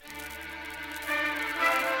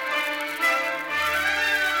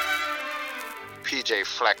PJ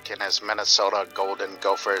Fleck and his Minnesota Golden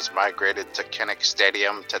Gophers migrated to Kinnick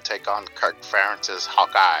Stadium to take on Kirk Ferentz's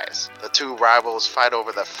Hawkeyes. The two rivals fight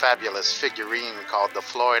over the fabulous figurine called the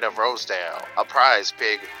Floyd of Rosedale, a prize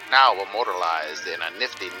pig now immortalized in a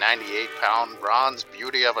nifty 98-pound bronze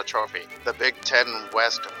beauty of a trophy. The Big Ten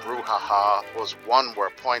West brouhaha was one where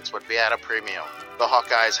points would be at a premium. The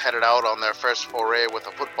Hawkeyes headed out on their first foray with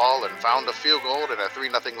a football and found a field goal and a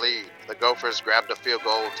 3-0 lead. The Gophers grabbed a field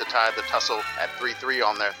goal to tie the tussle at 3-3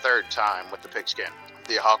 on their third time with the pigskin.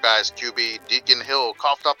 The Hawkeyes QB Deacon Hill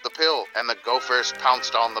coughed up the pill, and the Gophers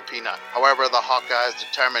pounced on the peanut. However, the Hawkeyes'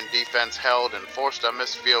 determined defense held and forced a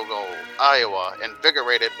missed field goal. Iowa,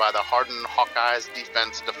 invigorated by the hardened Hawkeyes'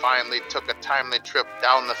 defense, defiantly took a timely trip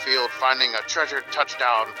down the field, finding a treasured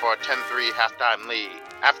touchdown for a 10-3 halftime lead.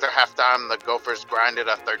 After halftime, the Gophers grinded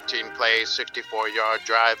a 13-play, 64-yard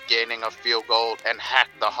drive, gaining a field goal, and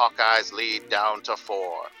hacked the Hawkeyes' lead down to 4.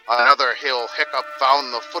 Another Hill hiccup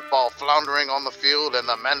found the football floundering on the field, and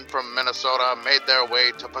the men from Minnesota made their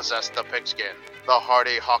way to possess the pigskin. The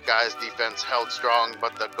hardy Hawkeyes defense held strong,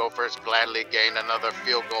 but the Gophers gladly gained another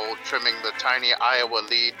field goal, trimming the tiny Iowa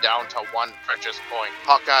lead down to one precious point.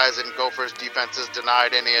 Hawkeyes and Gophers defenses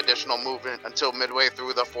denied any additional movement until midway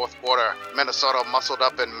through the fourth quarter. Minnesota muscled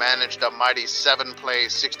up and managed a mighty 7-play,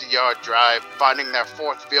 60-yard drive, finding their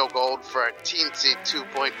fourth field goal for a teensy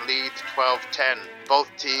 2-point lead to 12-10. Both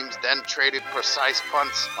teams then traded precise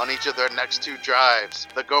punts on each of their next two drives.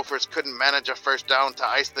 The Gophers couldn't manage a first down to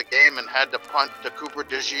ice the game and had to punt to Cooper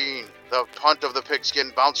DeJean. The punt of the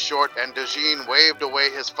pigskin bounced short, and DeJean waved away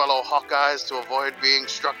his fellow Hawkeyes to avoid being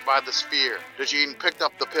struck by the sphere. DeJean picked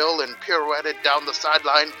up the pill and pirouetted down the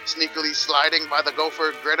sideline, sneakily sliding by the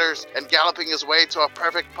Gopher gritters and galloping his way to a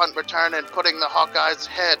perfect punt return and putting the Hawkeyes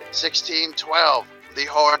ahead, 16-12. The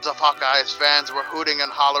hordes of Hawkeyes fans were hooting and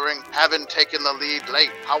hollering, having taken the lead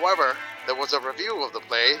late. However, there was a review of the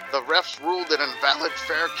play. The refs ruled an invalid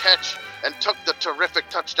fair catch and took the terrific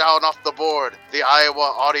touchdown off the board. The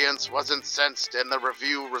Iowa audience was incensed, and the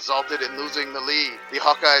review resulted in losing the lead. The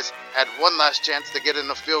Hawkeyes had one last chance to get in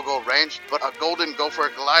the field goal range, but a golden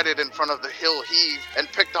gopher glided in front of the Hill heave and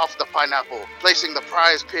picked off the pineapple, placing the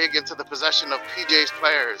prize pig into the possession of PJ's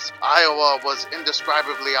players. Iowa was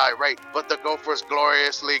indescribably irate, but the Gophers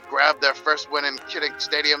gloriously grabbed their first win in Kinnick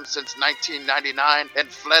Stadium since 1999 and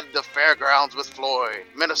fled the fairgrounds with Floyd.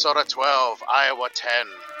 Minnesota 12, Iowa 10.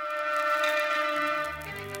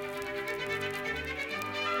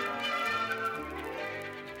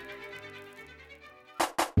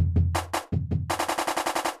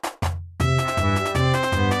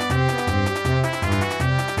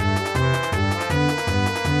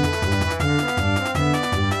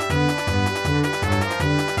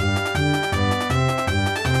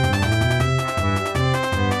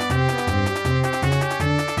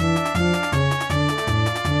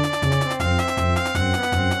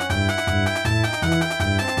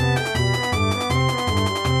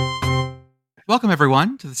 Welcome,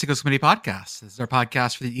 everyone, to the Sickles Committee Podcast. This is our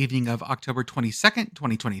podcast for the evening of October 22nd,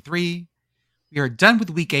 2023. We are done with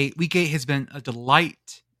Week 8. Week 8 has been a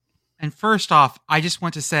delight. And first off, I just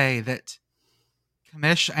want to say that,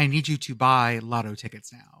 Commish, I need you to buy lotto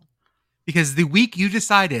tickets now. Because the week you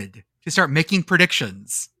decided to start making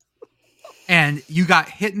predictions and you got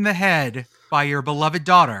hit in the head by your beloved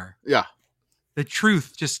daughter, yeah, the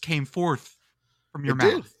truth just came forth from your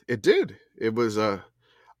mouth. It did. It was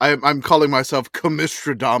I'm calling myself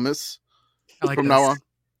Commistradamus from now on.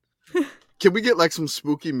 Can we get like some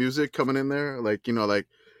spooky music coming in there? Like, you know, like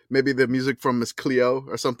maybe the music from Miss Cleo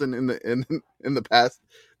or something in the past.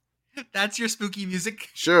 That's your spooky music?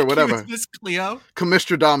 Sure, whatever. Miss Cleo?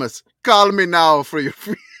 Commistradamus, call me now for your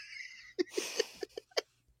free.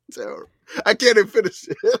 I can't even finish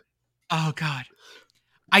it. Oh, God.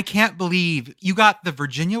 I can't believe you got the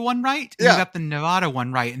Virginia one right. And yeah. You got the Nevada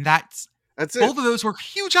one right. And that's it. Both of those were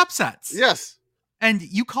huge upsets. Yes. And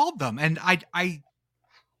you called them. And I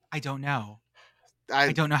don't know.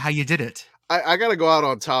 I don't know how you did it. I got to go out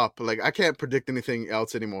on top. Like, I can't predict anything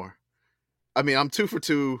else anymore. I mean, I'm 2 for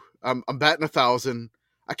 2. I'm batting 1,000.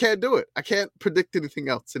 I can't do it. I can't predict anything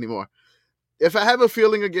else anymore. If I have a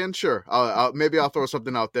feeling again, sure. Maybe I'll throw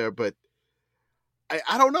something out there. But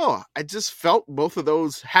I don't know. I just felt both of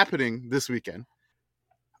those happening this weekend.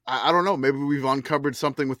 I don't know. Maybe we've uncovered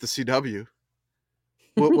something with the CW.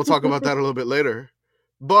 We'll talk about that a little bit later.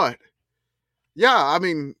 But, yeah, I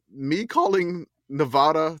mean, me calling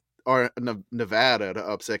Nevada to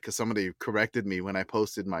upset because somebody corrected me when I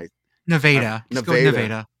posted my... Nevada.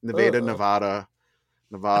 Nevada.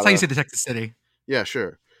 That's how you say the Texas City. Yeah,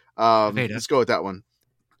 sure. Let's go with that one.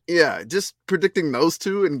 Yeah, just predicting those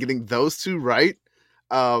two and getting those two right.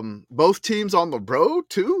 Both teams on the road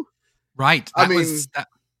too. Right. I mean,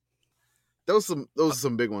 those are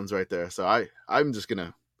some big ones right there. So I'm just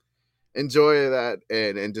gonna enjoy that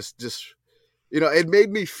and just it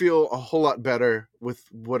made me feel a whole lot better with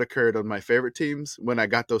what occurred on my favorite teams when I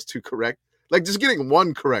got those two correct. Like just getting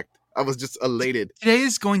one correct, I was just elated. Today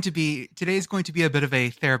is going to be a bit of a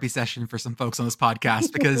therapy session for some folks on this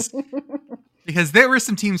podcast because there were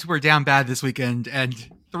some teams who were down bad this weekend, and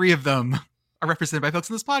 3 of them are represented by folks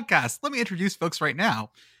on this podcast. Let me introduce folks right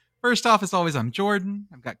now. First off, as always, I'm Jordan.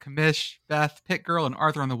 I've got Commish, Beth, Pitt Girl, and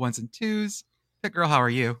Arthur on the 1s and 2s. Pitt Girl, how are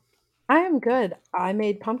you? I am good. I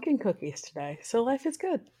made pumpkin cookies today, so life is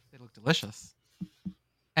good. They look delicious.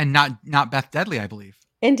 And not Beth Deadly, I believe.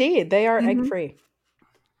 Indeed, they are egg-free.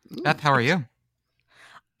 Beth, how are you?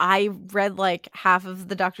 I read like half of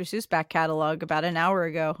the Dr. Seuss back catalog about an hour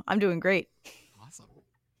ago. I'm doing great. Awesome.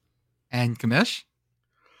 And Commish?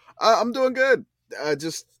 I'm doing good.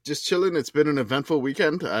 Just chilling. It's been an eventful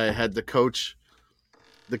weekend. I had to coach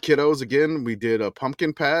the kiddos again. We did a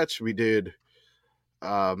pumpkin patch. We did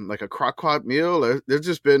like a crock-pot meal. There's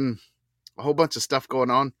just been a whole bunch of stuff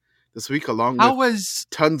going on this week, along with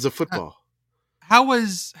tons of football. How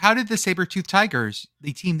did the Saber-Tooth Tigers,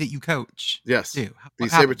 the team that you coach, do? The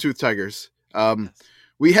Saber-Tooth Tigers. Yes.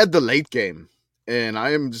 We had the late game, and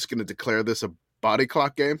I am just going to declare this a body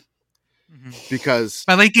clock game because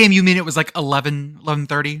by late game you mean it was like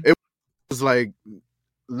 11:30? It was like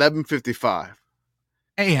 11:55.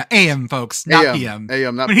 AM, folks, not PM.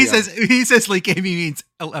 AM, not when PM. he says late game, he means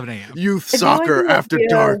 11 a.m. Youth soccer after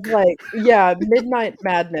dark. Midnight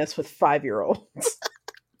madness with 5-year-olds.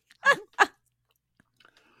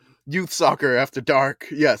 Youth soccer after dark.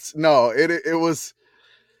 Yes. No, it was.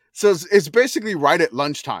 So it's basically right at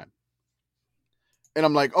lunchtime. And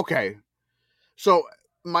I'm like, okay. So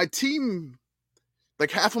my team,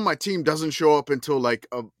 like half of my team doesn't show up until like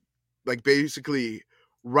basically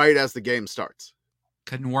right as the game starts.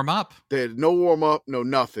 Couldn't warm up. They had no warm up, no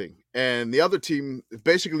nothing. And the other team,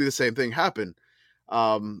 basically the same thing happened.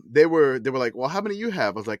 They were like, well, how many you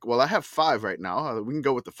have? I was like, well, I have 5 right now. We can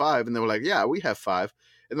go with the 5. And they were like, yeah, we have 5.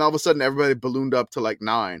 And all of a sudden, everybody ballooned up to like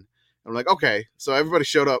 9. I'm like, okay. So everybody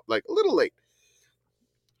showed up like a little late.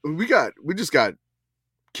 We just got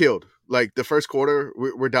killed. Like the first quarter,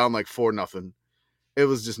 we're down like 4-0. It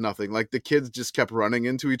was just nothing. Like the kids just kept running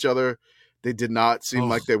into each other. They did not seem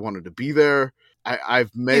like they wanted to be there.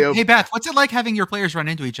 Hey Beth, what's it like having your players run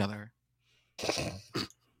into each other?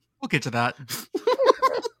 We'll get to that.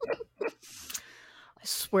 I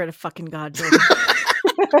swear to fucking God, Jordan.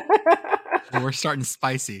 We're starting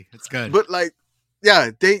spicy. It's good. But like, yeah,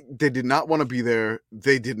 they did not want to be there.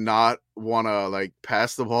 They did not want to like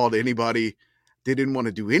pass the ball to anybody. They didn't want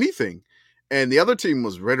to do anything. And the other team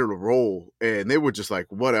was ready to roll. And they were just like,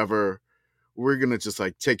 whatever. We're going to just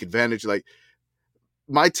like take advantage. Like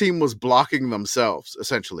my team was blocking themselves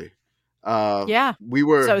essentially. Yeah. We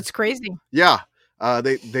were. So it's crazy. Yeah.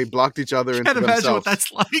 They blocked each other into Can't themselves. imagine what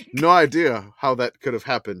that's like. No idea how that could have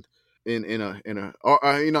happened in a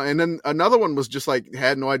and then another one was just like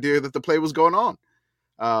had no idea that the play was going on.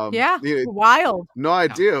 Wild. No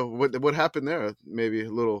idea what happened there. Maybe a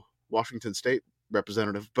little Washington State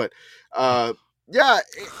representative, but it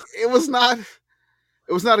was not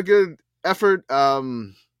a good effort.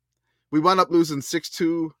 We wound up losing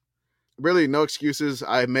 6-2. Really, no excuses.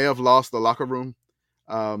 I may have lost the locker room.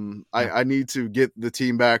 I need to get the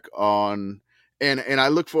team back on, and I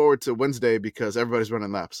look forward to Wednesday because everybody's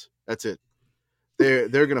running laps. That's it. They're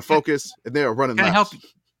going to focus and they are running laps. Help?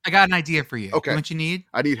 I got an idea for you. Okay. You know what you need?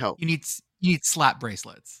 I need help. You need slap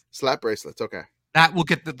bracelets. Slap bracelets. Okay. That will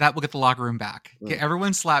get the locker room back. Get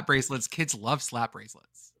everyone slap bracelets. Kids love slap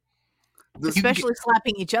bracelets. Especially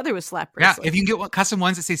slapping each other with slap bracelets. Yeah, if you can get custom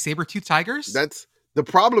ones that say Saber-Tooth Tigers. That's the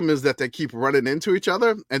problem, is that they keep running into each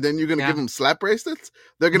other, and then you're going to give them slap bracelets.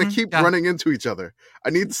 They're going to keep running into each other.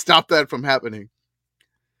 I need to stop that from happening.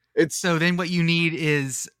 So then what you need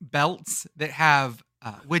is belts that have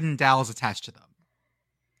wooden dowels attached to them.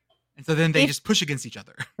 And so then they just push against each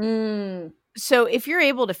other. So if you're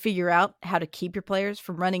able to figure out how to keep your players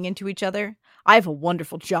from running into each other, I have a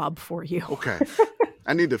wonderful job for you. Okay.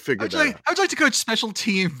 I need to figure that out. I would like to coach special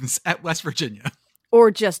teams at West Virginia.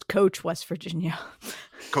 Or just coach West Virginia.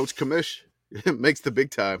 Coach Commish makes the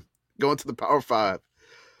big time. Going to the Power 5.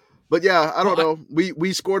 But yeah, I don't know.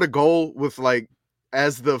 We scored a goal with like,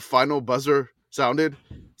 as the final buzzer sounded.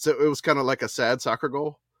 So it was kind of like a sad soccer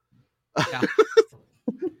goal. Yeah.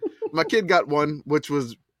 My kid got one.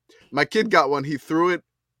 He threw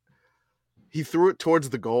it towards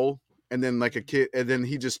the goal, and then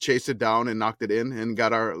he just chased it down and knocked it in and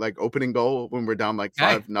got our like opening goal when we're down like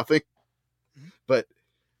 5-0. But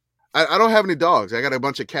I don't have any dogs. I got a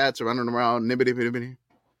bunch of cats running around, nibbity bitty bitty,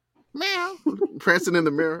 meow, prancing in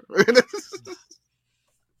the mirror.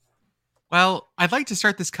 Well, I'd like to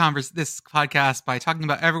start this podcast by talking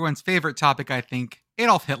about everyone's favorite topic, I think,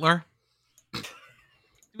 Adolf Hitler. Do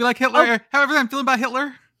we like Hitler? Oh. How everyone feeling about Hitler?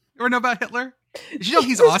 You ever know about Hitler? Did you know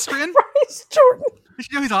he's Austrian? Christ, Jordan. Did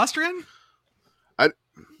you know he's Austrian?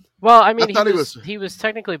 Well, I mean, I thought he was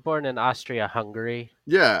technically born in Austria-Hungary.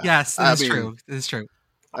 Yeah. Yes, that is true. That is true.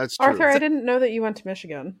 That's true. Arthur, I didn't know that you went to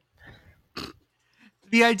Michigan.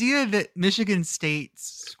 The idea that Michigan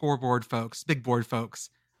State's scoreboard folks, big board folks,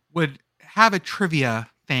 would have a trivia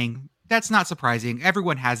thing, that's not surprising.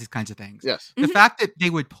 Everyone has these kinds of things. Yes. The fact that they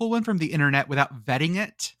would pull one from the internet without vetting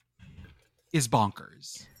it is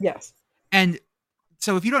bonkers. Yes. And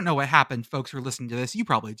so if you don't know what happened, folks who are listening to this, you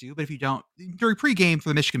probably do. But if you don't, during pregame for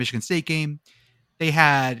the Michigan State game, they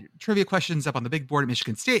had trivia questions up on the big board at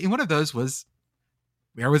Michigan State. And one of those was,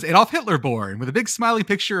 where was Adolf Hitler born? With a big smiley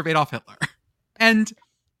picture of Adolf Hitler. And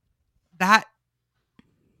that,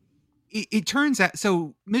 it turns out,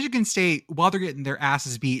 so Michigan State, while they're getting their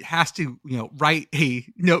asses beat, has to, write a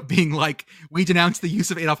note being like, we denounce the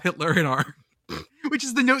use of Adolf Hitler in our, which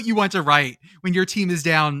is the note you want to write when your team is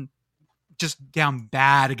down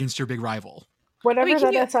bad against your big rival. Whatever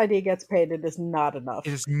SID gets paid, it is not enough.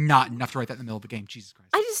 It is not enough to write that in the middle of a game. Jesus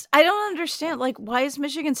Christ. I don't understand. Like, why is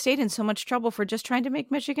Michigan State in so much trouble for just trying to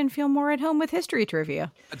make Michigan feel more at home with history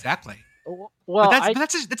trivia? Exactly. Well,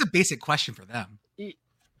 that's a basic question for them.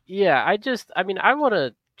 Yeah, I want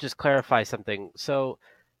to just clarify something. So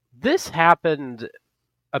this happened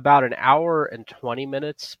about an hour and 20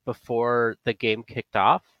 minutes before the game kicked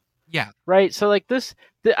off. Yeah. Right. So like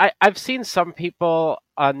I've seen some people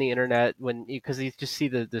on the internet because you just see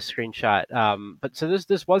the screenshot. But so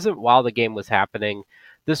this wasn't while the game was happening.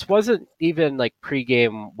 This wasn't even like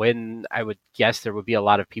pregame when I would guess there would be a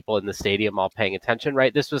lot of people in the stadium all paying attention.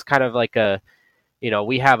 Right. This was kind of like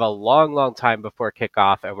we have a long time before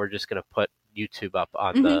kickoff and we're just going to put YouTube up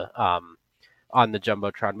on the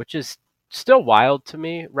Jumbotron, which is still wild to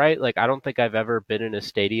me. Right. Like, I don't think I've ever been in a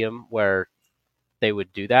stadium where they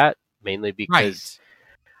would do that, mainly because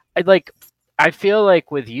I feel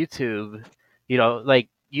like with YouTube, like,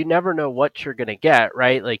 you never know what you're going to get,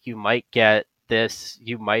 right? Like, you might get this,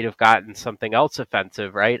 you might have gotten something else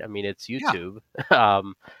offensive, right? I mean, it's YouTube. Yeah.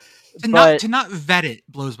 To not vet it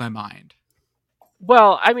blows my mind.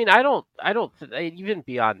 Well, I mean, I don't even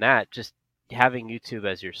beyond that, just having YouTube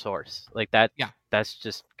as your source, like that. Yeah. That's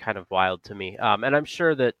just kind of wild to me. And I'm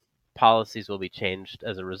sure that policies will be changed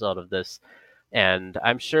as a result of this. And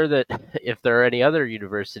I'm sure that if there are any other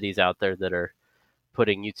universities out there that are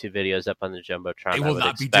putting YouTube videos up on the Jumbotron, they will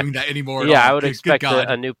not be doing that anymore. Yeah, I would expect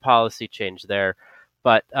a new policy change there.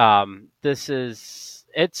 But it's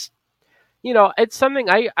something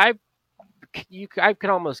I can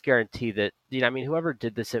almost guarantee that, whoever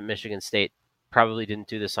did this at Michigan State probably didn't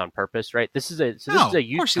do this on purpose, right? This is a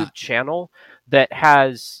YouTube channel that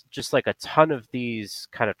has just like a ton of these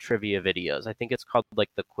kind of trivia videos. I think it's called like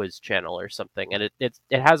the Quiz Channel or something, and it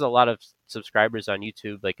has a lot of subscribers on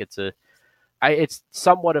YouTube. Like, it's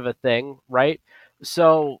somewhat of a thing, right?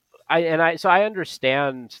 So I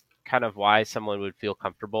understand kind of why someone would feel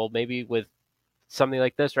comfortable maybe with something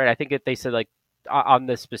like this, right? I think they said like on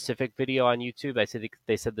this specific video on YouTube,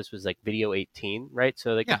 they said this was like video 18, right?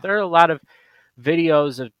 So like if there are a lot of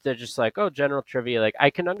videos of they're just like, oh, general trivia, like I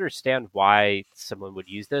can understand why someone would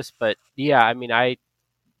use this, but yeah, I mean, I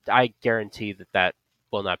guarantee that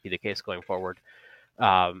will not be the case going forward.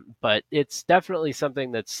 But it's definitely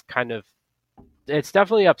something that's it's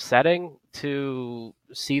definitely upsetting to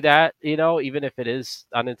see that, even if it is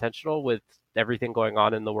unintentional with everything going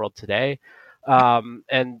on in the world today.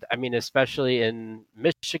 And I mean, especially in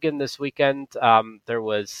Michigan this weekend, there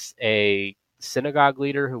was a synagogue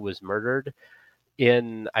leader who was murdered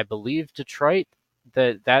in, I believe, Detroit.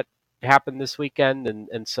 That happened this weekend,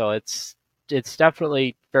 and so it's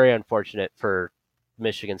definitely very unfortunate for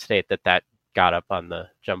Michigan State that got up on the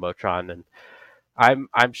Jumbotron, and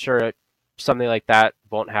I'm sure something like that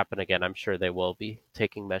won't happen again. I'm sure they will be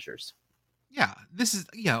taking measures. Yeah, this is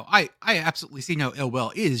I absolutely see no ill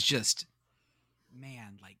will. It is just,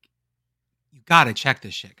 man, like, you gotta check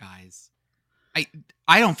this shit, guys.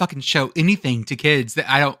 I don't fucking show anything to kids that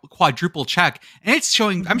I don't quadruple check, and it's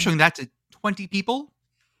showing. I'm showing that to 20 people.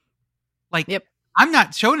 Like, yep. I'm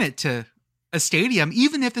not showing it to a stadium,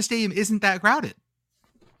 even if the stadium isn't that crowded.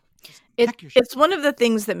 It's one of the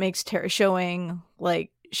things that makes showing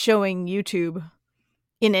YouTube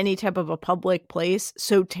in any type of a public place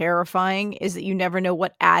so terrifying is that you never know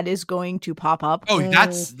what ad is going to pop up. Oh,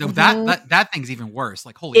 that's Mhm. that thing's even worse.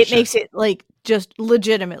 Like, holy It shit. makes it like just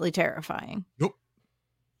legitimately terrifying. Yep.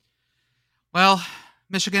 Well,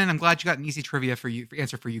 Michigan, I'm glad you got an easy trivia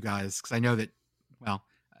answer for you guys, because I know that, well,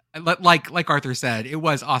 like Arthur said, it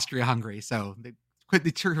was Austria-Hungary, so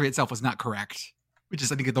the trivia itself was not correct, which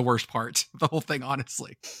is, I think, the worst part of the whole thing,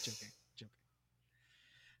 honestly. Joking.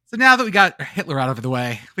 So now that we got Hitler out of the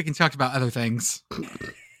way, we can talk about other things.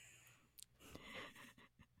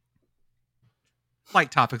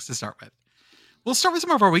 Light topics to start with. We'll start with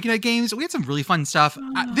some of our weekend games. We had some really fun stuff.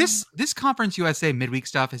 This Conference USA midweek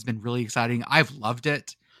stuff has been really exciting. I've loved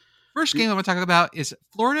it. First game I want to talk about is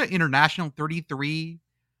Florida International 33,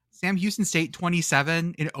 Sam Houston State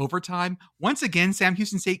 27 in overtime. Once again, Sam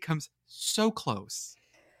Houston State comes so close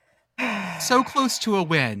to a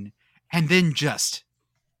win, and then just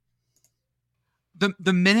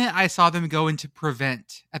the minute I saw them go into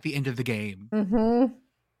prevent at the end of the game, Mm-hmm.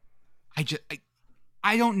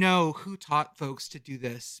 I don't know who taught folks to do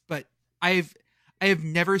this, but I have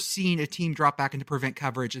never seen a team drop back into prevent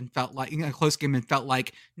coverage and felt like in a close game and felt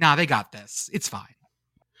like, nah, they got this. It's fine.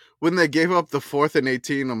 When they gave up the 4th and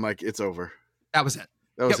 18, I'm like, it's over. That was it.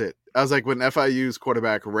 That was it. I was like, when FIU's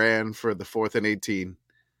quarterback ran for the 4th and 18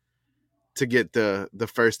 to get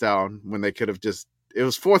the first down, when they could have just, it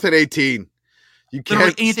was 4th and 18. You can't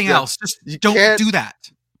Literally anything else. Just don't do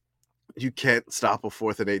that. You can't stop a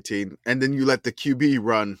 4th and 18, and then you let the QB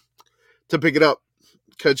run to pick it up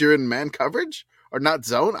because you're in man coverage or not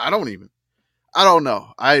zone. I don't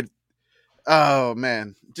know. Oh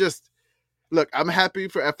man, just look. I'm happy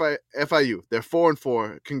for FIU. They're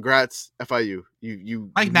 4-4. Congrats, FIU.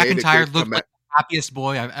 You Mike McIntyre looked like the happiest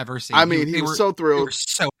boy I've ever seen. I mean, he was so thrilled. They were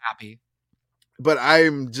so happy. But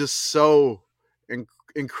I'm just so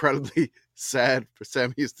incredibly sad for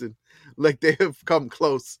Sam Houston. Like, they have come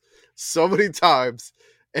close so many times,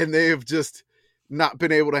 and they have just not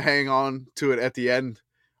been able to hang on to it at the end,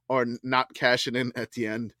 or not cashing in at the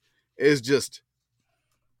end. It's just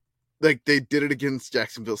like they did it against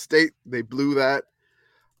Jacksonville State. They blew that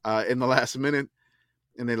in the last minute,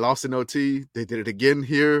 and they lost in OT. They did it again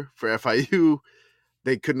here for FIU.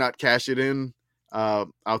 They could not cash it in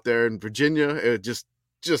out there in Virginia. It just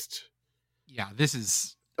yeah. This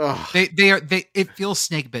is. It feels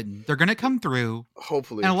snake bitten. They're gonna come through,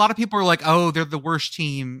 hopefully. And a lot of people are like, "Oh, they're the worst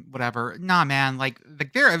team." Whatever. Nah, man. Like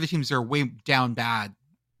there are other teams that are way down bad,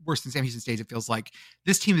 worse than Sam Houston State. It feels like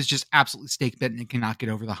this team is just absolutely snake bitten and cannot get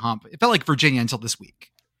over the hump. It felt like Virginia until this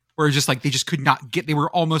week, where it's just like they just could not get. They were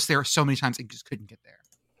almost there so many times and just couldn't get there.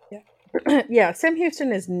 Yeah. Yeah. Sam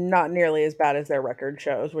Houston is not nearly as bad as their record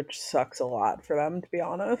shows, which sucks a lot for them, to be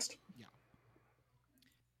honest.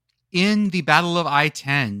 In the Battle of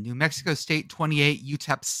I-10, New Mexico State 28,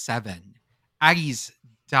 UTEP 7. Aggies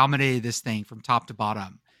dominated this thing from top to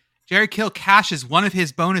bottom. Jared Kill cashes one of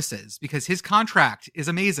his bonuses because his contract is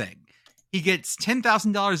amazing. He gets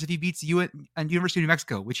 $10,000 if he beats University of New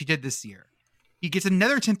Mexico, which he did this year. He gets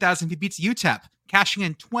another $10,000 if he beats UTEP, cashing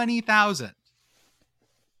in $20,000.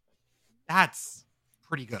 That's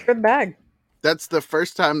pretty good. Good bag. That's the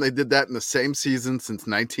first time they did that in the same season since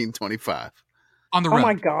 1925. On the road. Oh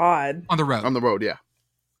my God. On the road. On the road, yeah.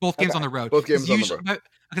 Both games on the road. Both games on the road.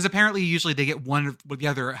 Because apparently usually they get one or the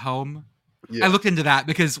other at home. Yeah. I looked into that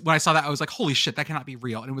because when I saw that, I was like, holy shit, that cannot be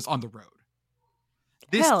real. And it was on the road.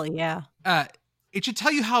 Hell yeah. It should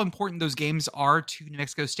tell you how important those games are to New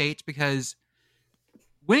Mexico State, because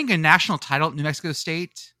winning a national title at New Mexico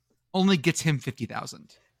State only gets him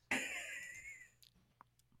 $50,000.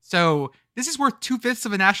 So this is worth 2/5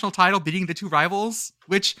 of a national title, beating the two rivals,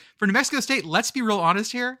 which for New Mexico State, let's be real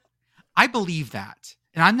honest here. I believe that.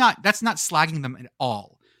 And that's not slagging them at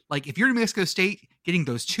all. Like, if you're New Mexico State getting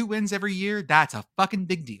those 2 wins every year, that's a fucking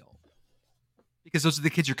big deal. Because those are the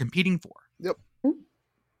kids you're competing for. Yep.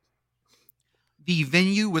 The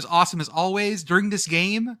venue was awesome as always. During this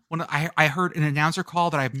game, when I heard an announcer call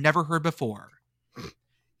that I've never heard before.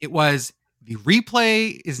 It was, the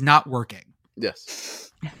replay is not working. Yes.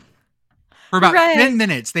 For about 10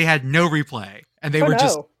 minutes, they had no replay, and they were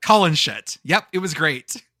just calling shit. Yep, it was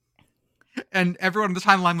great. And everyone on the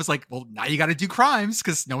timeline was like, well, now you got to do crimes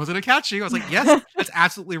because no one's going to catch you. I was like, yes, that's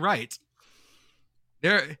absolutely right.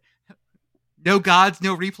 There, no gods,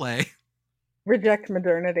 no replay. Reject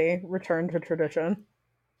modernity, return to tradition.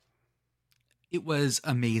 It was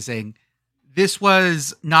amazing. This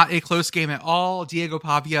was not a close game at all. Diego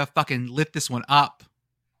Pavia fucking lit this one up.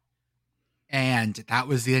 And that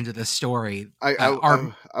was the end of the story. I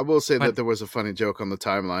will say that there was a funny joke on the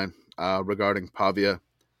timeline regarding Pavia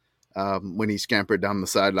when he scampered down the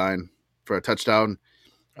sideline for a touchdown.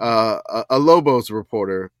 a Lobos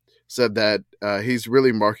reporter said that he's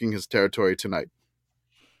really marking his territory tonight.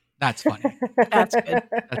 That's funny. That's good.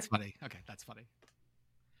 That's funny. Okay, that's funny.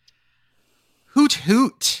 Hoot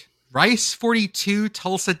hoot. Rice 42,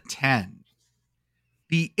 Tulsa 10.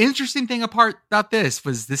 The interesting thing about this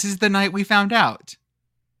is the night we found out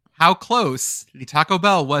how close the Taco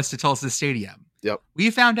Bell was to Tulsa Stadium. Yep. We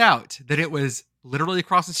found out that it was literally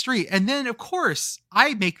across the street. And then, of course,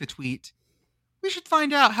 I make the tweet, we should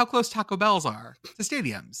find out how close Taco Bells are to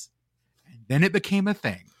stadiums. And then it became a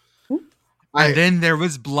thing. And then there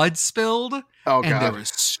was blood spilled, and there was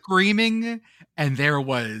screaming, and there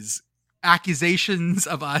was accusations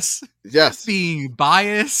of us being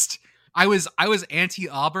biased. I was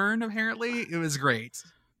anti-Auburn, apparently. It was great.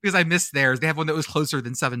 Because I missed theirs. They have one that was closer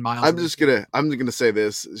than 7 miles. I'm just gonna say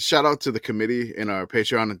this. Shout out to the committee in our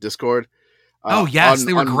Patreon and Discord.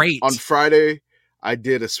 They were great. On Friday, I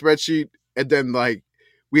did a spreadsheet, and then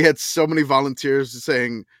we had so many volunteers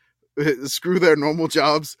saying, "Screw their normal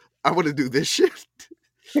jobs. I want to do this shit."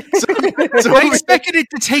 so I expected it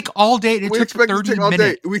to take all day. It took 30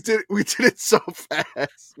 minutes. We did it so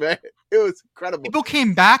fast, man. It was incredible. People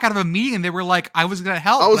came back out of a meeting and they were like, "I was going to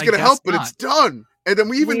help. But it's done." And then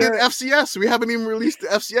we even did FCS. We haven't even released the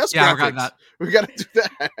FCS graphics. We got to do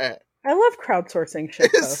that. I love crowdsourcing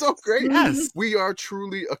shit. It's so great. Yes. We are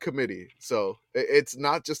truly a committee. So it's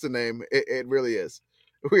not just a name. It really is.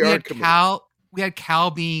 We are a committee. We had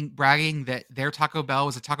Cal bragging that their Taco Bell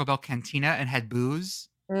was a Taco Bell cantina and had booze.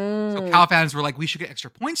 So Cal fans were like, we should get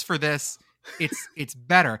extra points for this. It's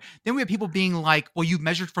better. Then we had people being like, well, you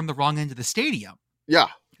measured from the wrong end of the stadium. Yeah.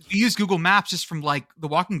 We use Google Maps just from the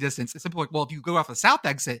walking distance. It's simply like, well, if you go off the south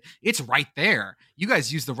exit, it's right there. You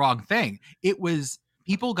guys used the wrong thing.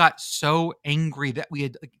 People got so angry that we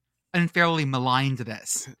had unfairly maligned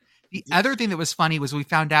this. The other thing that was funny was we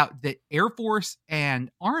found out that Air Force and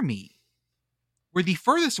Army were the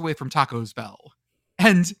furthest away from Taco Bell.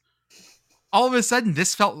 And all of a sudden,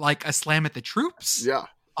 this felt like a slam at the troops. Yeah.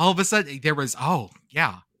 All of a sudden, there was, there's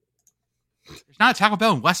not a Taco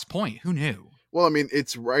Bell in West Point. Who knew? Well, I mean,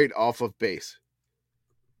 it's right off of base.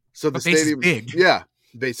 So the base stadium is big. Yeah,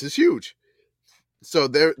 base is huge. So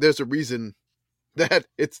there's a reason that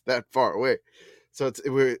it's that far away. So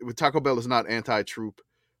Taco Bell is not anti-troop.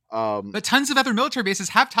 But tons of other military bases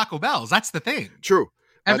have Taco Bells. That's the thing. True.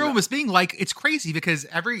 Everyone was being like, it's crazy because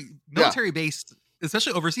every military base,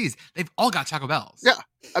 especially overseas, they've all got Taco Bells. Yeah.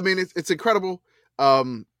 I mean, it's incredible. I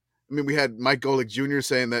mean, we had Mike Golick Jr.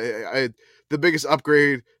 saying that the biggest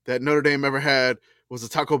upgrade that Notre Dame ever had was a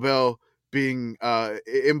Taco Bell being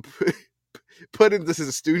put into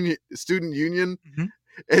the student union,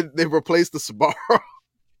 and they replaced the Sbarro.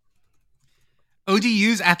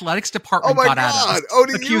 ODU's athletics department got at us,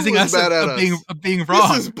 accusing us of being wrong.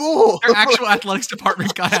 This is bull. Their actual athletics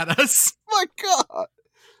department got at us. My God.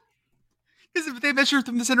 Because they measured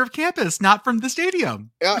from the center of campus, not from the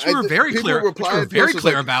stadium. Yeah, which we were very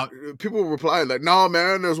clear about. People were replying like, "No,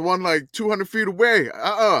 man, there's one 200 feet away."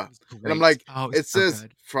 And I'm like, "It says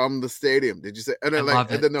from the stadium." Did you say? And then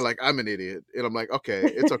they're like, "I'm an idiot," and I'm like, "Okay,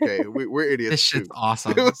 it's okay. We're idiots." This shit's too.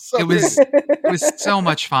 awesome. It was so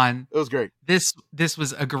much fun. It was great. This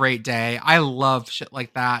was a great day. I love shit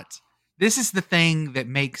like that. This is the thing that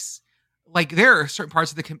makes. There are certain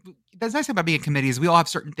parts of that's nice about being a committee is we all have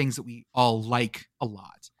certain things that we all like a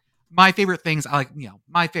lot. My favorite things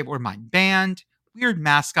my favorite were mine: band, weird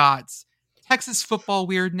mascots, Texas football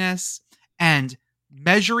weirdness, and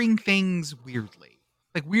measuring things weirdly,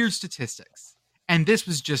 like weird statistics. And this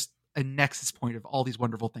was just a nexus point of all these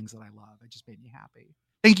wonderful things that I love. It just made me happy.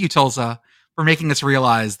 Thank you, Tulsa, for making us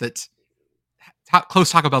realize that close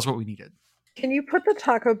Taco Bell is what we needed. Can you put the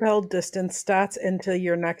Taco Bell distance stats into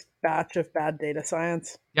your next batch of bad data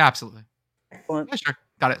science? Yeah, absolutely. Excellent. Yeah, sure.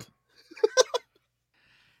 Got it.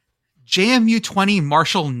 JMU 20,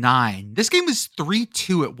 Marshall 9. This game was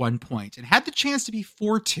 3-2 at one point and had the chance to be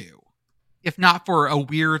 4-2. If not for a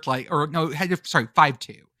weird,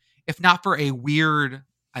 5-2. If not for a weird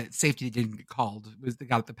safety that didn't get called. They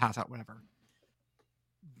got the pass out, whatever.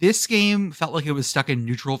 This game felt like it was stuck in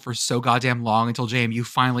neutral for so goddamn long until JMU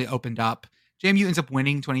finally opened up. JMU ends up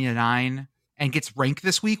winning 20-9 and gets ranked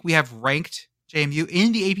this week. We have ranked JMU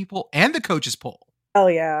in the AP poll and the coaches poll.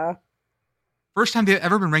 Hell yeah. First time they've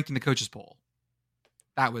ever been ranked in the coaches poll.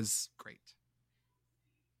 That was great.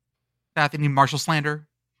 Beth, any Marshall slander?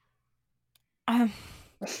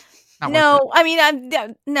 No, I mean,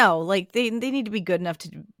 they need to be good enough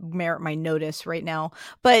to merit my notice right now.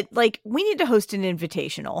 But we need to host an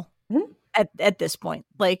invitational at this point,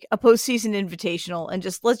 a postseason invitational, and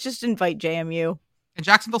let's just invite JMU and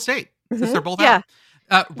Jacksonville State since they're both out.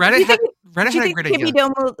 Reddit Reddit Do you had a think great Kibby idea.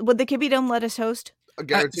 Dome would the Kibby Dome let us host?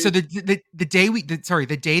 Guaranteed. So the day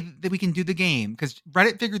the day that we can do the game, because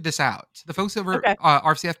Reddit figured this out. The folks over Okay.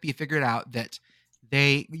 RCFB figured out that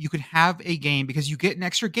you could have a game because you get an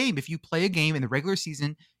extra game if you play a game in the regular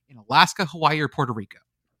season in Alaska, Hawaii, or Puerto Rico.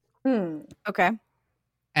 Okay.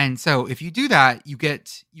 And so if you do that, you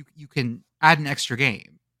can add an extra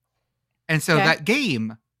game. And so that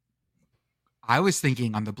game, I was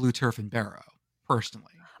thinking on the Blue Turf and Barrow, personally.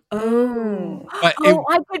 Oh, But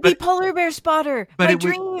I could be polar bear spotter. My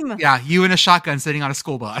dream. Yeah, you in a shotgun sitting on a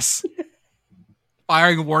school bus,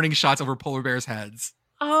 firing warning shots over polar bears' heads.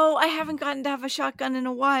 Oh, I haven't gotten to have a shotgun in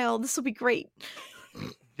a while. This will be great.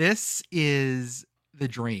 This is the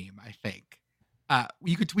dream, I think.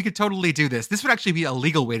 We could totally do this. This would actually be a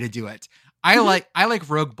legal way to do it. I like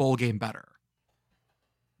Rogue Bowl Game better.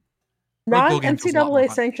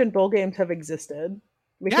 Non-NCAA sanctioned bowl games have existed.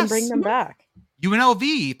 We can bring them back.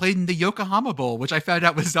 UNLV played in the Yokohama Bowl, which I found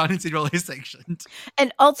out was non-NCAA sanctioned.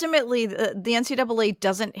 And ultimately, the NCAA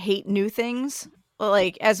doesn't hate new things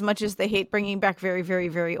like as much as they hate bringing back very, very,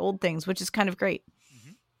 very old things, which is kind of great.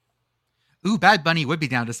 Ooh, Bad Bunny would be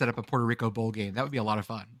down to set up a Puerto Rico Bowl game. That would be a lot of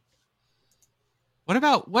fun. What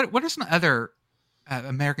about what are some other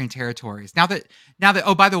American territories? Now that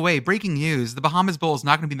oh, by the way, breaking news: the Bahamas Bowl is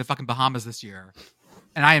not going to be in the fucking Bahamas this year,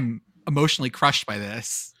 and I am emotionally crushed by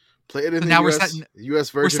this. Play it in so the now US Virgin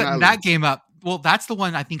we're setting Islands. that game up. Well, that's the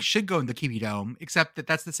one I think should go in the Kiwi Dome, except that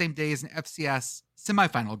that's the same day as an FCS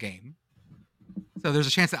semifinal game. So there's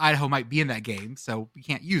a chance that Idaho might be in that game, so we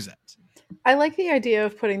can't use it. I like the idea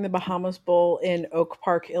of putting the Bahamas Bowl in Oak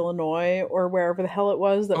Park, Illinois, or wherever the hell it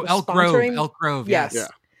was that was sponsoring. Elk Grove, yes.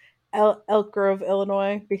 Yeah. Elk Grove,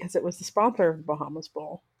 Illinois, because it was the sponsor of the Bahamas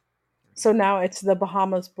Bowl. So now it's the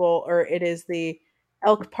Bahamas Bowl, or it is the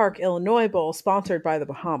Elk Park, Illinois Bowl, sponsored by the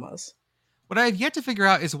Bahamas. What I have yet to figure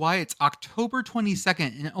out is why it's October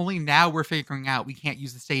 22nd, and only now we're figuring out we can't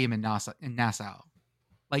use the stadium in Nassau.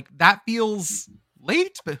 Like, that feels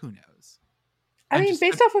late, but who knows? I mean,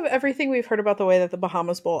 based off of everything we've heard about the way that the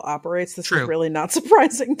Bahamas Bowl operates, this is really not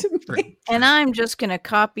surprising to me. True. And I'm just going to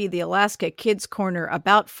copy the Alaska Kids Corner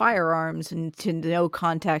about firearms into no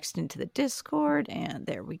context into the Discord. And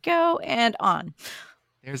there we go. And on.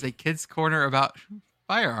 There's a Kids Corner about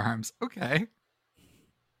firearms. Okay.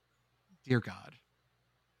 Dear God.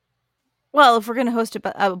 Well, if we're going to host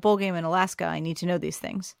a bowl game in Alaska, I need to know these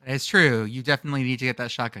things. It's true. You definitely need to get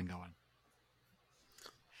that shotgun going.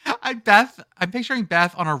 I'm picturing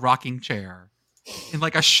Beth on a rocking chair in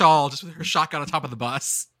like a shawl, just with her shotgun on top of the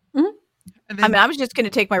bus. Mm-hmm. And then, I was just going to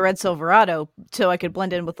take my red Silverado so I could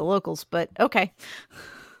blend in with the locals, but okay.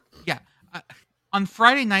 Yeah. On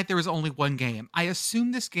Friday night, there was only one game. I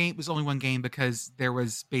assume this game was only one game because there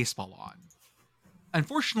was baseball on.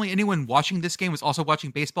 Unfortunately, anyone watching this game was also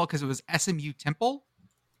watching baseball because it was SMU Temple.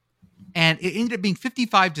 And it ended up being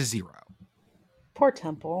 55-0. Poor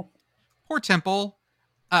Temple. Poor Temple.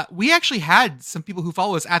 We actually had some people who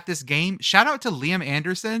follow us at this game. Shout out to Liam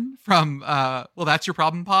Anderson from Well, That's Your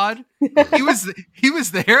Problem Pod. He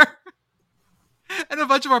was there. And a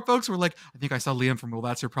bunch of our folks were like, I think I saw Liam from Well,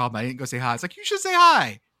 That's Your Problem. I didn't go say hi. It's like, you should say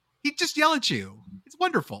hi. He'd just yell at you. It's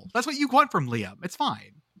wonderful. That's what you want from Liam. It's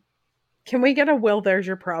fine. Can we get a Well, There's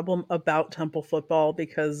Your Problem about Temple football?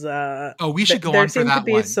 Because we should go there on for seem that to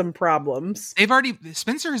be one. some problems.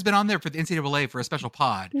 Spencer has been on there for the NCAA for a special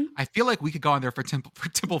pod. Mm-hmm. I feel like we could go on there for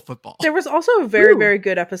Temple football. There was also a very, very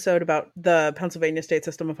good episode about the Pennsylvania State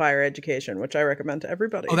System of Higher Education, which I recommend to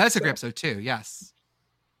everybody. Oh, that's a great episode too. Yes.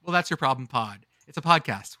 Well, That's Your Problem Pod. It's a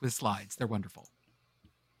podcast with slides. They're wonderful.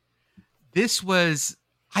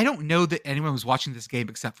 I don't know that anyone was watching this game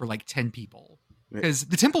except for like 10 people. Because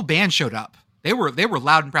the Temple band showed up. They were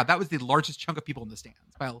loud and proud. That was the largest chunk of people in the stands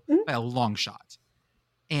by a long shot.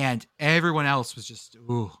 And everyone else was just,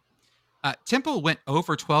 ooh. Temple went 0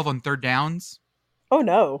 for 12 on third downs. Oh,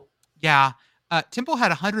 no. Yeah. Temple had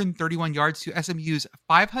 131 yards to SMU's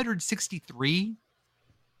 563.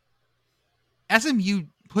 SMU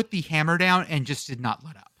put the hammer down and just did not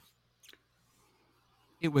let up.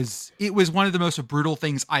 It was one of the most brutal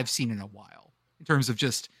things I've seen in a while in terms of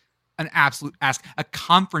just an absolute a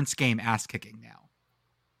conference game ass kicking now.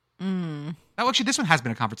 Oh, actually, this one has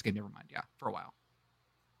been a conference game. Never mind. Yeah, for a while.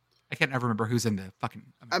 I can't ever remember who's in the fucking.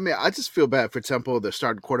 I mean, I just feel bad for Temple. Their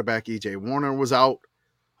starting quarterback EJ Warner was out.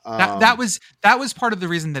 That was part of the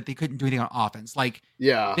reason that they couldn't do anything on offense. Like,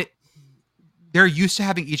 yeah, they're used to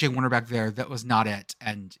having EJ Warner back there. That was not it,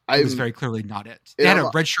 and it was very clearly not it. They had a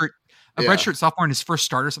redshirt sophomore in his first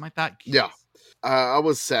start or something like that. Yeah. I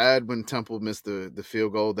was sad when Temple missed the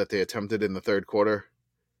field goal that they attempted in the third quarter,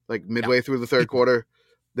 like midway through the third quarter.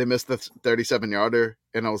 they missed the 37-yarder,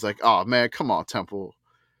 and I was like, oh man, come on, Temple,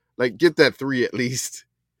 like get that 3 at least,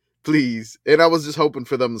 please. And I was just hoping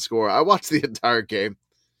for them to score. I watched the entire game.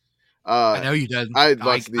 I know you did. I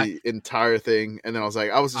watched the entire thing, and then I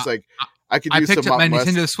was just like, I could use picked some up my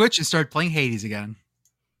Mountain West. Nintendo Switch and started playing Hades again.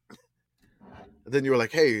 Then you were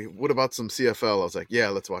like, hey, what about some CFL? I was like, yeah,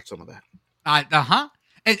 let's watch some of that.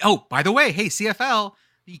 And by the way, hey, CFL,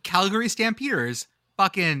 the Calgary Stampeders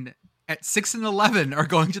fucking at 6-11 are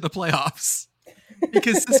going to the playoffs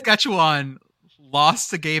because Saskatchewan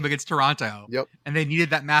lost a game against Toronto. Yep. And they needed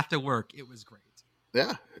that math to work. It was great.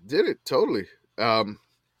 Yeah, did it totally.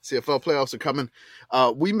 CFL playoffs are coming.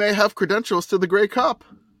 We may have credentials to the Grey Cup.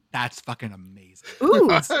 That's fucking amazing. Ooh.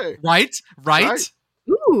 Hey. Right?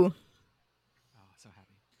 Ooh. So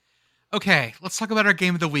happy. Okay, let's talk about our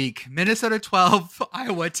game of the week. Minnesota 12,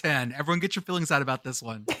 Iowa 10. Everyone get your feelings out about this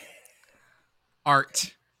one.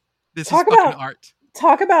 Art. This is fucking art.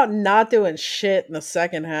 Talk about not doing shit in the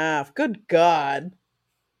second half. Good God.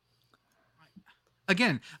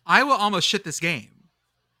 Again, Iowa almost shit this game.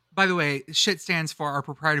 By the way, shit stands for our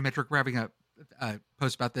proprietary metric. We're having a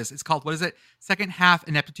post about this. It's called, what is it? Second half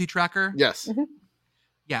ineptitude tracker? Yes. Mm-hmm.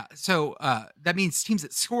 Yeah, so that means teams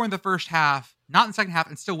that score in the first half, not in the second half,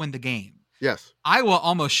 and still win the game. Yes. Iowa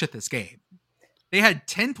almost shit this game. They had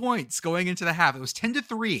 10 points going into the half. It was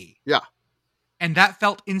 10-3. Yeah. And that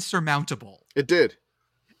felt insurmountable. It did.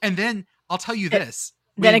 And then I'll tell you this.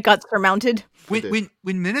 Then it got surmounted. When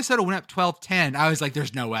Minnesota went up 12-10, I was like,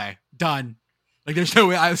 there's no way. Done. Like, there's no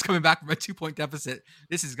way I was coming back from a 2-point deficit.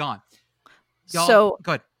 This is gone. Y'all, So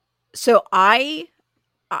go ahead. So I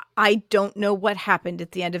don't know what happened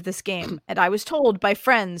at the end of this game, and I was told by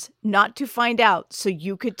friends not to find out, so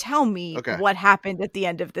you could tell me what happened at the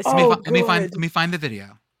end of this game. Let me find the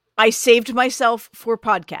video. I saved myself for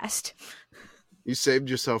podcast. You saved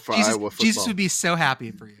yourself for Iowa football. Jesus would be so happy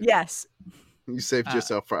for you. Yes. You saved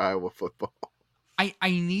yourself for Iowa football. I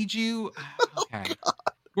need you. Okay.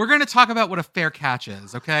 We're going to talk about what a fair catch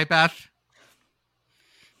is, okay, Beth?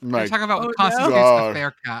 We're going to talk about what constitutes a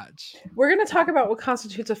fair catch. We're going to talk about what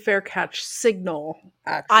constitutes a fair catch signal,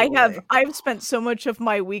 actually. I've spent so much of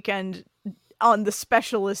my weekend on the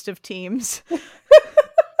specialist of teams.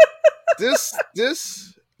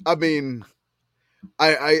 I mean,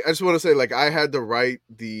 I just want to say, like, I had to write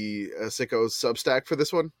the Sicko's Substack for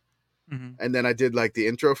this one. Mm-hmm. And then I did, like, the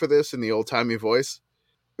intro for this in the old-timey voice.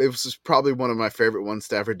 It was just probably one of my favorite ones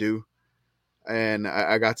to ever do. And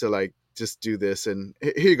I got to, like, just do this. And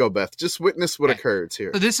here you go, Beth. Just witness what occurs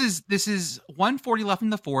here. So this is 1:40 left in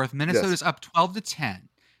the fourth. Minnesota's up 12-10.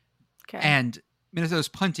 Okay. And Minnesota's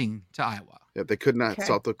punting to Iowa. Yeah, they could not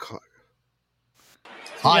salt the clock.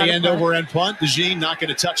 High end over end punt. DeJean not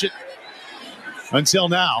going to touch it until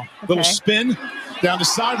now. Little spin down the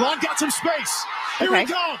sideline. Got some space. Here he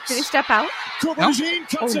comes. Did he step out? Cooper DeJean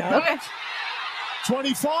cuts it back.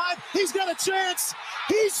 25. He's got a chance.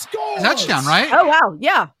 He scores. A touchdown, right? Oh, wow.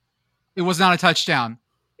 Yeah. It was not a touchdown.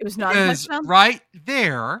 It was not a touchdown? Right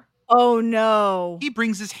there. Oh, no. He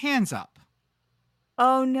brings his hands up.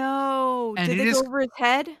 Oh, no. And did it go over his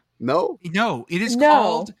head? No. No. It is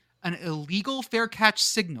called an illegal fair catch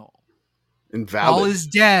signal. Invalid. Ball is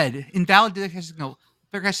dead. Invalid fair catch signal.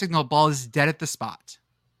 Fair catch signal. Ball is dead at the spot.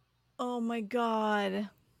 Oh, my God.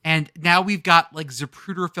 And now we've got like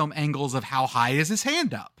Zapruder film angles of how high is his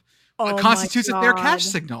hand up. Oh, it constitutes a fair catch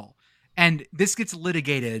signal. And this gets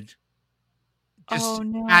litigated just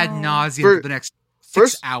ad nauseum for the next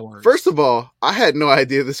 6 hours. First of all, I had no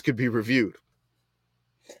idea this could be reviewed.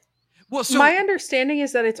 Well, so my understanding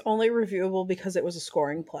is that it's only reviewable because it was a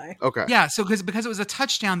scoring play. Okay. Yeah, so because it was a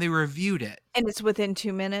touchdown, they reviewed it. And it's within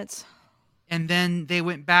 2 minutes. And then they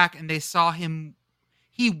went back and they saw him.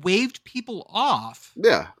 He waved people off.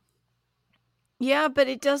 Yeah. Yeah, but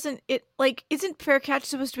it doesn't. Isn't fair catch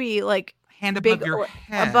supposed to be like hand above your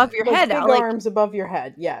head? Above your head, big arms above your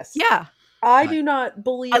head. Yes. Yeah. I do not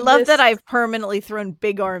believe. I love that I've permanently thrown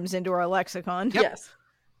big arms into our lexicon. Yep. Yes.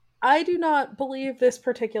 I do not believe this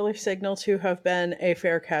particular signal to have been a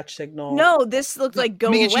fair catch signal. No, this looks like go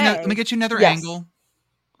away. Let me get you another angle.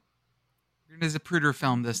 You're going to Zapruder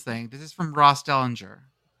film this thing. This is from Ross Dellinger.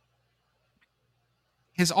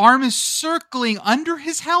 His arm is circling under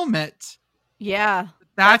his helmet. Yeah.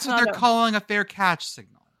 That's what they're calling a fair catch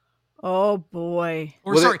signal. Oh, boy.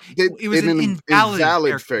 Or it was an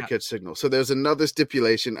invalid fair catch signal. So there's another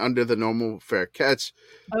stipulation under the normal fair catch.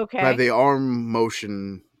 Okay. By the arm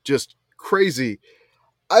motion. Just crazy.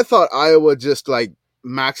 I thought Iowa just like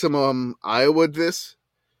maximum Iowa this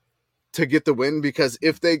to get the win, because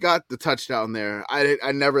if they got the touchdown there,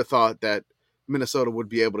 I never thought that Minnesota would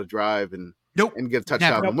be able to drive and get a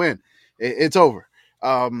touchdown and win. It's over.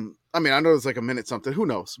 I mean, I know it's like a minute something. Who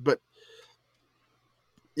knows? But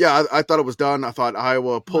yeah, I thought it was done. I thought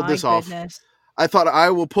Iowa pulled this off. I thought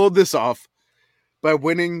Iowa pulled this off by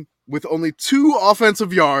winning with only 2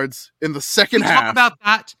 offensive yards in the second half. Talk about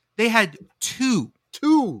that. They had 2.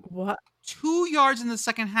 What? 2 yards in the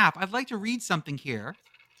second half. I'd like to read something here.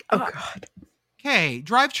 Oh, God. Okay,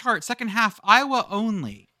 drive chart, second half, Iowa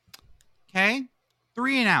only. Okay,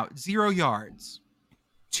 3 and out, 0 yards.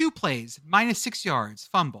 2 plays, -6 yards,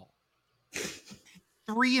 fumble.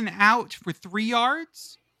 3 and out for 3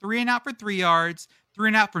 yards. 3 and out for 3 yards. 3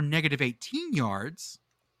 and out for -18 yards.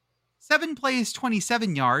 7 plays,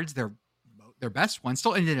 27 yards. Their best one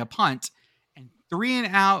still ended in a punt. And 3 and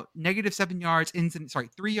out, -7 yards.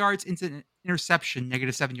 3 yards into interception,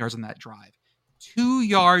 -7 yards on that drive. 2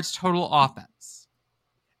 yards total offense.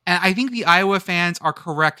 And I think the Iowa fans are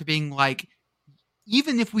correct being like,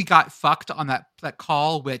 even if we got fucked on that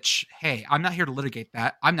call, which, hey, I'm not here to litigate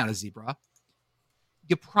that. I'm not a zebra.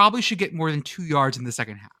 You probably should get more than 2 yards in the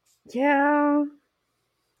second half. Yeah.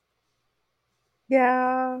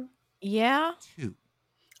 2.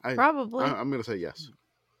 Probably. I'm going to say yes.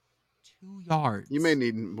 2 yards. You may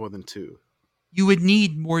need more than 2. You would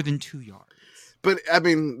need more than 2 yards. But, I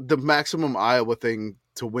mean, the maximum Iowa thing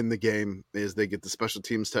to win the game is they get the special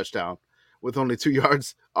teams touchdown with only 2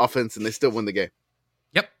 yards offense, and they still win the game.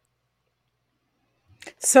 Yep.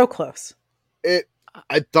 So close. I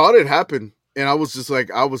thought it happened, and I was just like,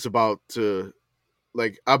 I was about to,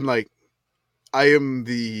 like, I'm like, I am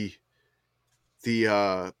the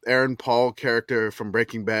Aaron Paul character from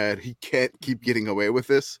Breaking Bad. He can't keep getting away with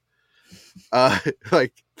this.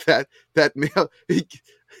 Like that nail.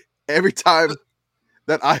 Every time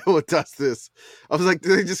that Iowa does this, I was like,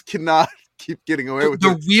 they just cannot keep getting away with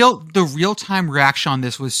it. The real time reaction on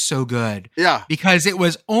this was so good. Yeah, because it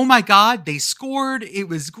was, oh my God, they scored. It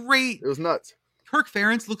was great. It was nuts. Kirk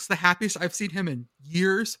Ferentz looks the happiest I've seen him in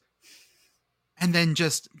years. And then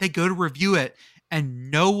just they go to review it, and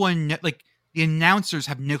no one, like, the announcers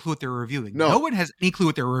have no clue what they're reviewing. No one has any clue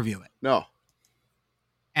what they're reviewing. No.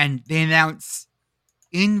 And they announce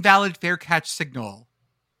invalid fair catch signal.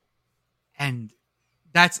 And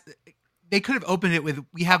they could have opened it with,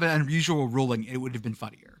 we have an unusual ruling. It would have been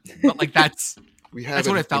funnier. But like, that's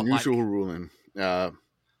what it felt unusual like. Ruling.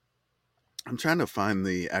 I'm trying to find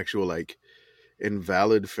the actual, like,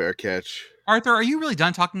 invalid fair catch. Arthur, are you really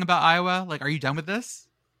done talking about Iowa? Like, are you done with this?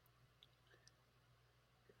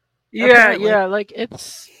 Yeah, like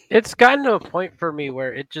it's gotten to a point for me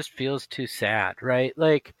where it just feels too sad, right?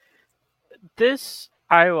 Like, this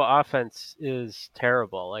Iowa offense is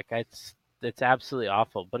terrible. Like, it's absolutely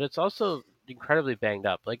awful, but it's also incredibly banged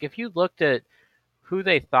up. Like, if you looked at who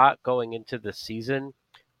they thought going into the season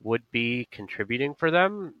would be contributing for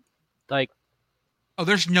them, like, oh,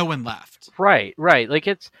 there's no one left. Right. Like,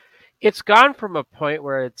 it's gone from a point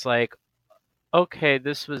where it's like, okay,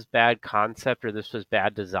 this was bad concept or this was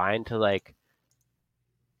bad design, to like,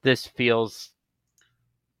 this feels,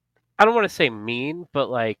 I don't want to say mean, but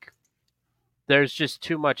like, there's just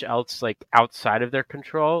too much else, like, outside of their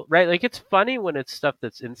control, right? Like, it's funny when it's stuff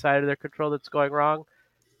that's inside of their control that's going wrong.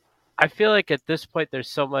 I feel like at this point there's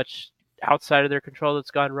so much outside of their control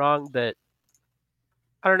that's gone wrong that,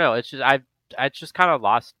 I don't know, it's just kind of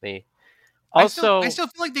lost me. Also, I still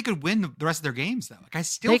feel like they could win the rest of their games, though. Like, I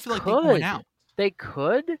still feel like they could win out. They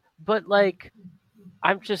could, but like,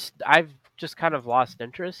 I've just kind of lost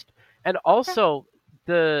interest. And also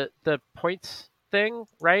the points thing,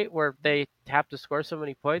 right, where they have to score so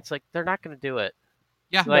many points, like, they're not going to do it.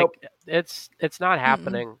 Yeah, like, it's not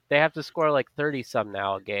happening. Mm-hmm. They have to score like 30 some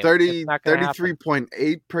now a game.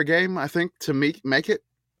 33.8 per game, I think, to make it.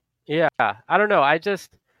 Yeah, I don't know.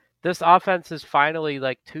 This offense is finally,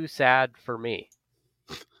 like, too sad for me.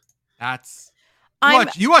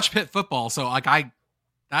 You watch Pitt football, so like,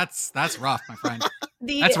 that's rough, my friend.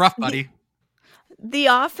 That's rough, buddy. The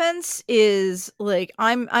offense is like,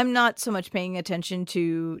 I'm not so much paying attention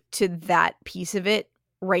to that piece of it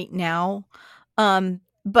right now.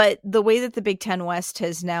 But the way that the Big Ten West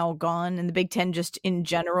has now gone, and the Big Ten just in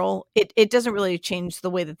general, it doesn't really change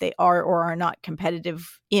the way that they are or are not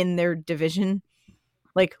competitive in their division.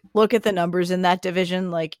 Like, look at the numbers in that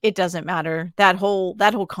division. Like, it doesn't matter. That whole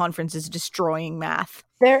conference is destroying math.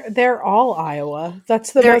 They're all Iowa.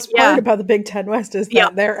 That's the best part about the Big Ten West, is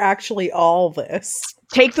that they're actually all this.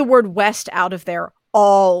 Take the word West out of there.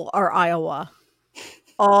 All are Iowa.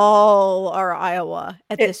 All are Iowa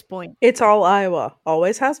at this point. It's all Iowa.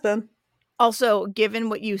 Always has been. Also, given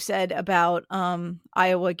what you said about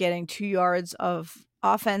Iowa getting 2 yards of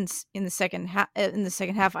offense in the second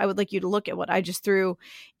half, I would like you to look at what I just threw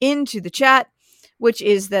into the chat, which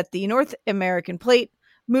is that the North American plate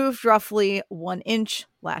moved roughly 1 inch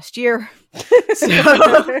last year.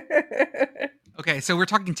 Okay, so we're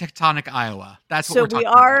talking tectonic Iowa. That's what so we're talking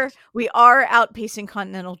about. We are outpacing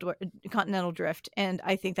continental drift, and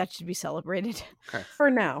I think that should be celebrated. Okay.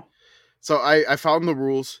 For now. So I found the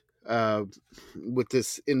rules with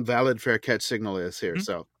this invalid fair catch signal is here.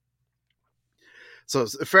 Mm-hmm. So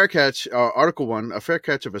a fair catch, Article 1, a fair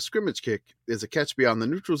catch of a scrimmage kick is a catch beyond the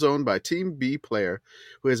neutral zone by Team B player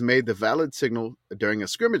who has made the valid signal during a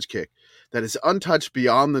scrimmage kick that is untouched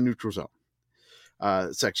beyond the neutral zone.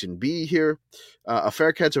 Section B here, a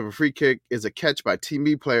fair catch of a free kick is a catch by Team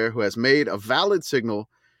B player who has made a valid signal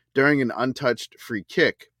during an untouched free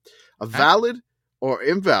kick. A valid or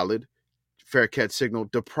invalid fair catch signal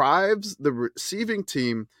deprives the receiving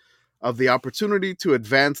team of the opportunity to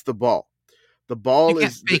advance the ball. The ball you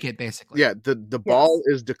can't fake it, basically. Yeah, the ball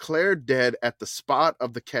is declared dead at the spot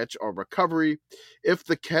of the catch or recovery. If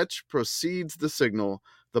the catch precedes the signal,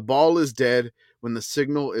 the ball is dead when the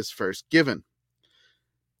signal is first given.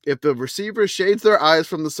 If the receiver shades their eyes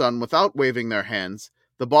from the sun without waving their hands,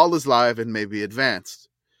 the ball is live and may be advanced.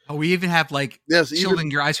 Oh, we even have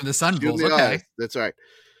shielding your eyes from the sun rules. Okay. Eyes. That's right.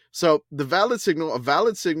 So a valid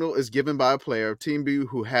signal is given by a player of Team B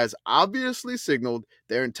who has obviously signaled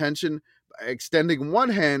their intention by extending one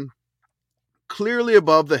hand clearly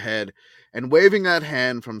above the head and waving that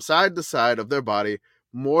hand from side to side of their body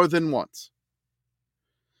more than once.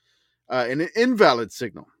 An invalid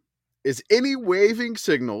signal is any waving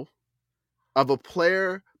signal of a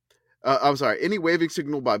player. Any waving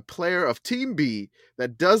signal by player of Team B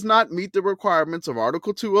that does not meet the requirements of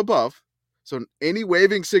Article 2 above. So any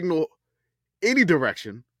waving signal, any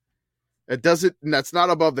direction, that's not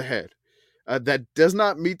above the head, that does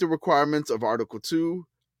not meet the requirements of Article 2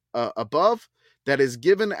 above, that is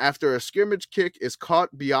given after a scrimmage kick is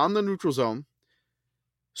caught beyond the neutral zone,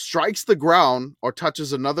 strikes the ground or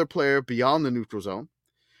touches another player beyond the neutral zone,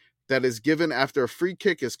 that is given after a free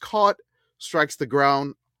kick is caught, strikes the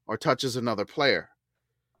ground, or touches another player.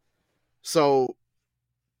 So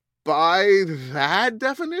by that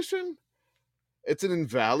definition, it's an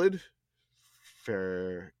invalid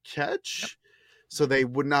fair catch. Yep. So they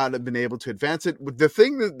would not have been able to advance it. The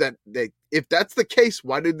thing that if that's the case,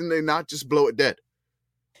 why didn't they not just blow it dead?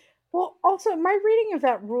 Well, also, my reading of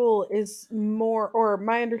that rule is more, or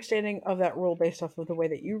my understanding of that rule based off of the way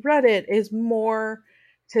that you read it is more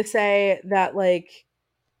to say that, like,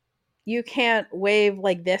 you can't wave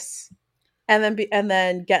like this and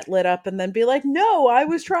then get lit up and then be like, no, I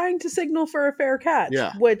was trying to signal for a fair catch.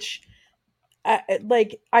 Yeah. Which,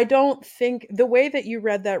 I don't think the way that you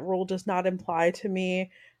read that rule does not imply to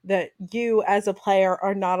me that you as a player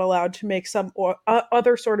are not allowed to make some or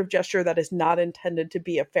other sort of gesture that is not intended to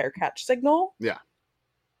be a fair catch signal. Yeah.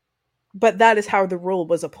 But that is how the rule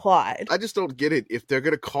was applied. I just don't get it. If they're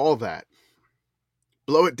going to call that,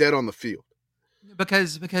 blow it dead on the field.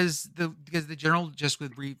 Because the general just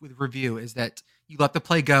with review is that you let the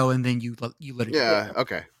play go and then you let it go. Yeah,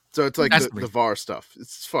 okay. So it's like the VAR stuff.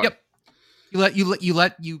 It's fun. Yep.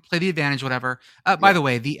 You play the advantage, whatever. By the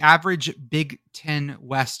way, the average Big Ten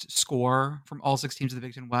West score from all 6 teams of the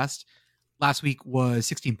Big Ten West last week was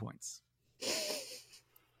 16 points.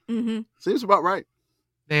 Mm-hmm. Seems about right.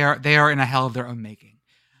 They are in a hell of their own making.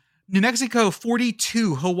 New Mexico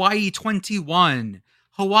 42, Hawaii 21.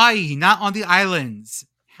 Hawaii not on the islands,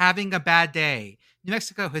 having a bad day. New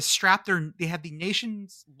Mexico has they have the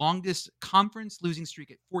nation's longest conference losing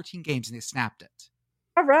streak at 14 games, and they snapped it.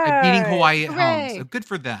 All right. Beating Hawaii at Hooray. home. So good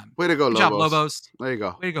for them. Way to go, Good Lobos. job, Lobos. There you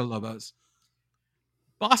go. Way to go, Lobos.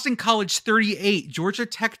 Boston College 38, Georgia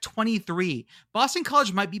Tech 23. Boston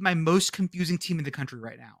College might be my most confusing team in the country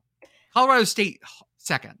right now. Colorado State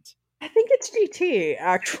second. I think it's GT,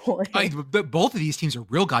 actually. Both of these teams are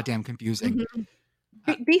real goddamn confusing. Mm-hmm.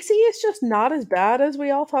 BC is just not as bad as we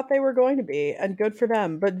all thought they were going to be, and good for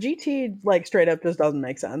them. But GT, like, straight up just doesn't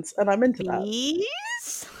make sense, and I'm into that.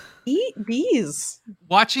 Bees.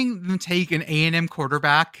 Watching them take an A&M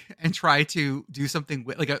quarterback and try to do something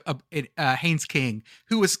with, like a Haynes King,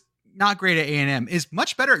 who was not great at A&M, is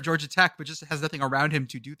much better at Georgia Tech, but just has nothing around him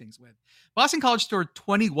to do things with. Boston College scored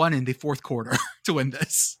 21 in the fourth quarter to win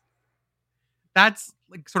this. That's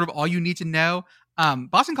like sort of all you need to know.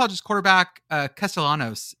 Boston College's quarterback,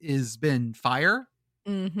 Castellanos, has been fire.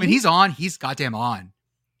 Mm-hmm. When he's on, he's goddamn on.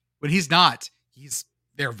 When he's not,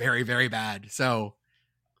 they're very, very bad. So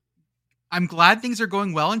I'm glad things are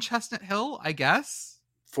going well in Chestnut Hill, I guess.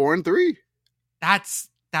 4-3.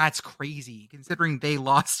 That's crazy considering they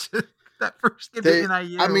lost that first game to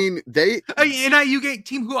NIU. I mean, NIU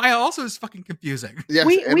team who I also is fucking confusing. Yes,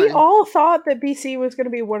 we all thought that BC was going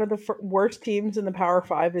to be one of the worst teams in the Power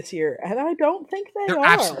 5 this year, and I don't think they are.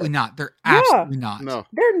 Absolutely not. They're absolutely not. No,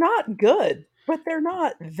 they're not good, but they're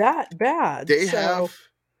not that bad. They're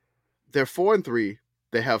 4-3.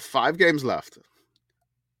 They have 5 games left.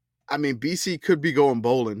 I mean, BC could be going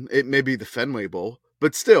bowling. It may be the Fenway Bowl,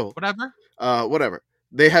 but still, whatever.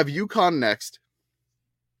 They have UConn next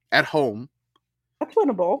at home. That's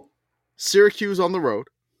winnable. Syracuse on the road.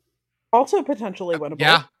 Also potentially winnable.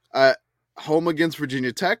 Yeah. Home against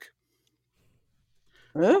Virginia Tech.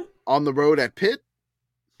 Huh? On the road at Pitt.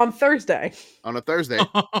 On a Thursday.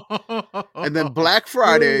 And then Black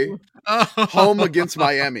Friday, home against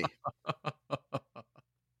Miami.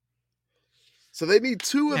 So they need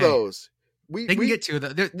 2 of those. They can get 2 of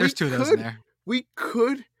those. There's 2 of those in there. We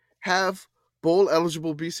could have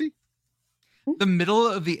bowl-eligible BC. The middle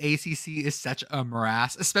of the ACC is such a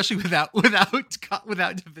morass, especially without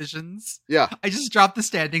divisions. Yeah, I just dropped the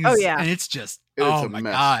standings. Oh yeah, and it's just my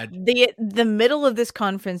mess. God. The middle of this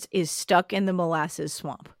conference is stuck in the molasses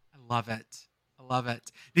swamp. I love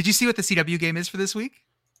it. Did you see what the CW game is for this week?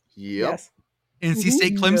 Yep. Yes. NC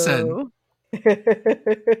State Clemson.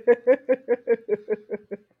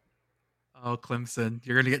 Oh, Clemson!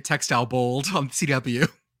 You're gonna get textile bowled on CW.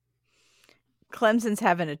 Clemson's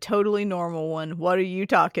having a totally normal one. What are you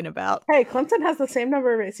talking about? Hey, Clemson has the same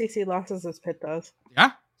number of ACC losses as Pitt does.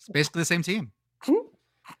 Yeah, it's basically the same team.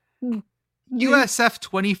 USF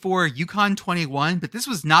 24, UConn 21, but this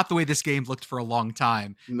was not the way this game looked for a long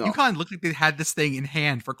time. No. UConn looked like they had this thing in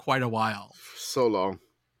hand for quite a while. So long.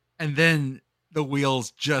 And then the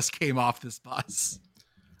wheels just came off this bus.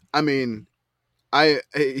 I mean,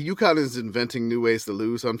 UConn is inventing new ways to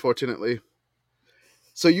lose, unfortunately.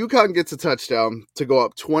 So UConn gets a touchdown to go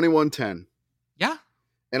up 21-10. Yeah.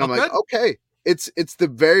 And I'm like, okay. It's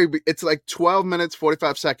like 12 minutes,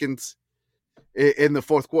 45 seconds in the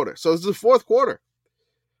fourth quarter. So it's the fourth quarter.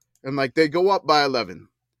 And like they go up by 11.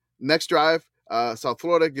 Next drive, South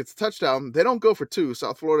Florida gets a touchdown. They don't go for 2.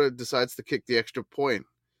 South Florida decides to kick the extra point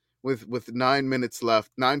with 9 minutes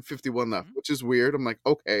left, 9:51 left, which is weird. I'm like,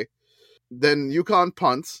 okay. Then UConn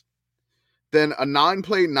punts. Then a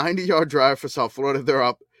 9-play, 90-yard drive for South Florida. They're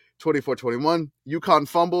up 24-21. UConn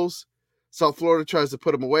fumbles. South Florida tries to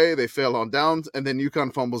put them away. They fail on downs. And then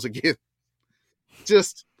UConn fumbles again.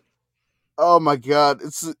 Just, oh my God.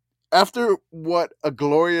 It's after what a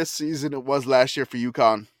glorious season it was last year for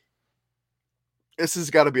UConn. This has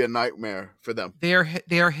got to be a nightmare for them. They are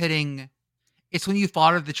hitting. It's when you fall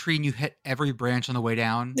out of the tree and you hit every branch on the way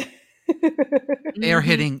down. They are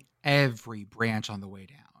hitting every branch on the way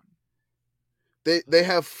down. They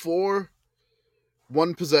have 4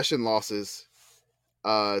 one-possession losses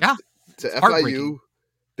to FIU.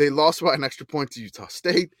 They lost by an extra point to Utah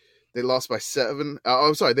State. They lost by 7.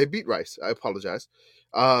 I'm sorry, they beat Rice. I apologize.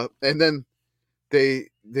 And then they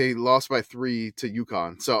lost by 3 to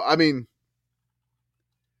UConn. So, I mean...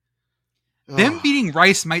 Them beating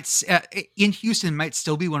Rice in Houston might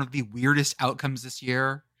still be one of the weirdest outcomes this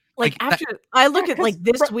year. I look at like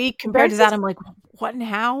this week compared to that, I'm like, what and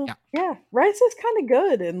how? Yeah, Rice is kind of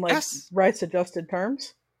good in like Rice adjusted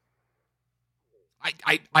terms.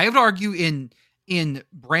 I would argue in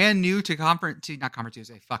brand new to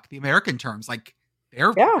the American terms, like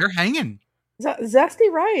they're hanging.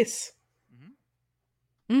 Zesty Rice.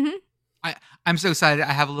 Mm-hmm. I'm so excited.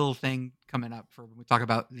 I have a little thing coming up for when we talk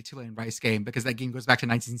about the Tulane Rice game, because that game goes back to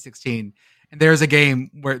 1916. And there's a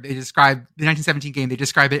game where they describe the 1917 game. They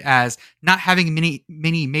describe it as not having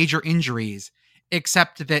many major injuries,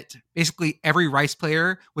 except that basically every Rice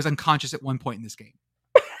player was unconscious at one point in this game.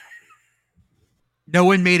 No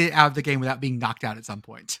one made it out of the game without being knocked out at some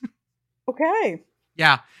point. Okay.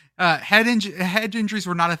 Yeah. Head injuries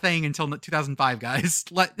were not a thing until 2005, guys.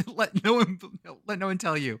 Let no one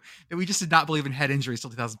tell you that we just did not believe in head injuries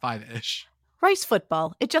till 2005-ish. Rice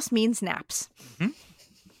football. It just means naps. Mm-hmm.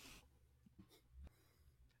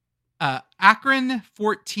 Akron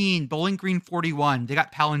 14, Bowling Green 41. They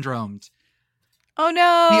got palindromed. Oh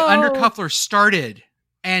no! The undercuffler started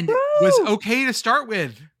and was okay to start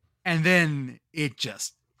with, and then it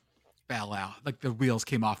just fell out. Like the wheels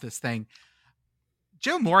came off this thing.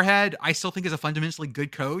 Joe Moorhead, I still think is a fundamentally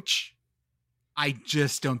good coach. I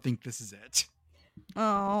just don't think this is it.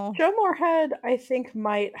 Oh, Joe Moorhead, I think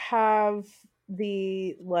might have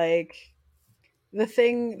the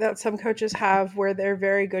thing that some coaches have where they're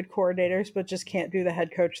very good coordinators, but just can't do the head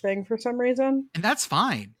coach thing for some reason. And that's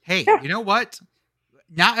fine. Hey, You know what?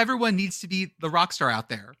 Not everyone needs to be the rock star out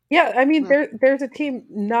there. Yeah, I mean, there's a team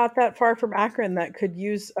not that far from Akron that could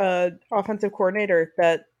use an offensive coordinator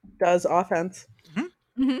that does offense.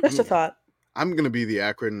 Mm-hmm. Just a thought. I'm going to be the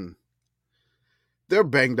Akron. They're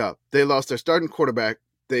banged up. They lost their starting quarterback.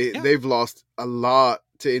 They've lost a lot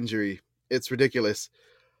to injury. It's ridiculous.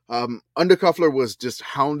 Undercuffler was just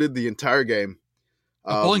hounded the entire game.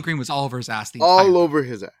 Bowling Green was all over his ass. Over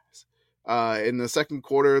his ass. In the second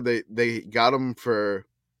quarter, they got him for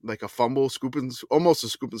like a fumble, almost a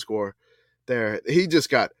scoop and score. There, he just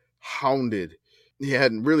got hounded. He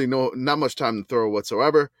had really not much time to throw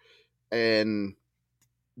whatsoever. And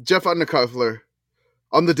Jeff Undercuffler,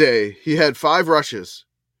 on the day, he had 5 rushes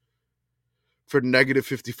for negative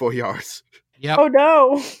 54 yards. Yep. Oh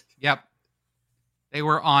no. Yep. They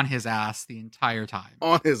were on his ass the entire time.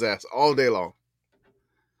 On his ass all day long.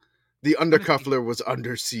 The Undercuffler was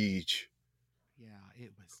under siege. Yeah,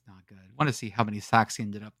 it was not good. I want to see how many sacks he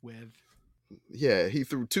ended up with. Yeah, he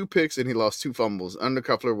threw 2 picks and he lost 2 fumbles.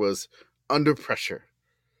 Undercuffler was under pressure.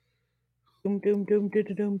 Doom, doom, doom, doom,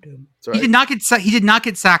 doom, doom. Right. He did not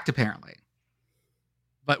get sacked apparently,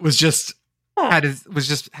 but was just had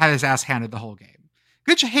his ass handed the whole game.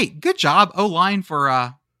 Good job O-line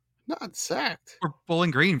for not sacked for Bowling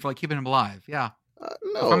Green for like keeping him alive. Yeah,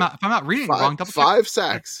 no. If I'm not reading it wrong, 5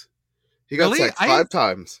 sacks. He got sacked 5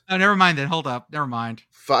 times. Oh, never mind then. Hold up. Never mind.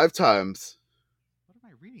 5 times. What am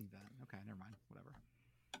I reading then? Okay, never mind. Whatever.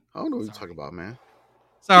 I don't know what you're talking about, man.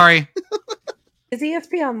 Sorry. Is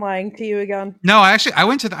ESPN lying to you again? No, I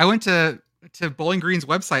went to Bowling Green's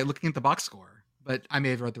website looking at the box score, but I may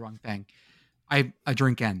have read the wrong thing. I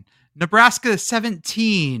drink in. Nebraska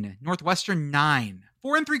 17, Northwestern 9.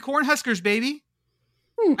 4-3 Cornhuskers, baby.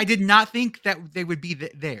 I did not think that they would be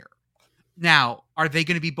there. Now, are they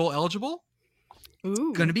going to be bowl eligible?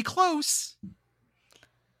 Ooh. Going to be close.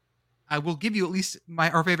 I will give you at least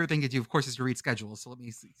our favorite thing to do, of course, is to read schedules. So let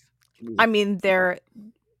me see. I mean,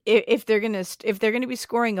 if they're gonna be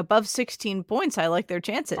scoring above 16 points, I like their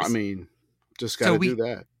chances. I mean, just gotta do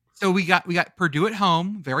that. So we got Purdue at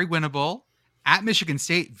home, very winnable. At Michigan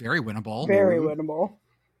State, very winnable. Very winnable.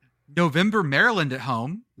 November, Maryland at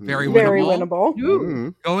home, very winnable. Very winnable. Mm-hmm.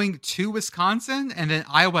 Going to Wisconsin and then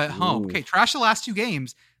Iowa at home. Okay, trash the last 2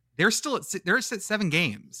 games. They're at 7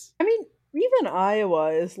 games. I mean, even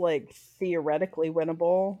Iowa is like theoretically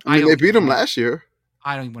winnable. I mean, they beat them last year.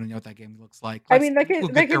 I don't even want to know what that game looks like. I mean, that game's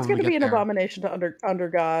going to be an abomination to under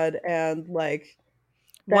God and like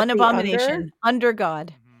one abomination under God.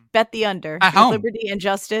 Mm-hmm. Bet the under at home. Liberty and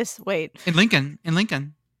justice. Wait, in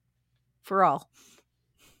Lincoln for all.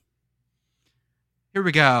 Here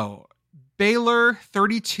we go. Baylor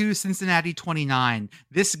 32, Cincinnati 29.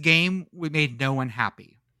 This game made no one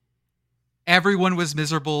happy. Everyone was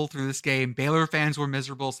miserable through this game. Baylor fans were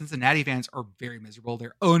miserable. Cincinnati fans are very miserable.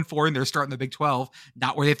 They're 0-4 and they're starting the Big 12.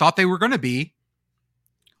 Not where they thought they were going to be.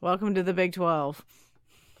 Welcome to the Big 12.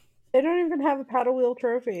 They don't even have a paddle wheel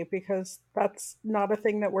trophy because that's not a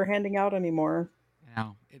thing that we're handing out anymore.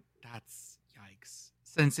 That's yikes.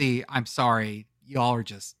 Cincy, I'm sorry. Y'all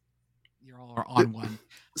are on one.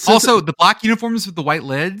 Also, the black uniforms with the white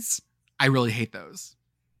lids, I really hate those.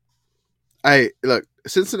 Look,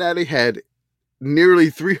 Cincinnati had nearly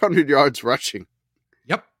 300 yards rushing.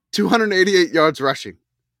 Yep. 288 yards rushing.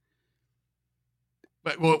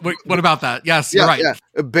 But what about that? Yes, you're right.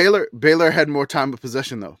 Yeah. Baylor had more time of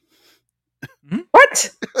possession, though. Mm-hmm.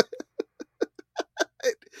 What?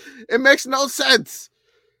 It makes no sense.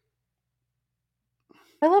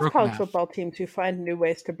 I love college football teams who find new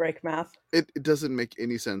ways to break math. It doesn't make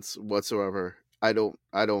any sense whatsoever. I don't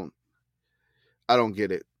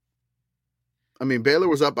get it. I mean, Baylor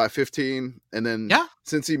was up by 15, and then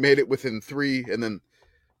since he made it within 3, and then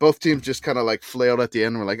both teams just kind of like flailed at the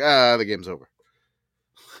end. And we're like, the game's over.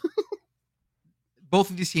 Both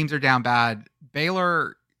of these teams are down bad.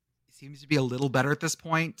 Baylor seems to be a little better at this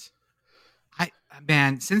point.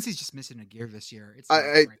 Since he's just missing a gear this year, it's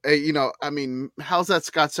I mean, how's that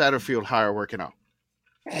Scott Satterfield hire working out?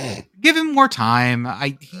 Give him more time.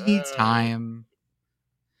 He needs time.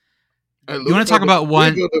 You want to talk about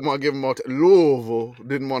one? Didn't want to give him more time. Louisville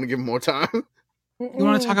didn't want to give him more time. You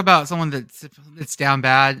want to talk about someone that's down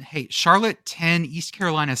bad? Hey, Charlotte 10, East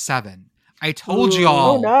Carolina 7. I told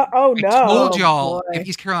y'all. Oh no! I told y'all if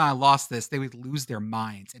East Carolina lost this, they would lose their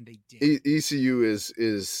minds, and they did. ECU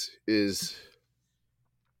is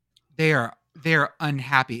they're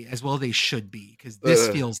unhappy as well. They should be because this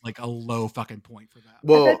feels like a low fucking point for them.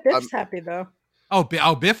 Well, I bet Biff's happy though.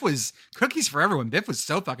 Biff was cookies for everyone. Biff was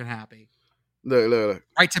so fucking happy. Look.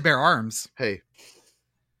 Right to bear arms. Hey,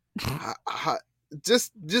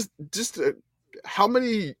 just how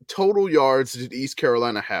many total yards did East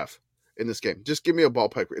Carolina have in this game? Just give me a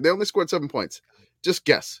ballpark. They only scored 7 points. Just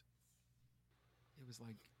guess. It was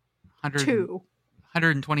like 100,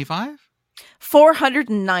 125.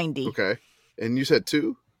 490. Okay. And you said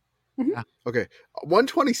 2? Yeah. Okay.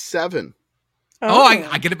 127. Oh,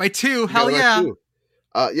 I get it by 2. Hell Got it yeah.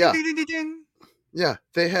 by 2. Yeah. Ding, ding, ding, ding. Yeah.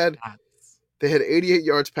 They had 88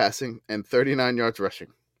 yards passing and 39 yards rushing.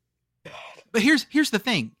 But here's the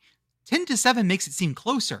thing. 10-7 makes it seem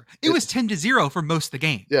closer. It was 10-0 for most of the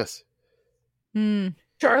game. Yes.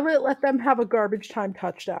 Charlotte let them have a garbage time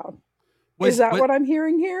touchdown. Is that what I'm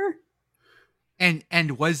hearing here? And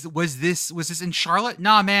was this in Charlotte?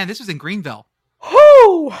 Nah, man, this was in Greenville.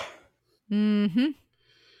 Oh. Mm-hmm.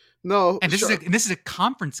 No. And this is a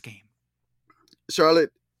conference game.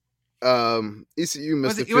 Charlotte, ECU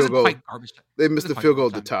missed the field goal. It wasn't quite garbage time. They missed the field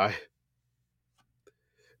goal to tie.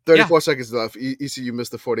 34 seconds left. ECU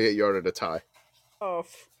missed the 48-yarder to tie. Oh.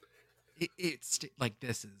 It's like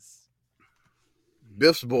this is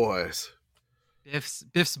Biff's boys.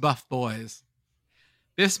 Biff's Buff Boys.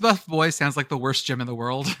 Biff's Buff Boys sounds like the worst gym in the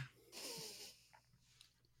world.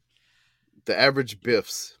 The average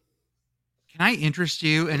Biffs. Can I interest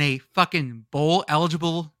you in a fucking bowl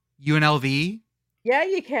eligible UNLV? Yeah,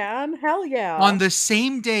 you can. Hell yeah. On the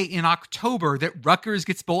same day in October that Rutgers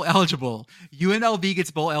gets bowl eligible, UNLV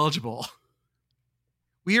gets bowl eligible.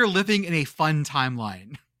 We are living in a fun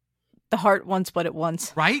timeline. The heart wants what it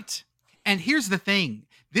wants. Right? And here's the thing.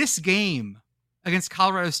 This game against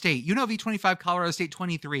Colorado State, UNLV 25, Colorado State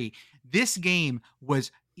 23, this game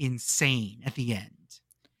was insane at the end.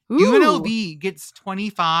 Ooh. UNLV gets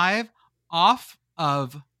 25 off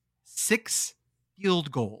of 6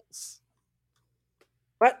 field goals.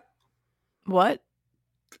 What?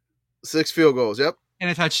 6 field goals, yep. And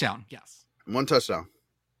a touchdown, yes. 1 touchdown.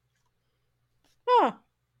 Huh.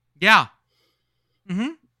 Yeah.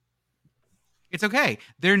 Mm-hmm. It's okay.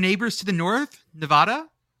 Their neighbors to the north, Nevada,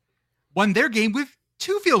 won their game with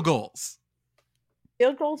 2 field goals.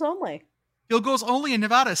 Field goals only. Field goals only in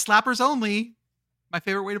Nevada. Slappers only. My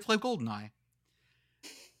favorite way to play GoldenEye.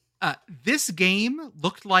 This game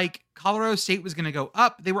looked like Colorado State was going to go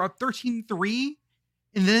up. They were up 13-3.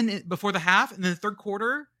 And then before the half, and then the third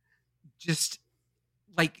quarter, just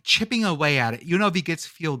like chipping away at it. UNLV gets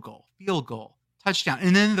field goal, touchdown.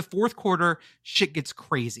 And then in the fourth quarter, shit gets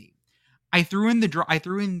crazy. I threw in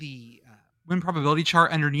the win probability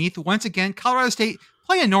chart underneath. Once again, Colorado State,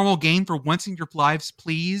 play a normal game for once in your lives,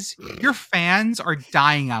 please. Your fans are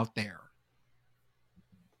dying out there.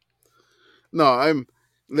 No,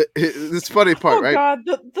 this funny part, right? Oh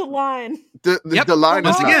God, the line. The line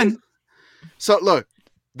once is again. Not. So look,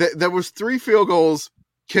 there was 3 field goals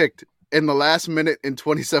kicked in the last minute and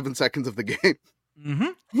 27 seconds of the game.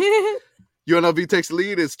 Mm-hmm. UNLV takes the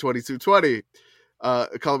lead. It's 22-20.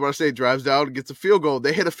 Colorado State drives down and gets a field goal.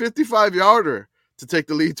 They hit a 55-yarder to take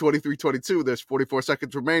the lead 23-22. There's 44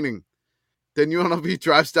 seconds remaining. Then UNLV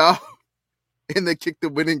drives down and they kick the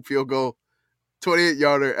winning field goal,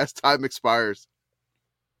 28-yarder as time expires.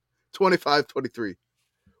 25-23.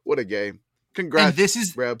 What a game. Congrats, and this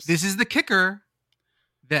is the kicker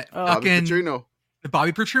that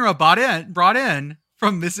Bobby Petrino brought in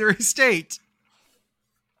from Missouri State.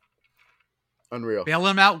 Unreal. Bail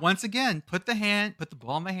him out once again. Put the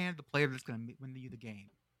ball in the hand of the player that's going to win you the game.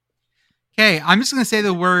 Okay, I'm just going to say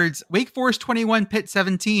the words Wake Forest 21, Pitt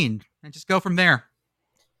 17, and just go from there.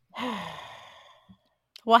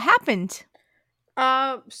 What happened?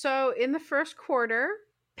 So in the first quarter,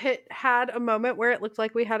 Pitt had a moment where it looked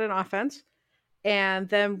like we had an offense. And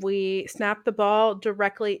then we snapped the ball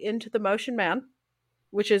directly into the motion man,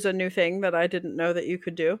 which is a new thing that I didn't know that you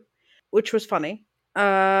could do, which was funny.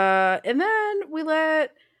 And then we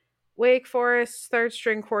let Wake Forest's third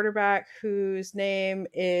string quarterback, whose name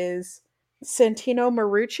is Santino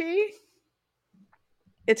Marucci,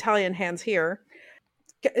 Italian hands here.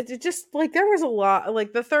 It just like there was a lot,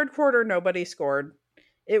 like the third quarter, nobody scored.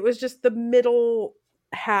 It was just the middle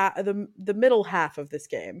half, the middle half of this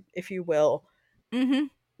game, if you will. Mm-hmm.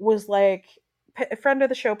 Was like a friend of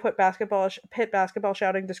the show Pitt basketball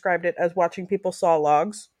shouting described it as watching people saw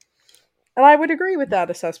logs, and I would agree with that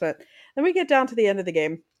assessment. Then we get down to the end of the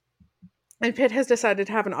game, and Pitt has decided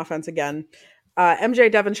to have an offense again.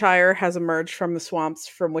 MJ Devonshire has emerged from the swamps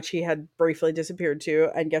from which he had briefly disappeared to,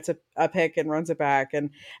 and gets a pick and runs it back,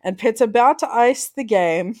 and Pitt's about to ice the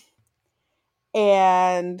game,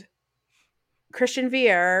 and Christian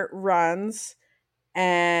Vier runs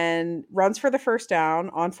for the first down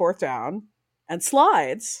on 4th down and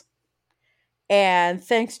slides. And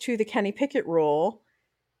thanks to the Kenny Pickett rule,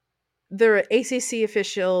 the ACC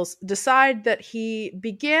officials decide that he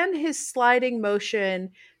began his sliding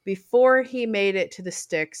motion before he made it to the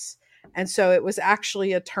sticks. And so it was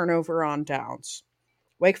actually a turnover on downs.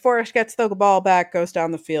 Wake Forest gets the ball back, goes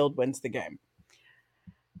down the field, wins the game.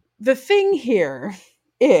 the thing here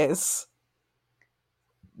is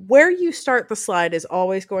where you start the slide is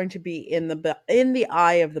always going to be in the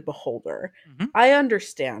eye of the beholder. Mm-hmm. I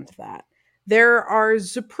understand that. There are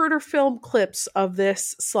Zapruder film clips of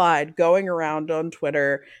this slide going around on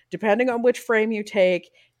Twitter. Depending on which frame you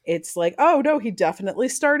take, it's like, oh no, he definitely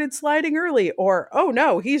started sliding early, or oh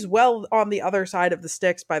no, he's well on the other side of the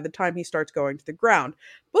sticks by the time he starts going to the ground.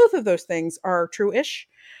 Both of those things are true-ish.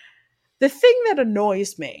 The thing that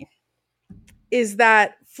annoys me is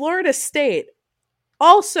that Florida State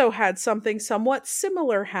also had something somewhat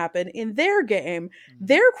similar happen in their game.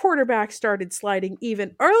 Their quarterback started sliding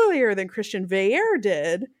even earlier than Christian Veillere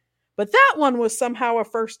did, but that one was somehow a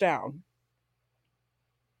first down.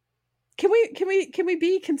 Can we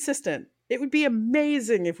be consistent? It would be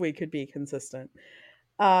amazing if we could be consistent.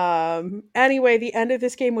 Anyway, the end of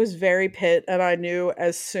this game was very Pitt, and I knew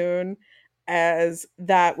as soon as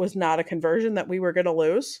that was not a conversion that we were going to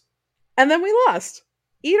lose. And then we lost.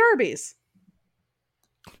 Eat Arby's.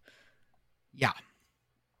 Yeah.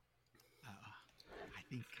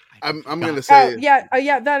 I'm going to say, yeah,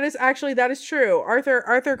 that is true.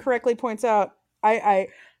 Arthur correctly points out. I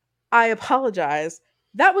apologize.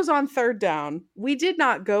 That was on third down. We did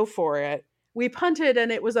not go for it. We punted,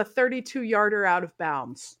 and it was a 32-yarder out of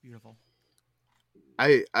bounds. Beautiful.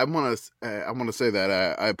 I want to say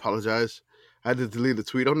that I apologize. I had to delete a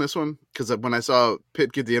tweet on this one because when I saw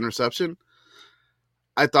Pitt get the interception,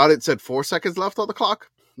 I thought it said 4 seconds left on the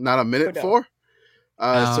clock, not a minute. Oh,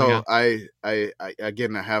 no. So yeah. I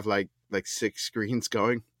again, I have like 6 screens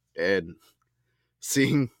going and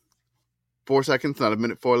seeing 4 seconds, not a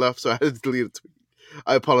minute 4 left. So I had to delete a tweet.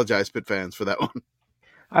 I apologize, Pitt fans, for that one.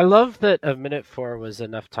 I love that a minute 4 was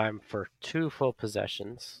enough time for 2 full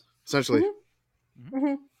possessions. Essentially.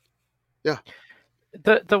 Mm-hmm. Yeah.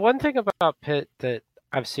 The one thing about Pitt that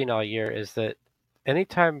I've seen all year is that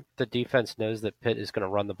anytime the defense knows that Pitt is going to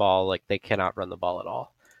run the ball, like, they cannot run the ball at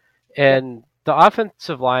all. And the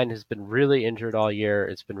offensive line has been really injured all year.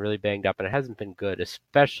 It's been really banged up, and it hasn't been good,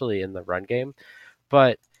 especially in the run game.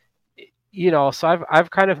 But, you know, so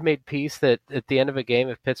I've kind of made peace that at the end of a game,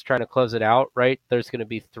 if Pitt's trying to close it out, right, there's going to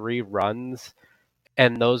be 3 runs,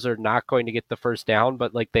 and those are not going to get the first down,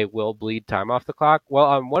 but like they will bleed time off the clock. Well,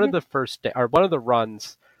 on one of the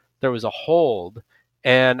runs, there was a hold,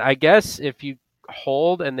 and I guess if you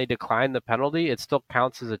hold and they decline the penalty, it still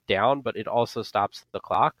counts as a down, but it also stops the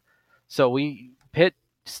clock. So Wake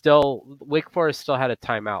Forest still had a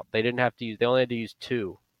timeout. They only had to use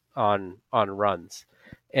 2 on runs.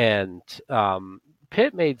 And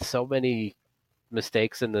Pitt made so many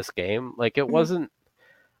mistakes in this game. Like, it wasn't,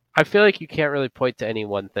 I feel like you can't really point to any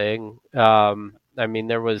one thing. I mean,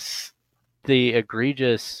 there was the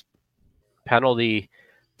egregious penalty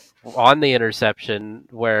on the interception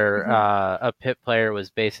where a Pitt player was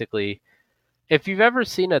basically, if you've ever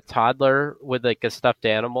seen a toddler with like a stuffed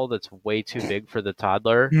animal that's way too big for the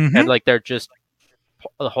toddler, and like they're just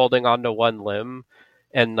holding onto one limb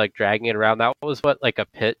and like dragging it around, that was what like a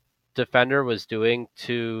Pitt defender was doing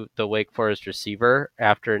to the Wake Forest receiver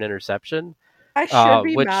after an interception. I should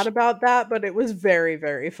be mad about that, but it was very,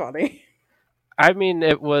 very funny. I mean,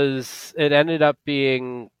 it ended up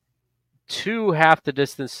being 2 half the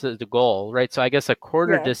distance to the goal, right? So I guess a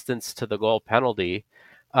quarter distance to the goal penalty,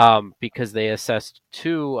 because they assessed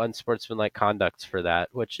 2 unsportsmanlike conducts for that.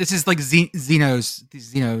 Which this is like Zeno's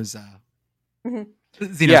penalty.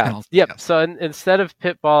 Yep. Yes. So instead of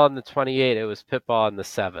pit ball in the 28, it was pit ball in the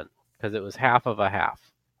 7 because it was half of a half.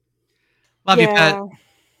 Love you, Pitt.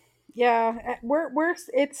 Yeah,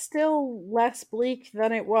 it's still less bleak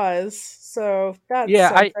than it was, so that's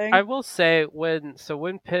something. I will say when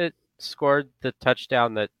Pitt scored the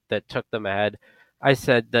touchdown that took them ahead, I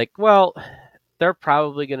said, like, well, they're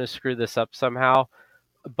probably going to screw this up somehow,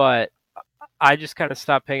 but I just kind of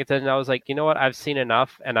stopped paying attention. I was like, you know what, I've seen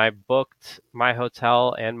enough, and I booked my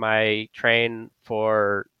hotel and my train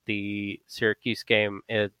for the Syracuse game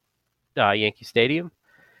at Yankee Stadium.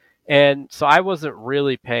 And so I wasn't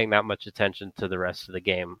really paying that much attention to the rest of the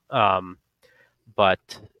game.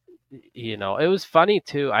 But, you know, it was funny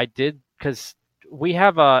too. I did, because we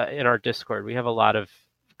have in our Discord, we have a lot of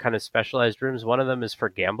kind of specialized rooms. One of them is for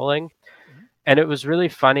gambling. And it was really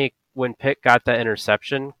funny when Pitt got that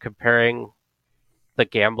interception, comparing the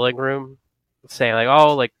gambling room, saying like,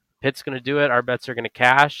 oh, like Pitt's going to do it, our bets are going to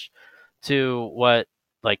cash, to what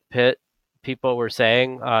like Pitt people were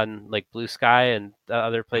saying on like Blue Sky and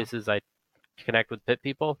other places I connect with Pitt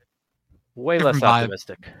people. Way less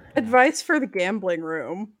optimistic. Advice for the gambling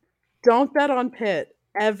room: don't bet on Pitt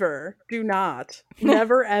ever. Do not.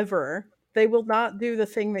 Never ever. They will not do the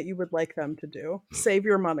thing that you would like them to do. Save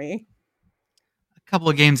your money. couple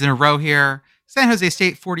of games in a row here. San Jose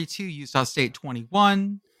State 42, Utah State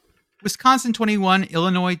 21. Wisconsin 21,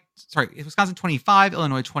 Wisconsin 25,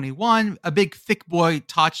 Illinois 21. A big thick boy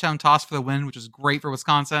touchdown toss for the win, which was great for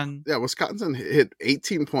Wisconsin. Yeah, Wisconsin hit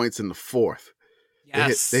 18 points in the fourth.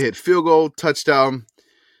 Yes. They hit field goal, touchdown,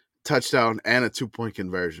 and a 2-point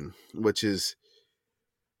conversion, which is,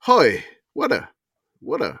 what a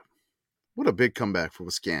big comeback for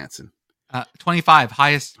Wisconsin. 25,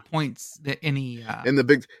 highest points that any in the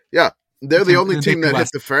Big. Yeah, they're the only team that hit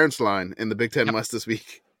West. the Ferentz line in the Big Ten West this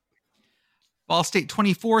week. Ball State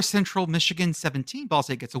 24, Central Michigan 17. Ball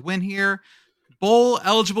State gets a win here. Bowl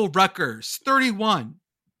eligible Rutgers 31.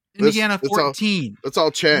 Indiana 14. Let's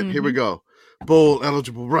all chant. Mm-hmm. Here we go. Bowl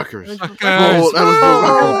eligible Rutgers. Bowl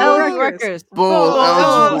eligible Rutgers. Bowl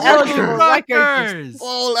eligible Rutgers.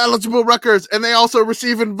 Bowl eligible Rutgers. And they also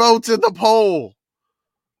receiving votes in the poll.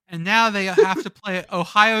 And now they have to play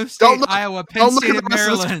Ohio State, Iowa, Penn State, and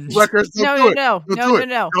Maryland. Rutgers. No.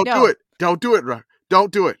 Don't do it, Rutgers.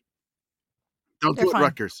 Don't do it,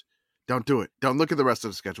 Rutgers. Don't do it. Don't look at the rest of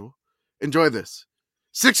the schedule. Enjoy this.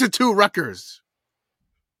 6-2 Rutgers.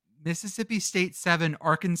 Mississippi State 7,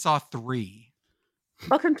 Arkansas 3.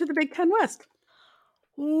 Welcome to the Big Ten West.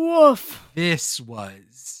 Woof. This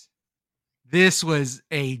was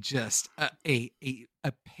a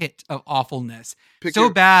pit of awfulness.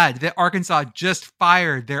 Bad that Arkansas just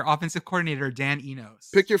fired their offensive coordinator, Dan Enos.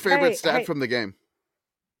 Pick your favorite stat from the game.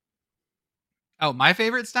 Oh, my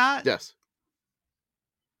favorite stat? Yes.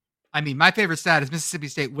 I mean, my favorite stat is Mississippi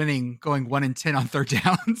State winning, going 1-10 on third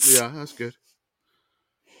downs. Yeah, that's good.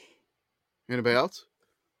 Anybody else?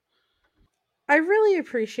 I really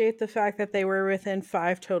appreciate the fact that they were within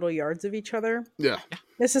 5 total yards of each other. Yeah.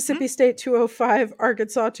 Mississippi State 205,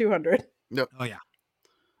 Arkansas 200. Yep. Oh, yeah.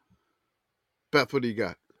 Beth, what do you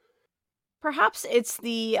got? Perhaps it's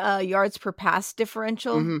the yards per pass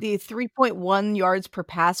differential, the 3.1 yards per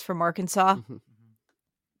pass from Arkansas. Mm-hmm.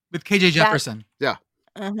 With KJ Jefferson. Yeah.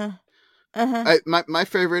 My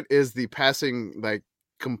favorite is the passing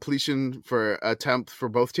completion for attempt for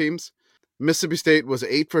both teams. Mississippi State was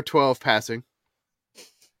 8 for 12 passing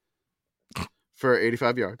for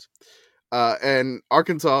 85 yards. And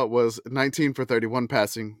Arkansas was 19 for 31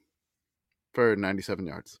 passing for 97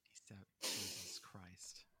 yards. Jesus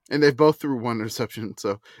Christ. And they both threw 1 interception.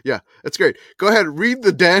 So, yeah, that's great. Go ahead. Read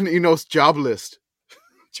the Dan Enos job list.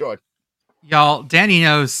 Jordan. Y'all, Dan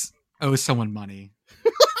Enos owes someone money.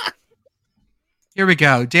 Here we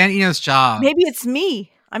go. Dan Enos' job. Maybe it's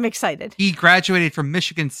me. I'm excited. He graduated from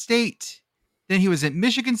Michigan State. Then he was at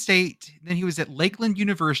Michigan State. Then he was at Lakeland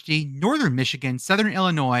University, Northern Michigan, Southern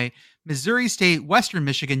Illinois, Missouri State, Western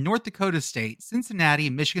Michigan, North Dakota State, Cincinnati,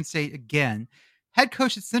 Michigan State again. Head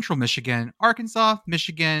coach at Central Michigan, Arkansas,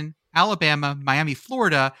 Michigan, Alabama, Miami,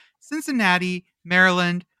 Florida, Cincinnati,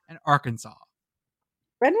 Maryland, and Arkansas.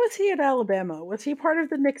 When was he at Alabama? Was he part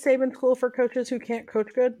of the Nick Saban school for coaches who can't coach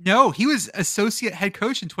good? No, he was associate head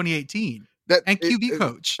coach in 2018 and QB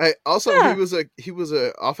coach. He was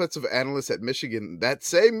a offensive analyst at Michigan that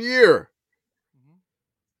same year,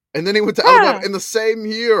 and then he went to Alabama in the same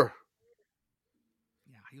year.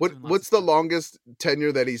 Yeah, what's the longest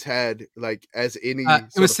tenure that he's had as any?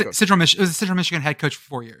 It was Central Michigan head coach for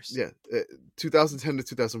 4 years. Yeah, 2010 to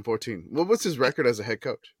 2014. What was his record as a head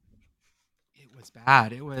coach? Was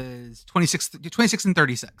bad. It was 26 and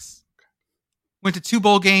 36. Went to 2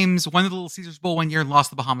 bowl games, won the Little Caesars Bowl 1 year, and lost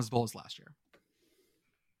the Bahamas Bowls last year.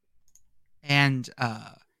 And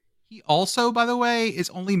he also, by the way, is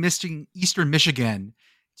only missing Eastern Michigan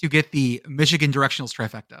to get the Michigan Directionals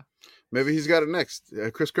trifecta. Maybe he's got it next.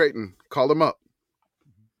 Chris Creighton, call him up.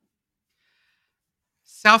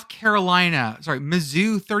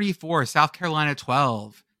 Mizzou 34, South Carolina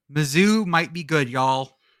 12. Mizzou might be good,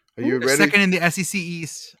 y'all. Are you ready? Second in the SEC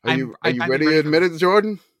East. Are you ready to admit it,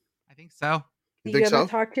 Jordan? I think so. You think so?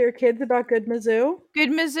 Talk to your kids about good Mizzou? Good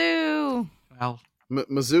Mizzou. Well,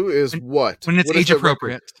 Mizzou is what? When it's age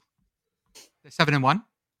appropriate. 7-1.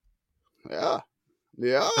 Yeah.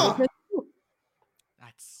 That's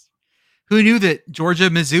who knew that Georgia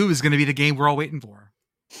Mizzou was going to be the game we're all waiting for.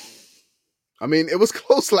 I mean, it was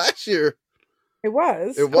close last year. It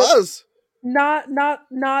was.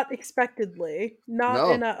 Not expectedly.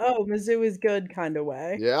 Not in a Mizzou is good kind of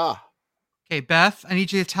way. Yeah. Okay, Beth, I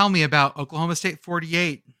need you to tell me about Oklahoma State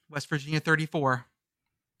 48, West Virginia 34.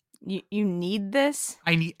 You need this?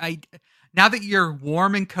 I now that you're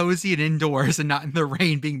warm and cozy and indoors and not in the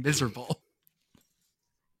rain being miserable.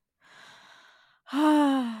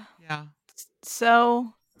 Yeah.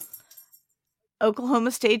 So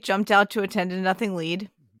Oklahoma State jumped out to a 10-0 lead.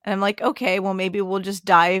 And I'm like, okay, well maybe we'll just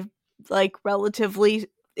dive relatively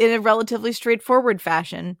in a relatively straightforward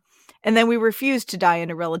fashion. And then we refused to die in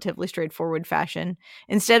a relatively straightforward fashion.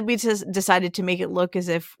 Instead, we just decided to make it look as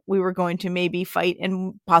if we were going to maybe fight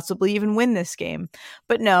and possibly even win this game.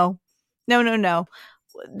 But no.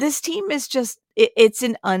 This team is just, it's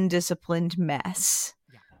an undisciplined mess.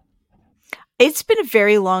 Yeah. It's been a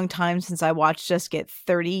very long time since I watched us get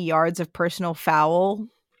 30 yards of personal foul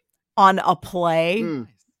on a play.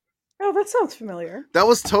 Oh, that sounds familiar. That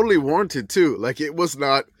was totally warranted too. Like, it was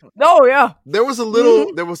not. Oh yeah. There was a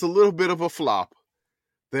little bit of a flop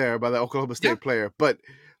there by the Oklahoma State player, but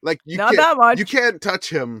like not that much. You can't touch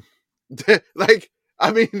him. Like,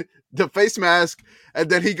 I mean, the face mask, and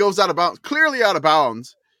then he goes out of bounds, clearly out of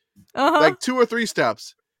bounds, like 2 or 3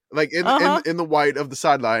 steps, like in the white of the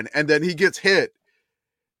sideline, and then he gets hit.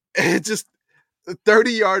 And it's just a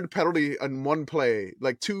 30-yard penalty on one play,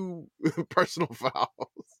 like 2 personal fouls.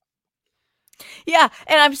 Yeah,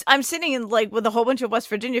 and I'm sitting in like with a whole bunch of West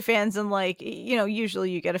Virginia fans, and like, you know,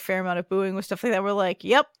 usually you get a fair amount of booing with stuff like that. We're like,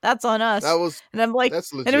 "Yep, that's on us." And I'm like,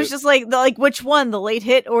 that's legit. And it was just like, which one, the late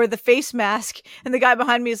hit or the face mask? And the guy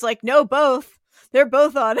behind me is like, "No, both. They're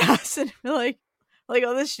both on us." And we're like,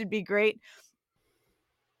 oh, this should be great.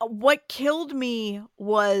 What killed me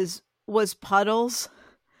was Puddles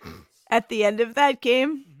at the end of that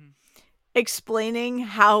game, explaining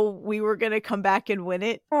how we were going to come back and win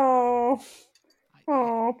it. Oh,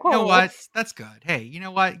 you know what? That's good. Hey, you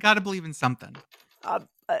know what? Got to believe in something.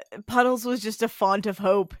 Puddles was just a font of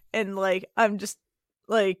hope, and like, I'm just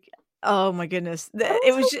like, oh my goodness,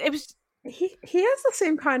 it was. He has the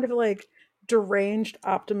same kind of like deranged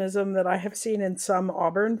optimism that I have seen in some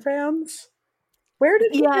Auburn fans. Where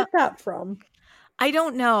did he get that from? I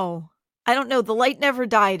don't know. The light never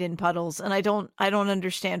died in Puddles, and I don't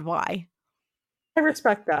understand why. I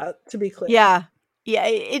respect that, to be clear. Yeah,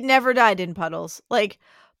 it never died in Puddles. Like,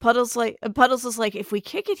 Puddles is like, if we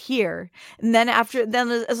kick it here, and then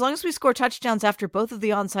as long as we score touchdowns after both of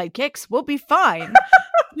the onside kicks, we'll be fine.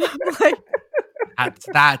 Like,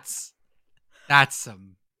 that's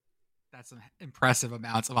some impressive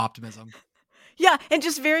amounts of optimism. Yeah, and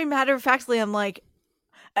just very matter of factly, I'm like,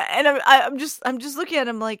 and I'm just looking at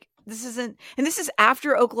him like, this isn't, and this is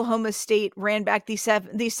after Oklahoma State ran back the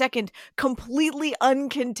second completely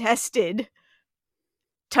uncontested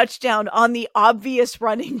touchdown on the obvious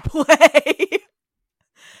running play.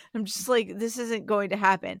 I'm just like, this isn't going to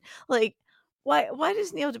happen. Like, why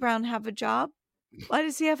does Neil Brown have a job? Why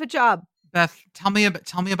does he have a job? Beth, tell me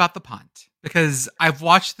about the punt, because I've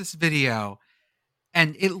watched this video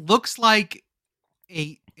and it looks like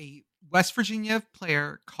a West Virginia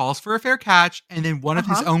player calls for a fair catch, and then one of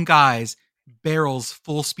his own guys barrels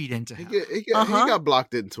full speed into him. He got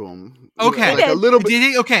blocked into him. Okay. Like a little bit. Did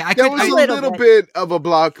he? Okay. There was a little bit of a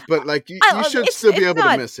block, but like you should still be able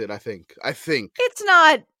to miss it, I think. It's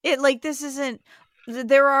not, this isn't,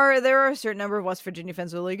 there are a certain number of West Virginia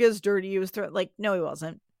fans who are like, it's dirty, he was thrown. Like, no, he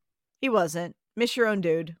wasn't. He wasn't. Miss your own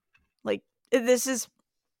dude. Like, this is,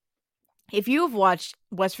 if you have watched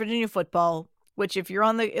West Virginia football, which if you're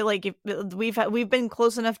on the, like, if we've been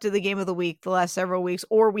close enough to the game of the week the last several weeks,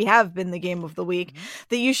 or we have been the game of the week,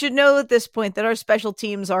 that you should know at this point that our special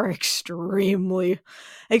teams are extremely,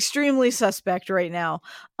 extremely suspect right now.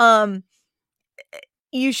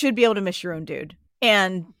 You should be able to miss your own dude.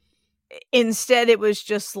 And instead it was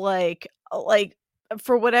just like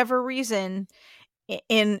for whatever reason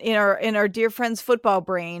in our dear friend's football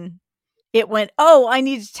brain, it went, oh, I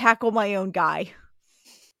need to tackle my own guy.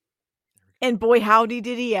 And boy, howdy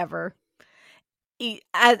did he ever.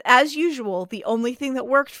 As usual, the only thing that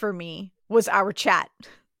worked for me was our chat.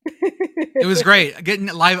 It was great getting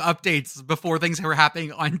live updates before things were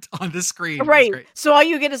happening on the screen. Right. So all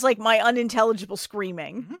you get is like my unintelligible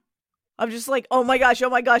screaming. Mm-hmm. I'm just like, oh my gosh,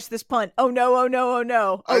 this punt. Oh no. Oh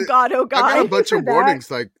God. I got a bunch of warnings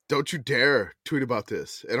like, don't you dare tweet about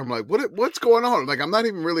this. And I'm like, what's going on? Like, I'm not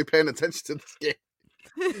even really paying attention to this game.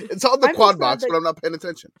 It's on the quad box, but I'm not paying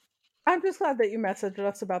attention. I'm just glad that you messaged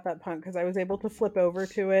us about that punt, because I was able to flip over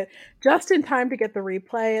to it just in time to get the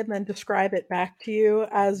replay and then describe it back to you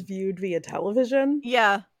as viewed via television.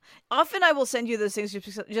 Yeah. Often I will send you those things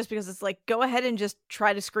just because it's like, go ahead and just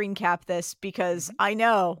try to screen cap this, because I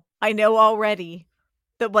know already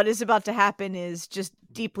that what is about to happen is just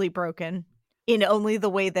deeply broken in only the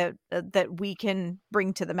way that we can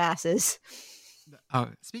bring to the masses.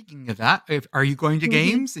 Speaking of that, are you going to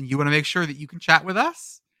games and you want to make sure that you can chat with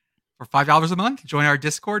us? For $5 a month, join our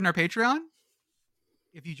Discord and our Patreon.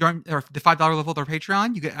 If you join the $5 level of our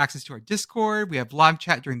Patreon, you get access to our Discord. We have live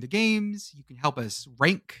chat during the games. You can help us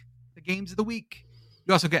rank the games of the week.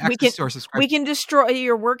 You also get access to our subscribe. We can destroy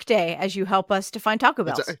your workday as you help us to find Taco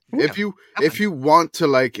Bells. If you want to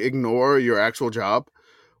like ignore your actual job,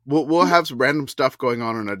 we'll have some random stuff going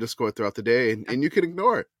on in our Discord throughout the day, and you can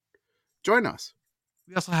ignore it. Join us.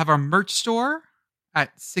 We also have our merch store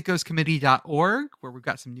at sickoscommittee.org, where we've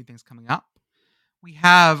got some new things coming up. We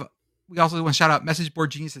also want to shout out Message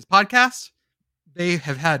Board Geniuses podcast. They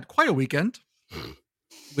have had quite a weekend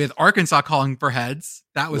with Arkansas calling for heads.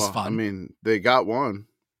 That was fun. I mean, they got one.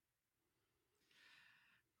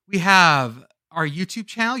 We have our YouTube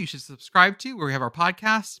channel you should subscribe to, where we have our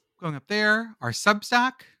podcast going up there. Our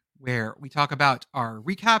Substack, where we talk about our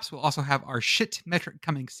recaps. We'll also have our shit metric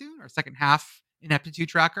coming soon, our second half ineptitude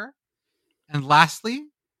tracker. And lastly,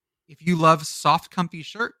 if you love soft, comfy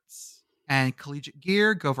shirts and collegiate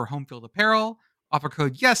gear, go for Home Field Apparel. Offer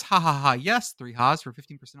code yes, yes, 3 ha's for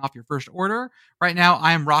 15% off your first order. Right now,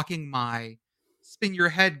 I am rocking my Spin Your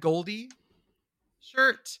Head Goldie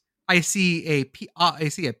shirt. I see a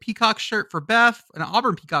peacock shirt for Beth, an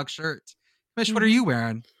Auburn peacock shirt. Commish, what are you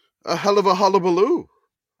wearing? A hell of a hullabaloo.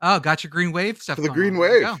 Oh, got your green wave stuff. For the green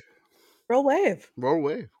wave. Roll wave. Roll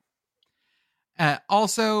wave.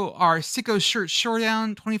 Also, our Sicko Shirt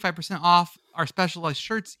Showdown, 25% off our specialized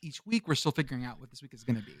shirts each week. We're still figuring out what this week is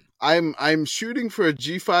going to be. I'm shooting for a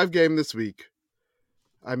G5 game this week.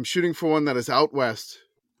 I'm shooting for one that is out west,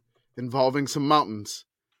 involving some mountains.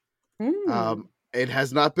 It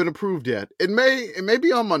has not been approved yet. It may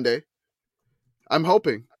be on Monday. I'm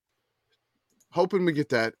hoping we get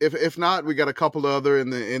that. If not, we got a couple of other in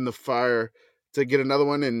the fire to get another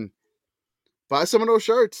one and buy some of those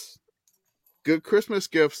shirts. Good Christmas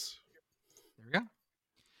gifts. There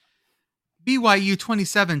we go. BYU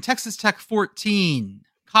 27, Texas Tech 14.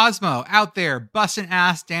 Cosmo out there busting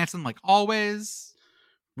ass, dancing like always.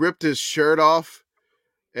 Ripped his shirt off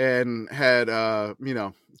and had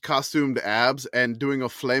costumed abs and doing a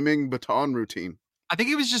flaming baton routine. I think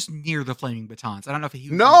he was just near the flaming batons. I don't know if he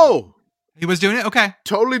was. No! He was doing it? Okay.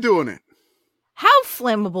 Totally doing it. How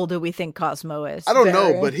flammable do we think Cosmo is? I don't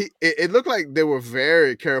know, but it looked like they were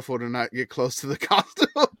very careful to not get close to the costume.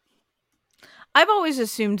 I've always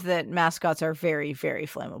assumed that mascots are very, very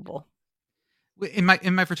flammable. In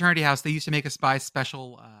my fraternity house, they used to make us buy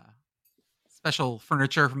special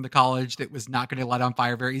furniture from the college that was not going to light on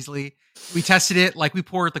fire very easily. We tested it, like we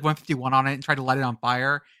poured like 151 on it and tried to light it on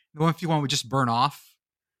fire. The 151 would just burn off.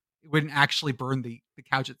 It wouldn't actually burn the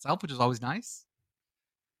couch itself, which is always nice.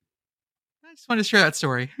 I just wanted to share that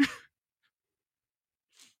story.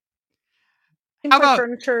 How about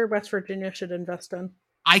furniture West Virginia should invest in?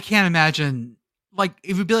 I can't imagine. Like,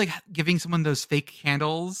 it would be like giving someone those fake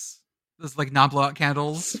candles, those like non-blowout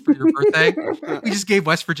candles for your birthday. We just gave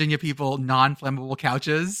West Virginia people non-flammable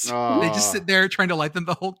couches. They just sit there trying to light them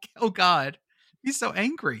the whole. Oh God, he's so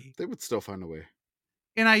angry. They would still find a way.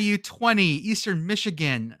 NIU 20, Eastern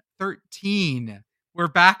Michigan 13. We're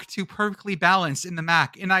back to perfectly balanced in the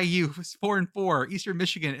MAC. NIU is 4-4. Eastern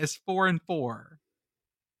Michigan is 4-4.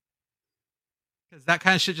 Because that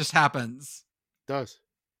kind of shit just happens. It does.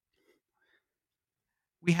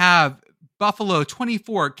 We have Buffalo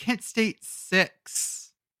 24, Kent State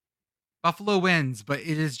 6. Buffalo wins, but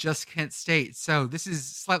it is just Kent State. So this is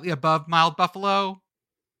slightly above mild Buffalo.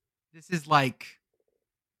 This is like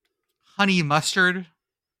honey mustard.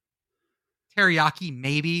 Teriyaki,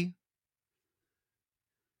 maybe.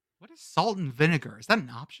 What is salt and vinegar? Is that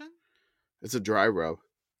an option? It's a dry rub.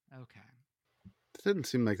 Okay. It didn't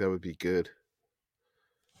seem like that would be good.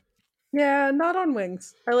 Yeah, not on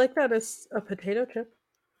wings. I like that as a potato chip.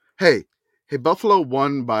 Hey, Buffalo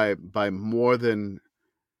won by more than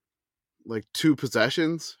like 2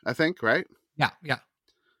 possessions, I think, right? Yeah. I'm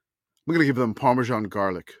going to give them Parmesan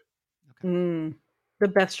garlic. Okay. The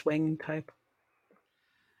best wing type.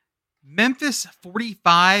 Memphis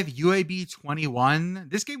 45, UAB 21.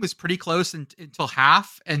 This game was pretty close until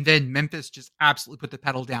half, and then Memphis just absolutely put the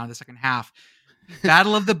pedal down in the second half.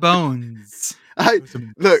 Battle of the Bones.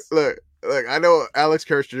 Look, I know Alex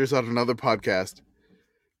Kirchner's on another podcast,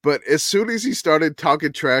 but as soon as he started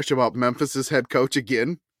talking trash about Memphis's head coach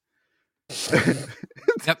again,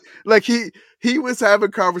 yep. Like he was having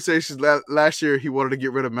conversations last year. He wanted to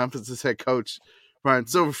get rid of Memphis's head coach, Brian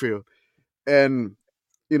Silverfield, and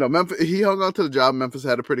Memphis, he hung on to the job. Memphis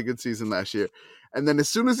had a pretty good season last year. And then as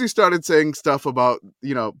soon as he started saying stuff about,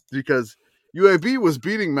 because UAB was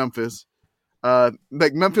beating Memphis,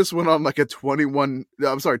 like Memphis went on like a 24-0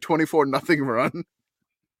 run.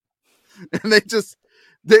 And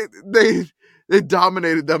they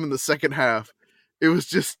dominated them in the second half. It was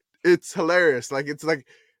just, it's hilarious. It's like,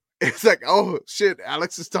 oh shit,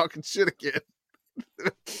 Alex is talking shit again.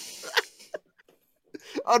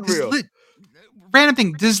 Unreal. random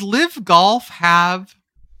thing. Does Live Golf have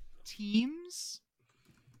teams?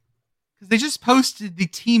 Because they just posted the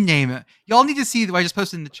team name. Y'all need to see what I just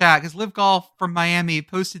posted in the chat, because Live Golf from Miami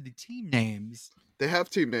posted the team names. They have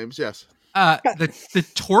team names, yes. The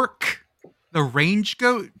Torque, the Range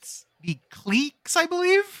Goats, the Cleeks, I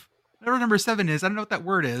believe. Whatever number 7 is. I don't know what that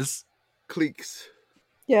word is. Cleeks.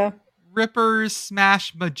 Yeah. Rippers,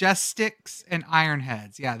 Smash Majestics, and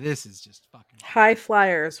Ironheads. Yeah, this is just fucking High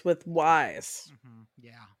Flyers with Ys. Mm-hmm.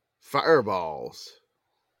 Yeah. Fireballs.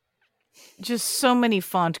 Just so many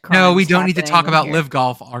font crimes. No, we don't need to talk about here. Live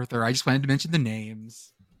Golf, Arthur. I just wanted to mention the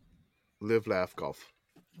names. Live, laugh, golf.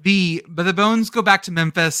 But the bones go back to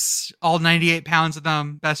Memphis. All 98 pounds of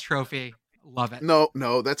them. Best trophy. Love it.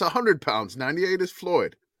 No, that's 100 pounds. 98 is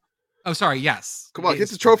Floyd. Oh, sorry. Yes. Come on, get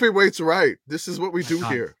the trophy weights right. This is what we do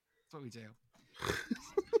here. That's what we do.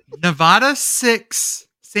 Nevada 6,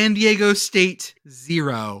 San Diego State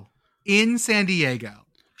 0 in San Diego.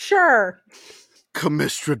 Sure.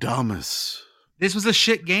 Commistradamus. This was a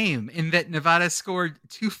shit game in that Nevada scored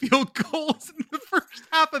 2 field goals in the first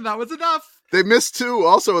half, and that was enough. They missed 2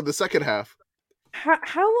 also in the second half.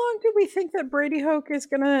 How long do we think that Brady Hoke is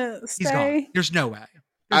gonna stay? He's gone. There's no way.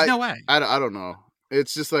 There's no way. I don't know.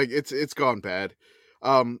 It's just like it's gone bad.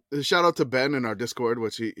 Shout out to Ben in our Discord,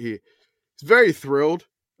 which he's very thrilled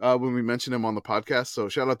when we mention him on the podcast. So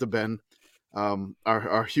shout out to Ben,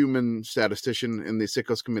 our human statistician in the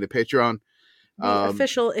Sickos Committee Patreon. The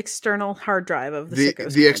official external hard drive of the Sickos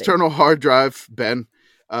Committee. The external hard drive, Ben.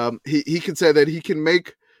 He can say that he can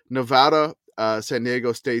make Nevada, San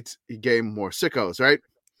Diego State's game more sickos, right?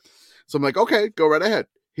 So I'm like, okay, go right ahead.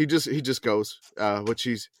 He just goes,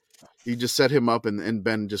 he just set him up and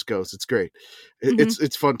Ben just goes. It's great.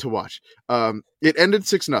 It's fun to watch. It ended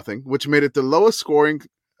 6-0, which made it the lowest scoring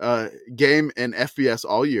game in FBS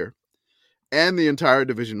all year, and the entire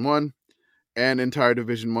Division 1 and entire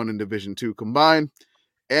Division 1 and Division 2 combined,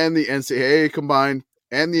 and the NCAA combined,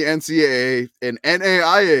 and the NCAA and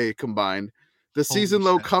NAIA combined. The season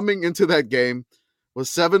low coming into that game was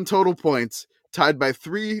 7 total points, tied by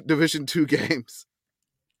 3 Division 2 games.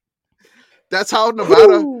 That's how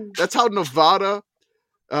Nevada. Ooh. That's how Nevada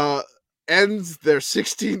ends their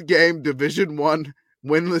 16-game Division 1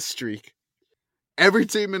 winless streak. Every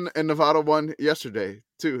team in Nevada won yesterday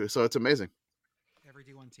too, so it's amazing. Every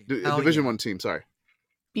D1 team, Division 1 team. Sorry.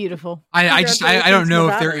 Beautiful. I don't know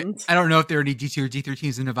if there are any D2 or D3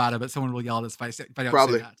 teams in Nevada, but someone will yell at us if I don't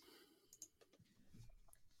Probably. say that.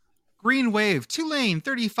 Green Wave, Tulane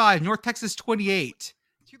 35, North Texas 28.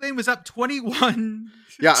 Tulane was up 21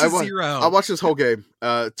 to 0. I watched this whole game.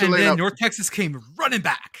 Tulane and then North Texas came running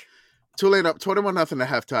back. Tulane up 21-0 at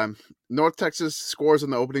halftime. North Texas scores in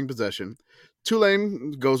the opening possession.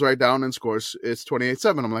 Tulane goes right down and scores. It's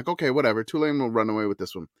 28-7. I'm like, okay, whatever. Tulane will run away with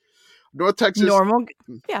this one. North Texas. Normal.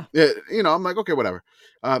 Yeah. I'm like, okay, whatever.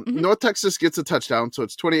 North Texas gets a touchdown, so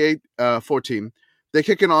it's 28-14. They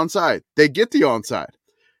kick an onside. They get the onside.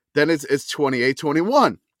 Then it's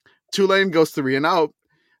 28-21. Tulane goes 3 and out.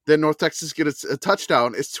 Then North Texas gets a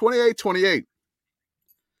touchdown. It's 28-28.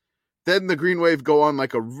 Then the Green Wave go on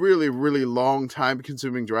like a really, really long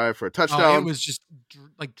time-consuming drive for a touchdown. It was just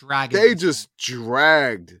like dragging. They just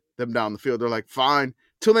dragged them down the field. They're like, fine.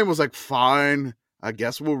 Tulane was like, fine. I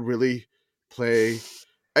guess we'll really play.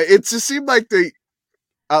 It just seemed like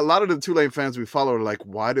a lot of the Tulane fans we follow are like,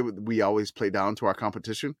 why do we always play down to our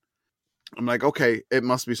competition? I'm like, okay, it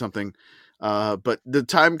must be something. But the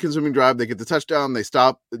time-consuming drive, they get the touchdown, they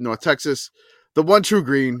stop North Texas. The one true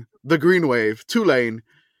green, the Green Wave, Tulane.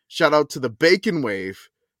 Shout out to the Bacon Wave.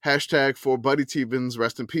 Hashtag for Buddy Tevens,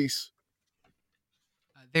 rest in peace.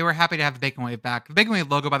 They were happy to have the Bacon Wave back. The Bacon Wave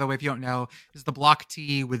logo, by the way, if you don't know, is the block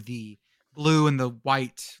T with the blue and the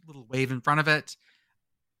white little wave in front of it.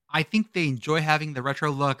 I think they enjoy having the retro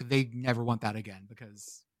look. They never want that again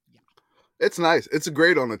because, yeah. It's nice. It's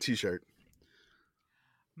great on a t-shirt.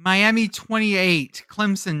 Miami 28,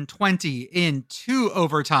 Clemson 20 in 2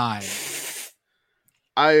 overtime.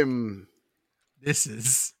 I am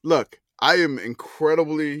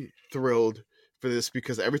incredibly thrilled for this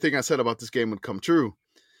because everything I said about this game would come true.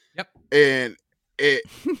 Yep. And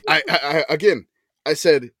I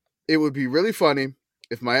said it would be really funny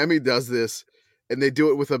if Miami does this and they do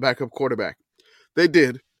it with a backup quarterback. They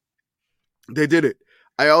did. They did it.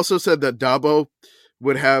 I also said that Dabo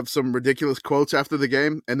would have some ridiculous quotes after the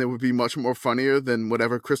game, and it would be much more funnier than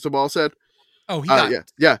whatever Cristobal said. Oh, he got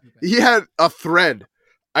it. Yeah. He had a thread.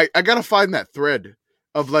 I gotta find that thread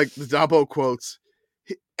of like the Dabo quotes,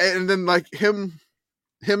 and then like him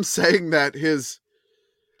saying that his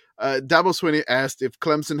Dabo Swinney asked if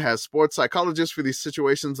Clemson has sports psychologists for these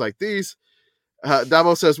situations like these.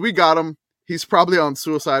 Dabo says we got him. he's probably on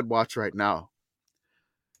suicide watch right now.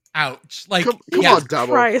 Ouch! Like, Come yeah, on, Dabo.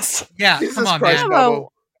 Christ. yeah, Jesus come on, Christ, man. Dabo.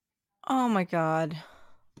 Oh my God.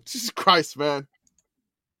 Jesus Christ, man.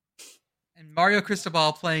 And Mario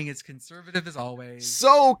Cristobal playing as conservative as always.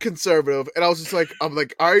 So conservative. And I was just like, all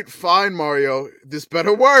right, fine, Mario. This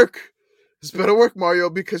better work. This better work, Mario,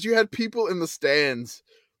 because you had people in the stands,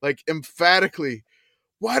 like, emphatically,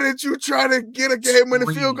 why didn't you try to get a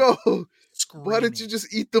game-winning field goal? Why didn't you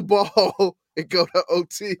just eat the ball and go to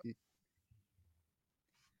OT?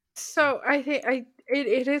 So I think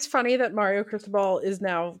it is funny that Mario Cristobal is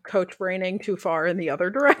now coach braining too far in the other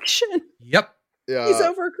direction. Yep. Yeah, He's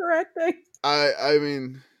overcorrecting. I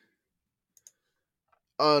mean,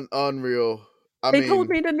 unreal. They told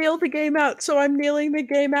me to kneel the game out, so I'm kneeling the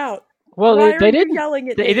game out. Well, Why they are didn't. you yelling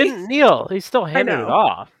at They me? didn't kneel. He still handed it know.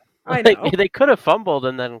 off. I Like, know. they could have fumbled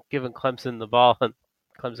and then given Clemson the ball, and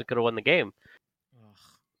Clemson could have won the game.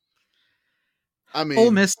 I mean,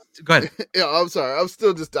 Ole Miss. Go ahead. Yeah, I'm sorry. I'm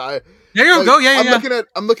still just dying. There you go. Yeah,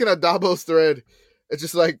 I'm looking at Dabo's thread. It's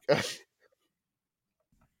just like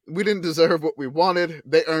we didn't deserve what we wanted.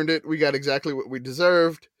 They earned it. We got exactly what we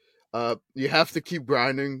deserved. You have to keep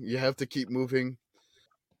grinding. You have to keep moving.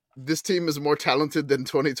 This team is more talented than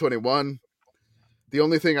 2021. The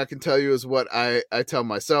only thing I can tell you is what I tell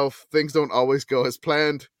myself. Things don't always go as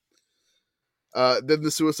planned. Then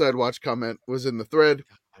the suicide watch comment was in the thread.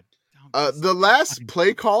 The last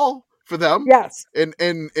play call for them, yes, in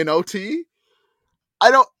OT,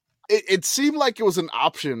 it seemed like it was an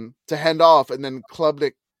option to hand off, and then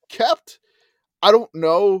Klubnik kept. I don't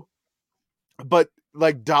know, but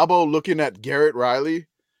like Dabo looking at Garrett Riley,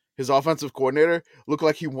 his offensive coordinator, looked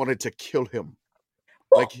like he wanted to kill him.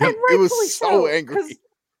 Well, Like it was so angry.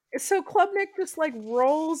 So Klubnik just like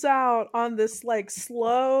rolls out on this like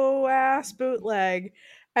slow ass bootleg,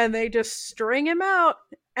 and they just string him out,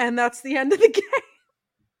 and that's the end of the game.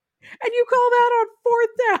 And you call that on fourth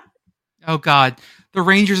down? Oh God, the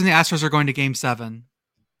Rangers and the Astros are going to Game 7.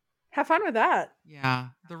 Have fun with that. Yeah,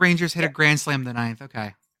 the Rangers hit a grand slam in the 9th.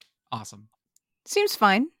 Okay, awesome. Seems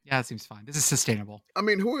fine. Yeah, it seems fine. This is sustainable. I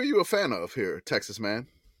mean, who are you a fan of here, Texas man?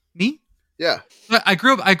 Me? Yeah. I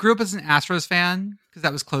grew up as an Astros fan because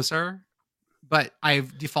that was closer. But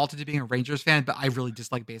I've defaulted to being a Rangers fan, but I really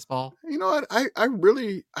dislike baseball. You know what? I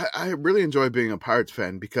really enjoy being a Pirates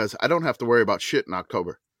fan because I don't have to worry about shit in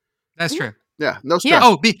October. That's true. Yeah, no stress. Yeah.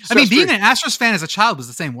 Oh, being an Astros fan as a child was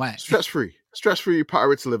the same way. Stress-free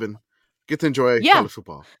Pirates living. Get to enjoy college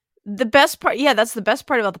football. The best part, that's the best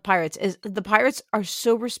part about the Pirates is the Pirates are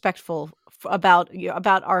so respectful about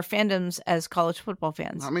our fandoms as college football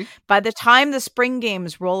fans. By the time the spring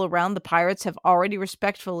games roll around, the Pirates have already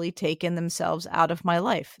respectfully taken themselves out of my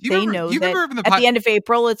life. They know that at the end of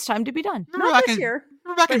April, it's time to be done. Not this year.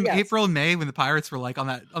 Remember back in April and May when the Pirates were like on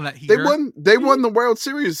that heater? They won the World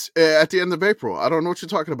Series at the end of April. I don't know what you're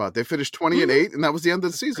talking about. They finished 20-8, and that was the end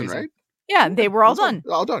of the season, right? Yeah, they were all done.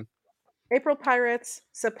 All done. April Pirates,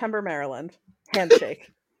 September Maryland. Handshake.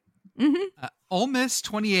 Ole Miss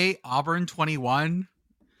 28, Auburn 21.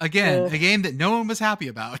 Again, a game that no one was happy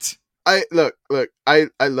about. I love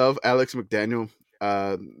Alex McDaniel,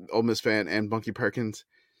 Ole Miss fan, and Bunky Perkins.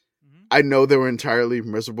 I know they were entirely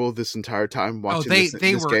miserable this entire time watching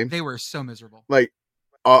this game. They were so miserable. Like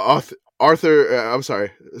Arthur, I'm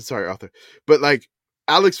sorry Arthur, but like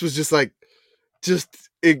Alex was just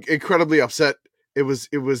incredibly upset. It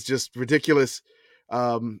was just ridiculous.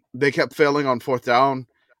 They kept failing on fourth down.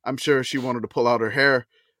 I'm sure she wanted to pull out her hair.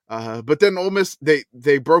 But then Ole Miss,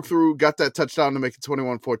 they broke through, got that touchdown to make it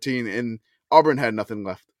 21-14, and Auburn had nothing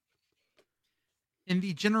left. In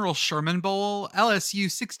the General Sherman Bowl, LSU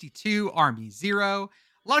 62, Army 0.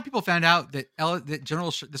 A lot of people found out that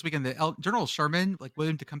this weekend that General Sherman, like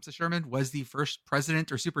William Tecumseh Sherman, was the first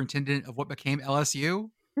president or superintendent of what became LSU.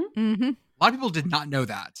 Mm-hmm. A lot of people did not know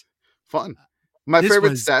that. Fun. My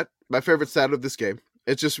favorite stat of this game.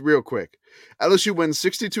 It's just real quick. LSU wins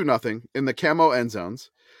 62-0 in the camo end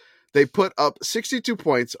zones. They put up 62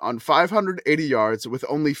 points on 580 yards with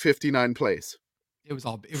only 59 plays. It was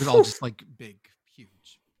all just like big,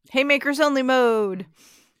 huge. Haymakers only mode.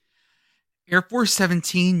 Air Force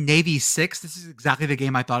 17, Navy 6. This is exactly the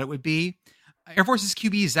game I thought it would be. Air Force's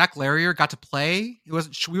QB Zach Larrier got to play. We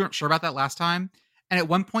weren't sure about that last time. And at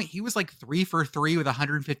one point, he was like 3 for 3 with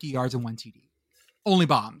 150 yards and 1 TD. Only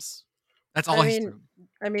bombs. That's all he's threw.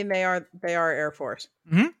 I mean, they are Air Force.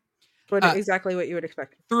 Mm-hmm. Exactly what you would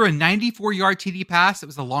expect. Threw a 94-yard TD pass. It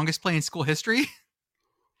was the longest play in school history.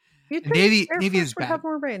 Navy is would bad. Have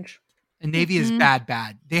more range. And Navy is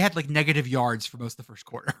bad. They had like negative yards for most of the first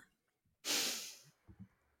quarter.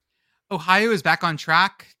 Ohio is back on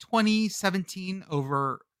track. 2017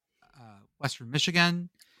 over Western Michigan.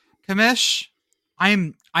 Commish,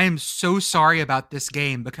 I am so sorry about this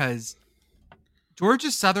game because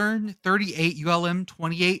Georgia Southern 38, ULM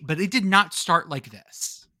 28, but it did not start like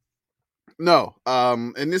this. No,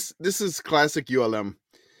 and this is classic ULM.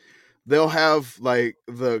 They'll have like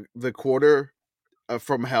the quarter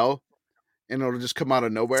from hell, and it'll just come out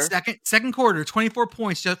of nowhere. Second quarter, 24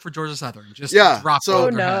 points just for Georgia Southern. Just drop so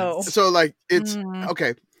over heads. So like it's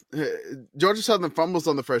okay. Georgia Southern fumbles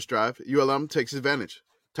on the first drive. ULM takes advantage.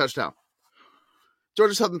 Touchdown.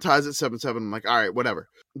 Georgia Southern ties it 7-7. I'm like, all right, whatever.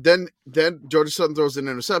 Then Georgia Southern throws an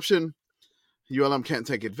interception. ULM can't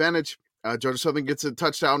take advantage. Georgia Southern gets a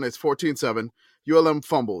touchdown. It's 14-7. ULM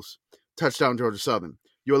fumbles. Touchdown, Georgia Southern.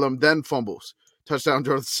 ULM then fumbles. Touchdown,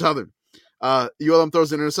 Georgia Southern. ULM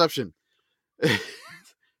throws an interception.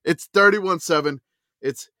 It's 31-7.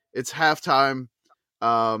 It's halftime.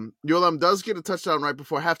 ULM does get a touchdown right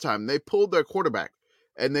before halftime. They pulled their quarterback,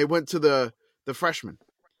 and they went to the freshman,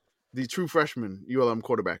 the true freshman ULM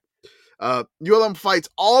quarterback. ULM fights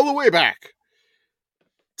all the way back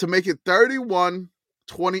to make it 31-28.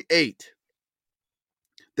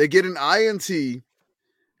 They get an INT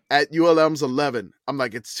at ULM's 11. I'm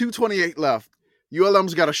like, it's 2:28 left.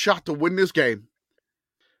 ULM's got a shot to win this game.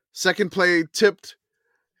 Second play tipped,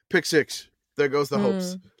 pick six. There goes the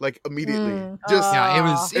hopes. Like immediately. It was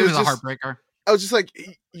a heartbreaker. I was just like,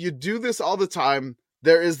 you do this all the time.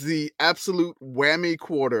 There is the absolute whammy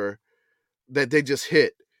quarter that they just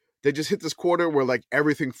hit. They just hit this quarter where like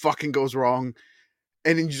everything fucking goes wrong,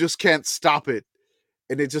 and then you just can't stop it,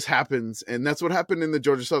 and it just happens. And that's what happened in the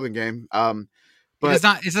Georgia Southern game. But it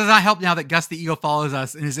does not help now that Gus the Eagle follows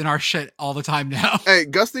us and is in our shit all the time now. Hey,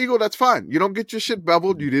 Gus the Eagle, that's fine. You don't get your shit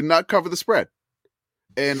beveled. You did not cover the spread.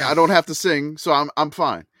 And I don't have to sing, so I'm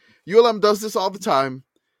fine. ULM does this all the time.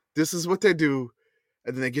 This is what they do.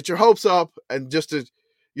 And then they get your hopes up, and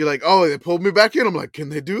you're like, oh, they pulled me back in. I'm like, can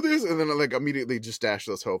they do this? And then I like immediately just dash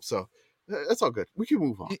those hopes. So that's all good. We can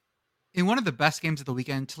move on. In one of the best games of the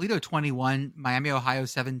weekend, Toledo 21, Miami, Ohio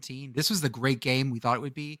 17. This was the great game we thought it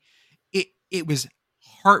would be. It was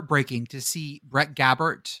heartbreaking to see Brett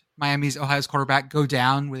Gabbert, Miami's Ohio's quarterback, go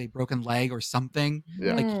down with a broken leg or something.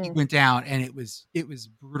 Yeah. Like he went down, and it was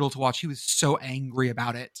brutal to watch. He was so angry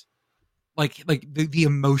about it. Like the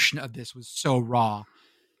emotion of this was so raw.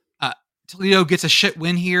 Toledo gets a shit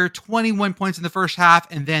win here, 21 points in the first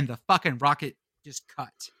half, and then the fucking rocket just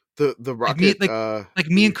cut. The rocket, like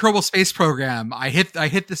me and Kerbal Space Program. I hit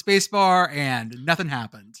the space bar and nothing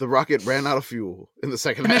happened. The rocket ran out of fuel in the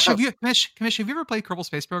second half. Commish, have you ever played Kerbal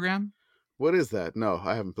Space Program? What is that? No,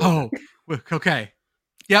 I haven't played. Okay.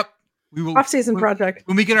 Yep. We will off-season project.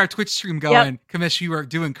 When we get our Twitch stream going, Commish, you are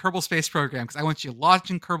doing Kerbal Space Program because I want you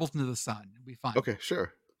launching Kerbals into the sun. It'll be fun. Okay,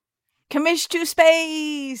 sure. Commish to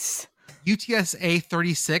space. UTSA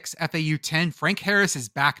 36, FAU 10. Frank Harris is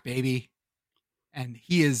back, baby. And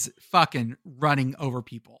he is fucking running over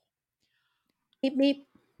people. Meep, meep.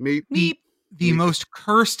 Meep. Meep. The most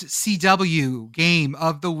cursed CW game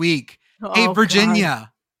of the week. Oh, hey, Virginia, God.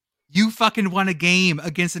 You fucking won a game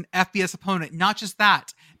against an FBS opponent. Not just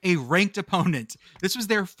that, a ranked opponent. This was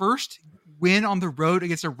their first win on the road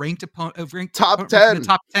against a ranked opponent, top 10, the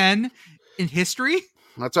top 10 in history.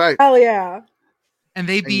 That's right. Hell yeah! And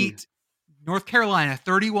they beat North Carolina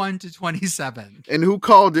 31-27. And who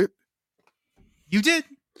called it? You did.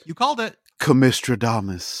 You called it.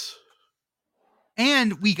 Commistradamus.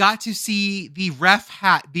 And we got to see the ref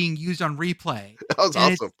hat being used on replay. That was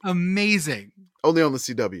awesome. It's amazing. Only on the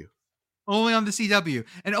CW. Only on the CW.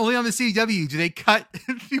 And only on the CW do they cut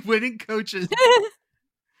the winning coaches.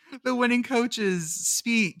 The winning coach's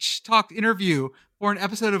speech, interview for an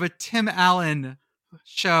episode of a Tim Allen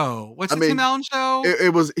show. What's Tim Allen show?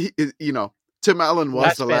 It was, Tim Allen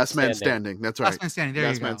was the last man standing. That's right. Last man standing. There you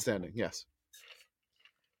go. Last man standing. Yes.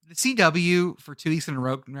 The CW for 2 weeks in a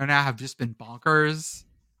row now have just been bonkers.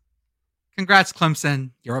 Congrats,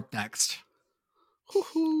 Clemson. You're up next.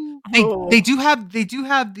 They do have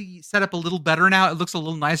the setup a little better now. It looks a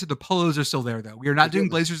little nicer. The polos are still there though. We are not doing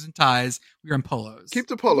blazers and ties. We are in polos. Keep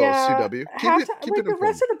the polos, CW. Keep it the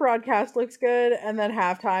rest of the broadcast looks good, and then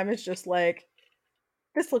halftime is just like,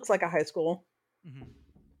 this looks like a high school. Mm-hmm.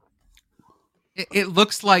 It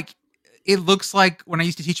looks like when I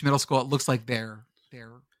used to teach middle school. It looks like they're.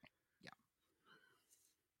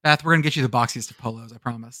 Beth, we're gonna get you the boxiest of polos. I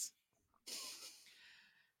promise.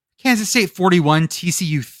 Kansas State 41,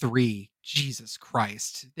 TCU 3. Jesus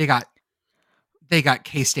Christ. They got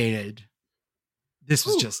K-stated. This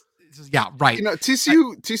was right.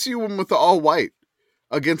 TCU went with the all white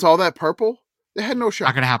against all that purple. They had no shot.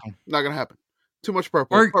 Not gonna happen. Not gonna happen. Too much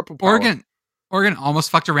purple. Purple power. Oregon Oregon almost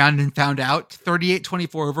fucked around and found out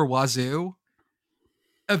 38-24 over Wazoo.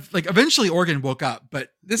 Eventually Oregon woke up, but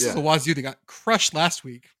this is a Wazoo that got crushed last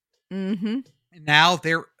week. Mm-hmm. And now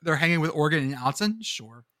they're hanging with Oregon and Alton.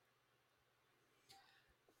 Sure.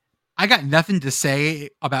 I got nothing to say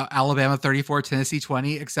about Alabama 34, Tennessee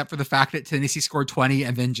 20, except for the fact that Tennessee scored 20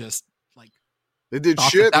 and then just they did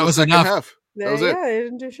shit. That was enough. Half. That was it. Yeah, they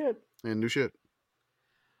didn't do shit. They didn't do shit.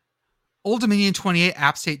 Old Dominion 28,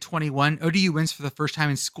 App State 21. ODU wins for the first time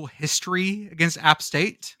in school history against App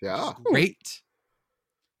State. Yeah. Great.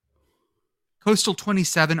 Coastal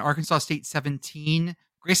 27, Arkansas State 17.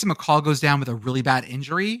 Grayson McCall goes down with a really bad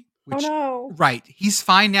injury. Which, oh, no. Right. He's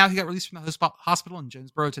fine now. He got released from the hospital in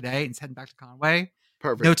Jonesboro today and is heading back to Conway.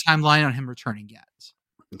 Perfect. No timeline on him returning yet.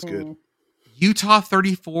 That's good. Utah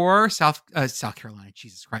 34, South Carolina.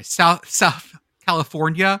 Jesus Christ. South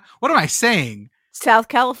California. What am I saying? South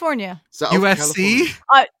California. USC.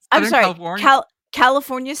 I'm sorry.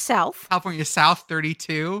 California South. California South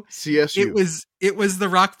 32. CSU. It was the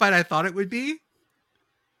rock fight I thought it would be.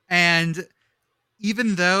 And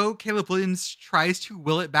even though Caleb Williams tries to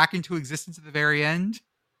will it back into existence at the very end,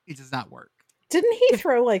 it does not work. Didn't he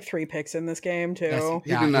throw like 3 picks in this game too? Yes,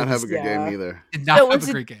 he did not have a good game either. Did not have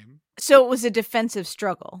a great game. So it was a defensive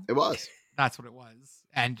struggle. It was. That's what it was.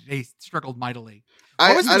 And they struggled mightily.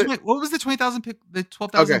 What was the 20,000 pick? The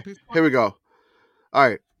 12,000 Okay, here we go. All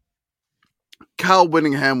right. Kyle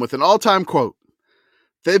Whittingham with an all-time quote.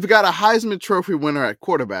 They've got a Heisman Trophy winner at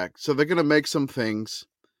quarterback, so they're going to make some things,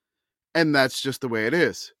 and that's just the way it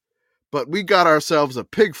is. But we got ourselves a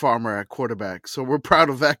pig farmer at quarterback, so we're proud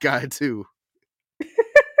of that guy too.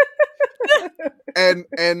 and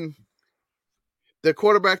the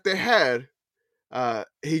quarterback they had,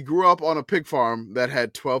 he grew up on a pig farm that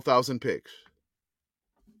had 12,000 pigs.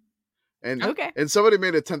 And somebody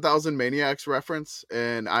made a 10,000 Maniacs reference,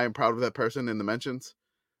 and I am proud of that person in the mentions.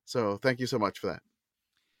 So thank you so much for that.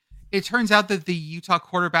 It turns out that the Utah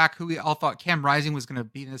quarterback who we all thought Cam Rising was going to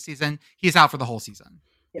be in this season, he's out for the whole season.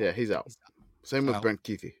 Yeah, he's out. Same with Brent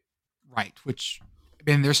Keithy. Right,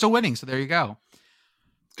 they're still winning, so there you go.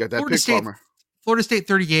 Got that pig farmer. Florida State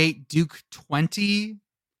 38, Duke 20.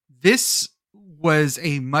 This was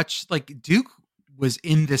Duke was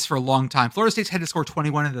in this for a long time. Florida State's had to score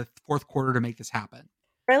 21 in the fourth quarter to make this happen.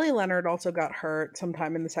 Riley Leonard also got hurt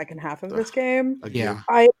sometime in the second half of this game. Yeah.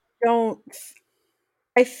 I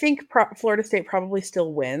think Florida State probably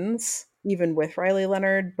still wins, even with Riley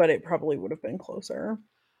Leonard, but it probably would have been closer.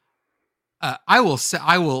 I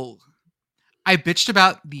bitched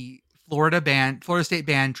about the Florida State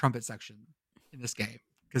band trumpet section in this game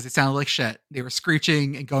because it sounded like shit. They were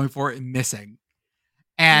screeching and going for it and missing.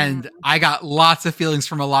 And I got lots of feelings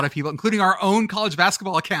from a lot of people, including our own college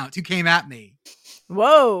basketball account who came at me.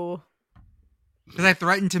 Whoa. Because I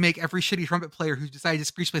threatened to make every shitty trumpet player who decided to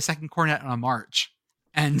screech play second cornet on a march.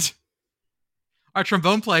 And our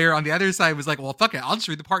trombone player on the other side was like, well, fuck it. I'll just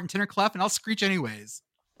read the part in tenor clef and I'll screech anyways.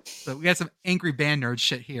 So we had some angry band nerd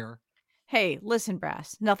shit here. Hey, listen,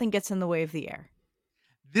 brass. Nothing gets in the way of the air.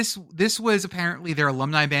 This was apparently their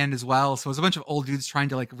alumni band as well. So it was a bunch of old dudes trying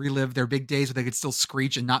to relive their big days where they could still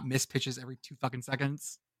screech and not miss pitches every 2 fucking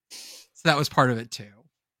seconds. So that was part of it too.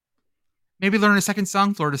 Maybe learn a second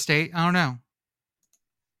song, Florida State. I don't know.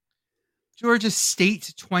 Georgia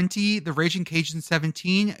State 20, the Raging Cajuns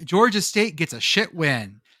 17. Georgia State gets a shit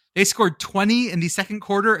win. They scored 20 in the second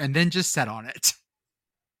quarter and then just sat on it.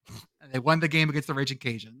 And they won the game against the Raging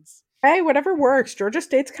Cajuns. Hey, whatever works. Georgia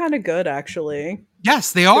State's kind of good, actually.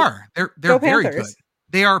 Yes, they are. They're very Panthers. good.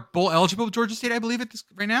 They are bowl eligible with Georgia State, I believe, at this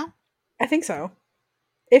right now. I think so.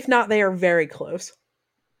 If not, they are very close.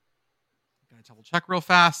 Gotta double check real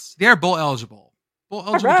fast. They are bowl eligible. Bowl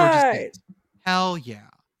eligible Georgia State. Hell yeah.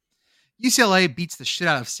 UCLA beats the shit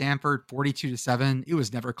out of Stanford 42-7. It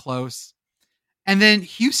was never close. And then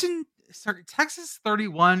Texas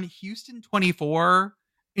 31, Houston 24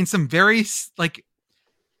 in some very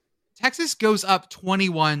Texas goes up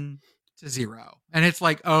 21-0. And it's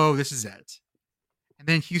like, oh, this is it. And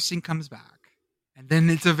then Houston comes back. And then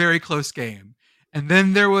it's a very close game. And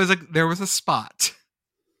then there was a spot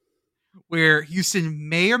where Houston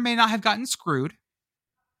may or may not have gotten screwed.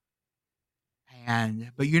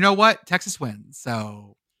 But you know what? Texas wins.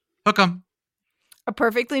 So hook 'em. A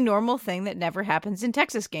perfectly normal thing that never happens in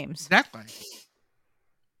Texas games. Exactly.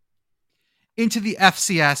 Into the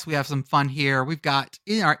FCS, we have some fun here. We've got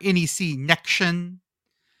in our NEC Nection,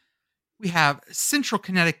 we have Central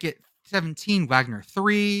Connecticut 17, Wagner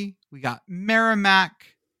 3. We got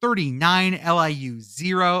Merrimack 39, LIU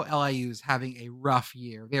 0. LIU's having a rough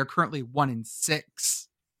year. They are currently 1-6.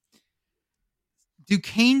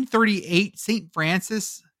 Duquesne 38, St.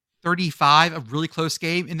 Francis 35, a really close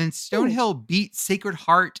game. And then Stonehill beat Sacred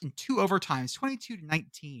Heart in 2 overtimes,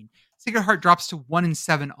 22-19. Sacred Heart drops to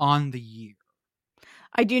 1-7 on the year.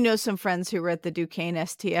 I do know some friends who were at the Duquesne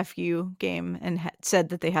STFU game and said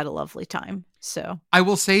that they had a lovely time. So I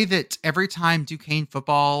will say that every time Duquesne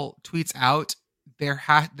football tweets out, their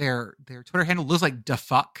Twitter handle looks like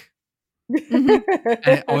 "defuck," and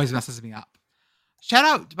it always messes me up. Shout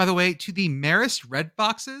out, by the way, to the Marist Red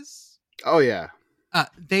Foxes. Oh yeah,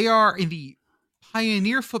 they are in the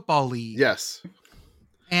Pioneer Football League. Yes,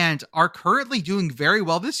 and are currently doing very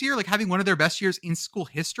well this year, like having one of their best years in school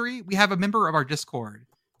history. We have a member of our Discord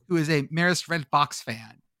who is a Marist Red Fox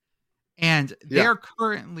fan, and they're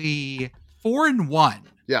currently 4-1.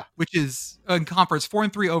 Yeah, which is in conference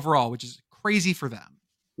 4-3 overall, which is crazy for them.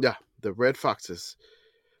 Yeah, the Red Foxes.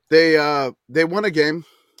 They won a game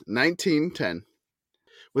 19-10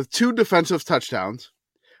 with 2 defensive touchdowns,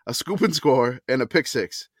 a scoop and score, and a pick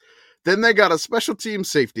 6. Then they got a special team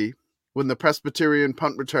safety when the Presbyterian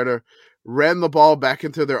punt returner ran the ball back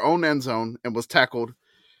into their own end zone and was tackled.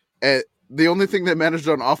 And the only thing they managed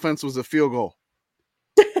on offense was a field goal.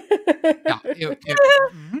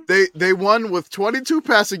 They won with 22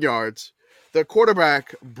 passing yards. Their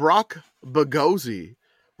quarterback, Brock Bogozzi,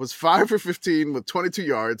 was 5 for 15 with 22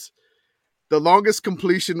 yards. The longest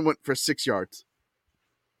completion went for 6 yards.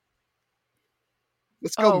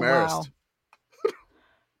 Let's go, Marist.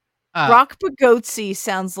 Wow. Brock Bogozzi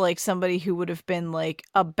sounds like somebody who would have been like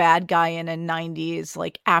a bad guy in a 90s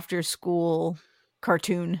like after school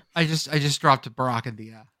cartoon. I just dropped Brock in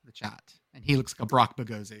the chat, and he looks like a Brock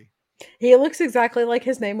Bogozzi. He looks exactly like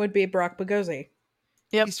his name would be, Brock Bogozzi.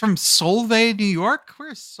 Yep. He's from Solvay, New York.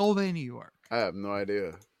 Where's Solvay, New York? I have no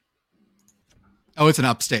idea. Oh, it's an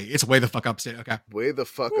upstate. It's way the fuck upstate. Okay. Way the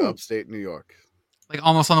fuck upstate New York. Like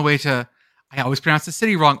almost on the way to, I always pronounce the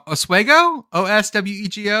city wrong. Oswego?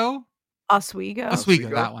 Oswego? Oswego,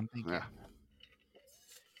 that one. Thank you. Yeah.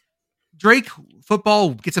 Drake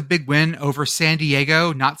football gets a big win over San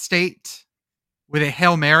Diego, not state, with a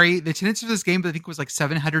Hail Mary. The attendance for this game, I think, was like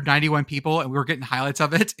 791 people, and we were getting highlights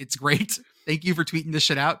of it. It's great. Thank you for tweeting this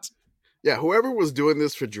shit out. Yeah, whoever was doing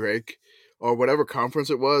this for Drake, or whatever conference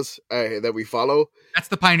it was that we follow. That's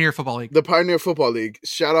the Pioneer Football League. The Pioneer Football League.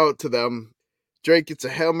 Shout out to them. Drake gets a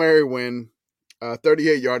Hail Mary win,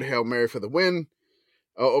 38-yard Hail Mary for the win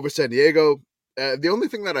over San Diego. The only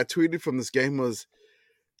thing that I tweeted from this game was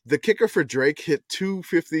the kicker for Drake hit 2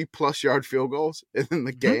 50-plus yard field goals in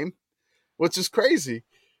the game, which is crazy.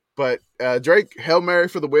 But Drake, Hail Mary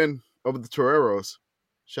for the win over the Toreros.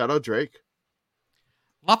 Shout out Drake.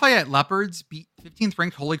 Lafayette Leopards beat 15th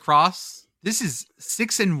ranked Holy Cross. This is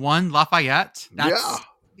 6-1 Lafayette. That's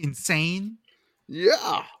insane.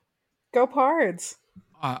 Yeah. Go Pards.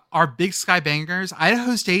 Our Big Sky Bangers.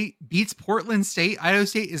 Idaho State beats Portland State. Idaho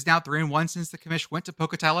State is now 3-1 since the Commish went to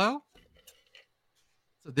Pocatello.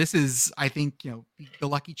 So this is, I think, the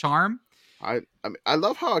lucky charm. I mean, I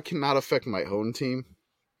love how it cannot affect my own team.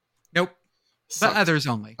 Nope. But others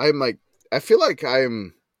only. I feel like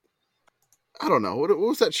I don't know. What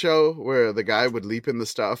was that show where the guy would leap in the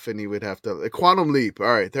stuff and he would have to... Quantum Leap. All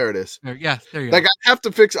right, there it is. There you go. Like, I have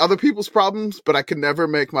to fix other people's problems, but I can never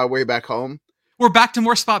make my way back home. We're back to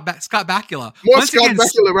more Scott Bakula.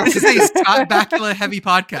 Bakula. This is a Scott Bakula heavy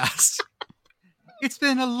podcast. It's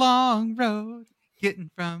been a long road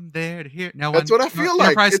getting from there to here. That's what I feel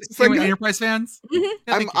like. It's like Enterprise fans. Yeah,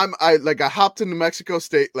 I hopped to New Mexico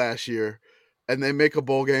State last year, and they make a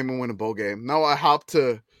bowl game and win a bowl game. Now I hopped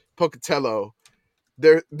to Pocatello.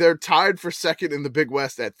 They're tied for second in the Big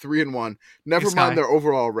West at 3-1. Never mind their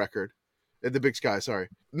overall record. The Big Sky, sorry.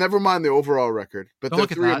 Never mind the overall record, but they're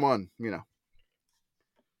 3-1.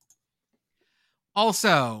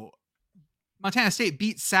 Also, Montana State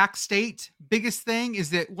beat Sac State. Biggest thing is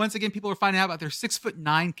that once again, people are finding out about their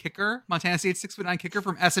 6'9" kicker. Montana State's 6'9" kicker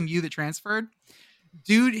from SMU that transferred.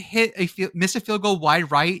 Dude missed a field goal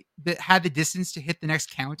wide right that had the distance to hit the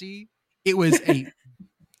next county. It was a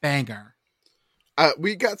banger.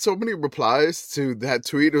 We got so many replies to that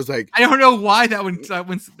tweet. It was like, I don't know why that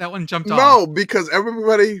one jumped off. No, because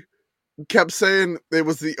everybody kept saying it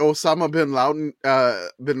was the Osama bin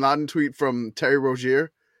Laden tweet from Terry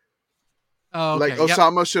Rozier. Oh, okay. Like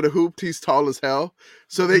Osama should have hooped. He's tall as hell.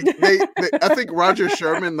 So they I think Roger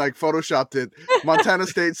Sherman photoshopped it. Montana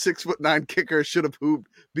State 6'9" kicker should have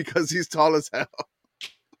hooped because he's tall as hell.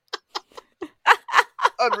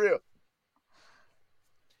 Unreal.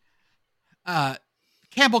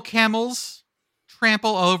 Campbell Camels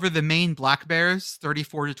trample over the Maine Black Bears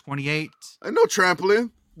 34-28. No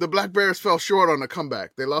trampling. The Black Bears fell short on the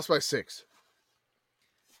comeback. They lost by 6.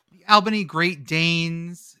 The Albany Great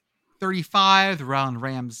Danes 35, the Rhode Island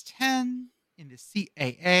Rams 10 in the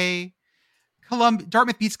CAA.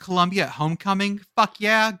 Dartmouth beats Columbia at homecoming. Fuck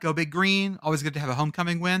yeah, go Big Green. Always good to have a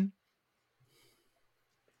homecoming win.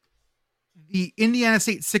 The Indiana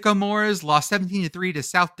State Sycamores lost 17-3 to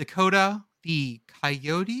South Dakota. The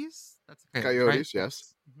Coyotes? That's the Coyotes, right?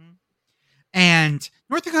 yes. Mm-hmm. And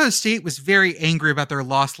North Dakota State was very angry about their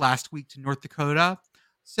loss last week to North Dakota.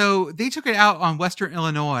 So they took it out on Western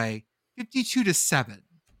Illinois 52-7.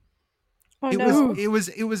 It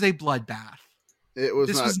was a bloodbath.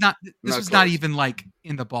 This was not even like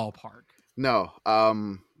in the ballpark. No.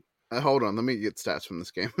 Hold on, let me get stats from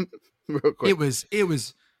this game real quick. It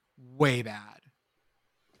was way bad.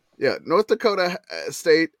 Yeah, North Dakota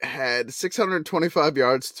State had 625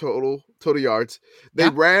 yards total yards. They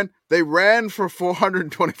ran for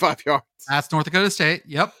 425 yards. That's North Dakota State.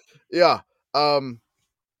 Yep. Yeah.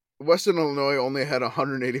 Western Illinois only had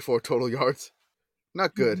 184 total yards.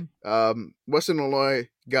 Not good. Mm-hmm. Western Illinois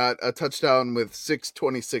got a touchdown with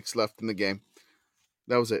 6:26 left in the game.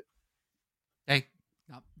 That was it. Hey,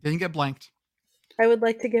 no, didn't get blanked. I would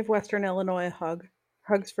like to give Western Illinois a hug.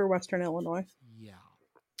 Hugs for Western Illinois. Yeah.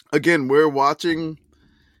 Again, we're watching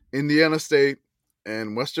Indiana State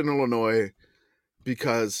and Western Illinois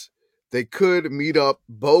because they could meet up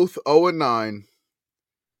both 0-9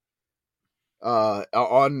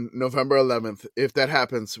 on November 11th. If that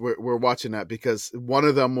happens, we're watching that because one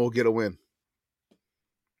of them will get a win.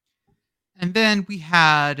 And then we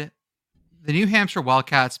had the New Hampshire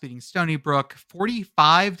Wildcats beating Stony Brook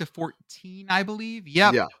 45-14, I believe.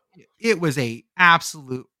 Yep. Yeah. It was a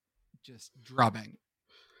absolute just drubbing.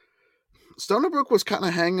 Stony Brook was kind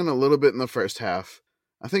of hanging a little bit in the first half.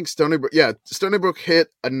 I think Stony Brook hit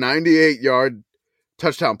a 98-yard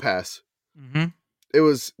touchdown pass. Mm-hmm.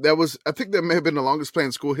 I think that may have been the longest play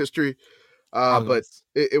in school history, but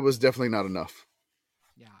it was definitely not enough.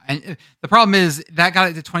 Yeah, and the problem is that got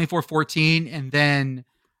it to 24-14, and then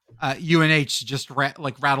UNH just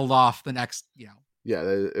rattled off the next, Yeah,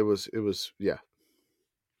 it was. Yeah.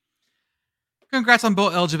 Congrats on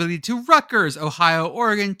bowl eligibility to Rutgers, Ohio,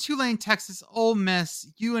 Oregon, Tulane, Texas, Ole Miss,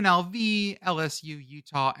 UNLV, LSU,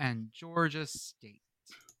 Utah, and Georgia State.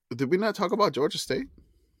 Did we not talk about Georgia State?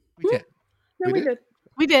 We did. No, we did.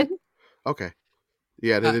 We did. Okay.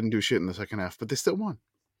 Yeah, they didn't do shit in the second half, but they still won.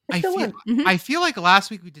 I feel like last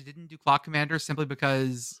week we didn't do Clock Commander simply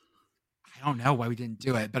because I don't know why we didn't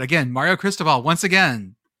do it. But again, Mario Cristobal, once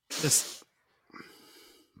again,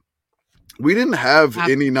 we didn't have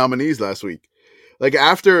any nominees last week. Like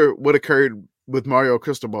after what occurred with Mario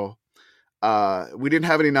Cristobal, we didn't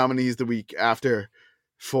have any nominees the week after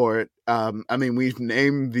for it. I mean, we've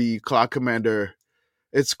named the Clock Commander.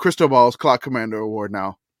 It's Cristobal's Clock Commander Award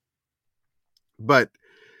now. But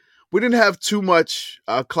we didn't have too much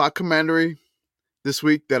Clock Commandery this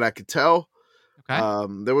week that I could tell. Okay.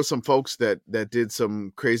 There were some folks that did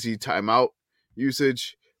some crazy timeout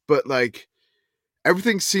usage, but like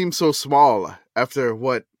everything seemed so small after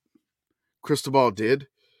what Cristobal did.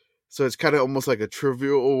 So it's kind of almost like a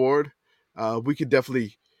trivial award. We could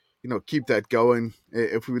definitely, keep that going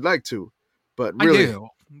if we would like to. But really, I do.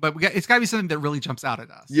 But it's got to be something that really jumps out at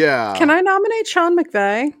us. Yeah. Can I nominate Sean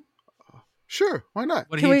McVay? Sure, why not?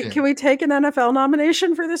 Can we take an NFL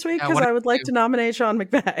nomination for this week? Because I would like to nominate Sean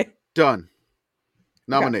McVay. Done.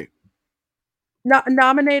 Nominate.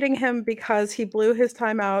 Nominating him because he blew his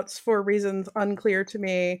timeouts for reasons unclear to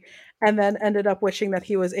me, and then ended up wishing that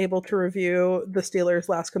he was able to review the Steelers'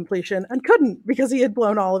 last completion and couldn't because he had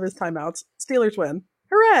blown all of his timeouts. Steelers win.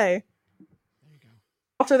 Hooray! There you go.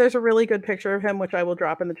 Also, there's a really good picture of him, which I will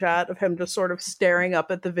drop in the chat, of him just sort of staring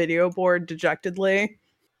up at the video board dejectedly.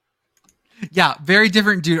 Yeah, very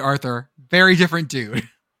different dude, Arthur. Very different dude.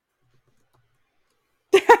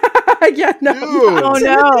 Yeah, no. Dude, oh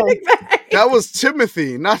no. That was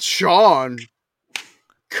Timothy, not Sean.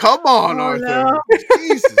 Come on, Arthur. No.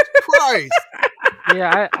 Jesus Christ.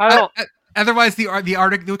 Yeah, I don't. Otherwise, the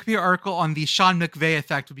Wikipedia article on the Sean McVay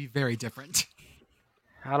effect would be very different.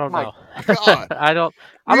 I don't know. God. I don't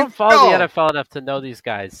follow the NFL enough to know these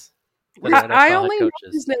guys. I only know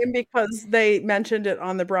his name because they mentioned it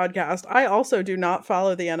on the broadcast. I also do not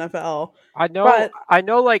follow the NFL. I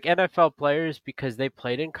know like NFL players because they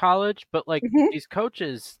played in college, but like these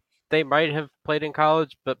coaches, they might have played in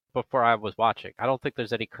college, but before I was watching. I don't think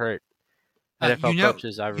there's any current NFL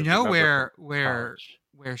coaches I remember. Where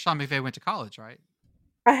Sean McVay went to college, right?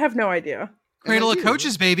 I have no idea. Cradle of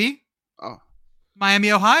Coaches, baby. Oh.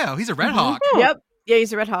 Miami, Ohio. He's a Red Hawk. Yep. Yeah,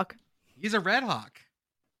 he's a Red Hawk. He's a Red Hawk.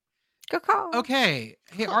 Okay.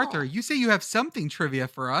 Hey, Arthur, you say you have something trivia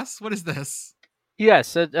for us. What is this?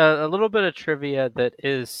 Yes, a little bit of trivia that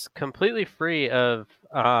is completely free of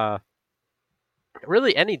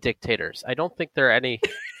really any dictators. I don't think there are any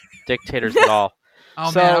dictators at all.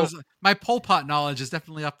 Oh So, man, my Pol Pot knowledge is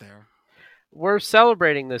definitely up there. we're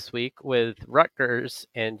celebrating this week with Rutgers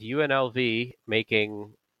and UNLV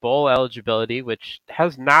making bowl eligibility, which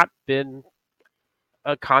has not been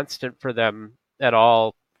a constant for them at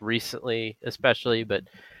all recently, especially, but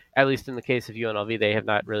at least in the case of UNLV, they have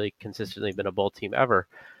not really consistently been a bowl team ever.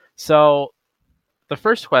 So, the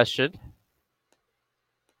first question,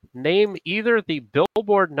 name either the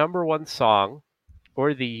Billboard #1 song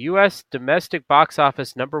or the U.S. domestic box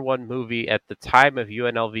office #1 movie at the time of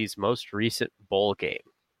UNLV's most recent bowl game.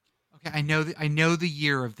 Okay, I know the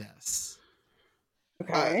year of this.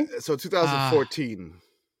 Okay. So 2014,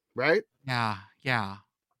 right? Yeah.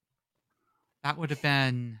 That would have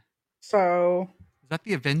been. So Is that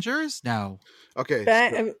the Avengers? No. Okay.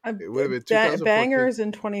 So it would have been 2014. Bangers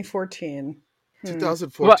in 2014.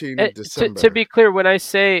 2014 Well, December. to be clear, when I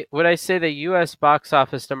say the U.S. box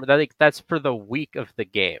office number, that's for the week of the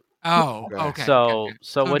game. Oh, Okay. okay.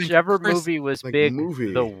 So it'd be whichever movie was like big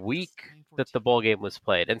movie. the week that the bowl game was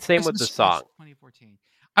played, and same with the Christmas song. 2014.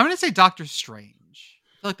 I'm gonna say Doctor Strange.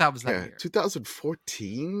 I feel like that was that year.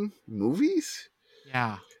 2014 movies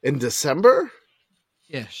Yeah. in December.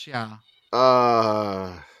 Ish. Yeah.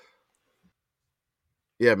 Yeah,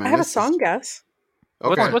 man. I have a song guess.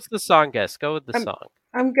 Okay. What's the song guess? Go with the song.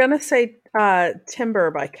 I'm gonna say Timber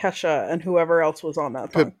by Kesha and whoever else was on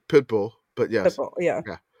that song. Pitbull, but yes. Pitbull, yeah.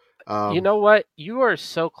 You know what? You are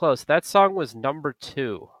so close. That song was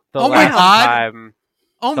 #2. Oh my God. Time,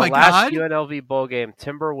 Oh the my last God. UNLV bowl game,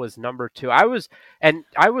 Timber was #2.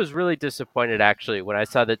 I was really disappointed actually when I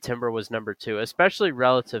saw that Timber was #2, especially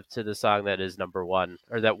relative to the song that is #1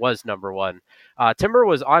 or that was #1. Timber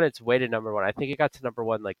was on its way to #1. I think it got to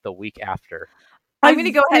 #1 like the week after. I'm going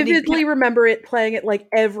to go ahead and vividly remember it playing at like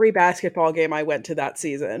every basketball game I went to that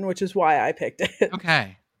season, which is why I picked it.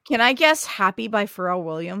 Okay. Can I guess Happy by Pharrell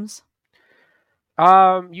Williams?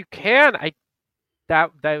 You can.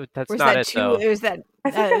 That's Or is not that it though. Was that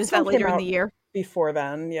I think was that later in the year? Before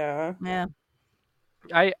then, yeah. Yeah.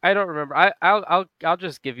 I don't remember. I'll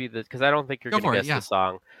just give you this because I don't think you're Go going to for it, guess the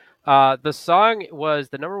song. The song was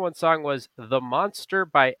the #1 song was "The Monster"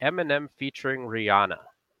 by Eminem featuring Rihanna.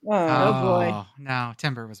 Oh, boy. No,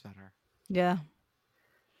 Timber was better. Yeah.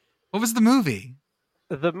 What was the movie?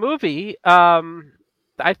 The movie,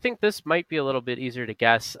 I think this might be a little bit easier to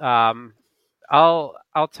guess. I'll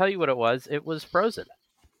tell you what it was. It was Frozen.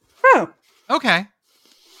 Oh. Okay.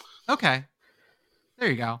 There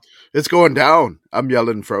you go. It's going down. I'm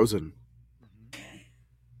yelling Frozen.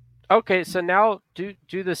 Okay, so now do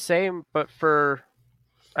the same, but for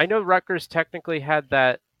I know Rutgers technically had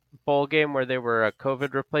that bowl game where they were a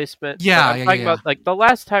COVID replacement. Yeah, I'm talking about like the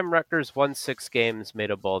last time Rutgers won 6 games,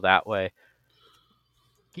 made a bowl that way.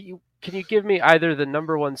 Can you give me either the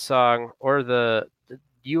 #1 song or the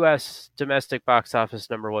U.S. domestic box office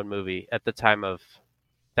 #1 movie at the time of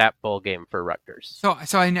that bowl game for Rutgers? So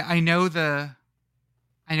I know the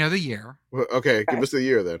year. Well, okay, give us the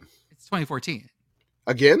year then. It's 2014.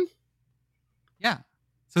 Again? Yeah.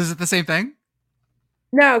 So is it the same thing?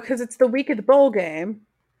 No, because it's the week of the bowl game.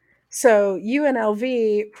 So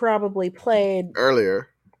UNLV probably played Earlier.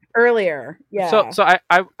 Yeah. So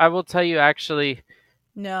I will tell you actually,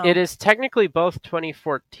 No. it is technically both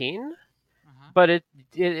 2014, but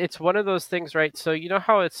it's one of those things, right? So you know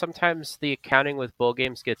how it's sometimes the accounting with bowl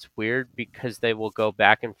games gets weird because they will go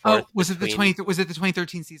back and forth. Oh, was it the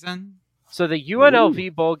 2013 season? So the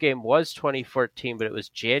UNLV bowl game was 2014, but it was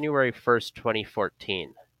January 1st,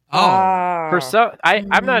 2014. Oh. For so I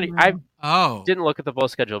didn't look at the bowl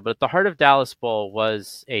schedule, but the Heart of Dallas Bowl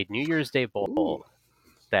was a New Year's Day bowl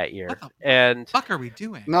that year. What the and fuck are we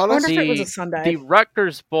doing? No, I wonder that's if it was a Sunday. The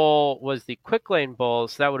Rutgers Bowl was the Quick Lane Bowl,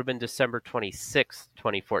 so that would have been December 26th,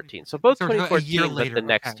 2014. So both So a 2014, year but later, the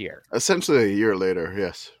next okay. year. essentially a year later,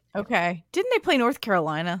 yes. Okay. Didn't they play North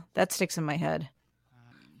Carolina? That sticks in my head.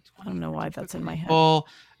 I don't know why that's in my head. Well,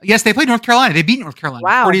 yes, they played North Carolina. They beat North Carolina.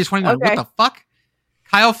 Wow. 40-21. Okay. What the fuck?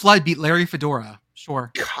 Kyle Flood beat Larry Fedora.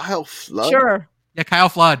 Sure. Kyle Flood? Sure. Yeah, Kyle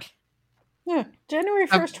Flood. Yeah. January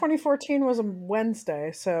 1st, 2014 was a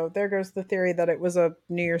Wednesday. So there goes the theory that it was a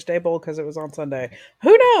New Year's Day bowl because it was on Sunday.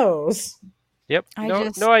 Who knows? Yep.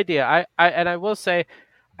 No idea. I will say,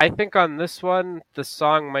 I think on this one, the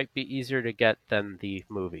song might be easier to get than the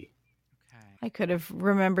movie. I could have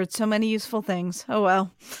remembered so many useful things. Oh,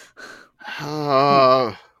 well.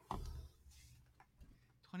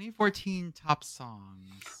 2014 top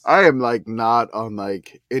songs. I am like not on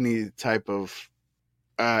like any type of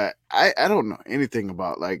I don't know anything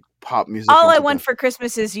about like pop music. All I Want for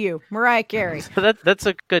Christmas Is You, Mariah Carey. So that's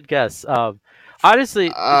a good guess. Honestly,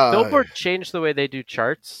 if Billboard changed the way they do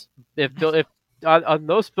charts, if on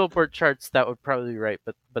those Billboard charts, that would probably be right,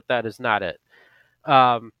 but that is not it.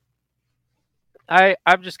 I'm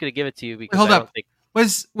just gonna give it to you because Hold I up. don't think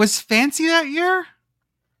Was Fancy that year?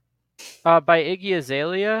 by Iggy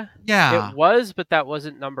Azalea. Yeah, It was, but that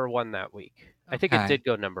wasn't number one that week. I think it Okay. did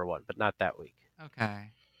go number one, but not that week.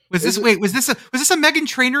 Okay. Was this a Meghan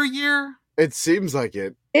Trainor year? It seems like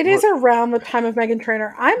it. It is around the time of Meghan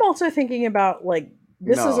Trainor. I'm also thinking about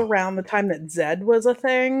this is No. around the time that Zed was a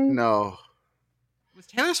thing. No. Was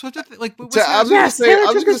Taylor Swift like? Was I'm there- just gonna Taylor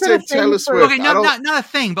say Swift has been a Taylor thing for- Swift. okay, I don't- not a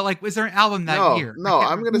thing, but like, was there an album that year? No, I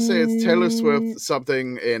can't I'm gonna say it's Taylor Swift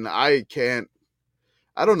something, and I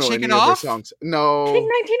don't know Shake any It of her Off? songs. I think No,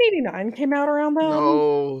 1989 came out around then.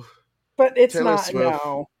 no. But it's Taylor not. Swift.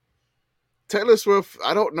 No. Taylor Swift,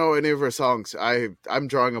 I don't know any of her songs. I'm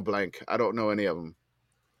drawing a blank. I don't know any of them.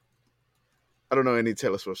 I don't know any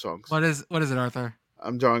Taylor Swift songs. What is it, Arthur?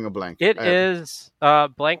 I'm drawing a blank. It is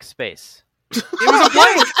Blank Space. It was a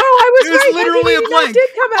blank. Oh, I was It was right. literally a 1989 blank. did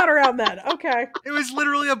come out around then. Okay. It was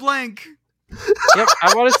literally a blank. Yep,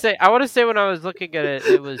 I want to say when I was looking at it,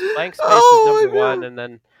 it was Blank Space Oh was my number one, God. and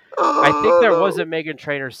then I think there was no. a Meghan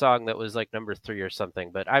Trainor song that was like number 3 or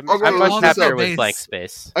something. But I'm Okay, much look this happier up. with Blank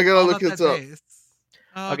Space. I gotta All look about it that up. bass.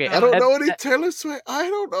 Oh, Okay, God. I don't know And- any Taylor Swift. I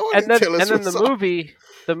don't know And any then Taylor and then Swift the songs.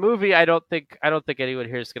 movie, I don't think anyone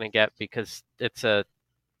here is going to get because it's a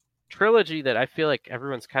trilogy that I feel like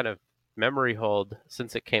everyone's kind of memory hold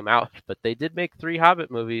since it came out. But they did make 3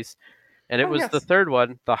 Hobbit movies, and it was the third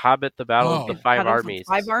one, The Hobbit: The Battle of the Five Battle of the Armies.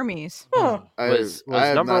 5 armies. Oh. was I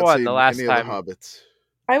have number not one seen the last any time. Of the Hobbits.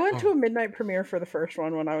 I went to a midnight premiere for the first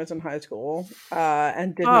one when I was in high school,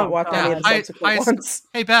 and did Oh, not watch God. any of the subsequent ones.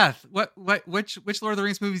 Hey Beth, which Lord of the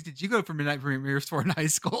Rings movies did you go for midnight premieres for in high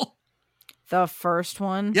school? The first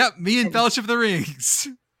one. Yep, me and Fellowship of the Rings.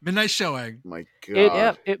 Midnight showing. My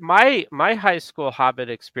God. My high school Hobbit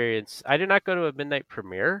experience, I did not go to a midnight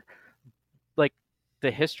premiere. Like the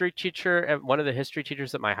history teacher, and one of the history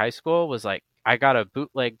teachers at my high school was like, I got a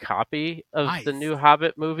bootleg copy of the new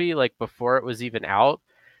Hobbit movie like before it was even out,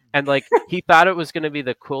 and like he thought it was going to be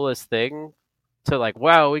the coolest thing to like,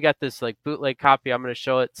 wow, we got this like bootleg copy. I'm going to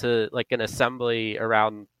show it to like an assembly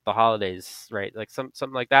around the holidays, right? Like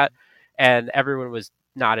something like that, and everyone was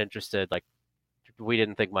not interested. Like we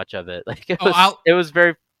didn't think much of it. Like it was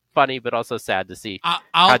very funny, but also sad to see I'll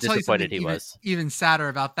how tell you disappointed something he was. Even sadder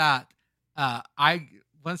about that.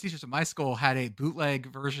 One of the teachers at my school had a bootleg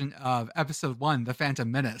version of Episode 1, The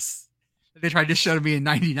Phantom Menace, that they tried to show to me in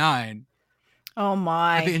 '99. Oh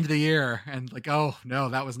my! At the end of the year, and like, oh no,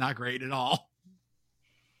 that was not great at all.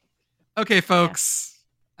 Okay, folks,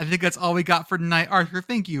 I think that's all we got for tonight. Arthur,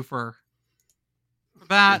 thank you for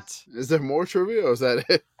that. Is there more trivia, or is that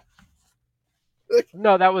it?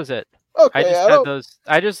 No, that was it. Okay, I just had those.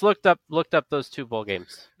 I just looked up those 2 bowl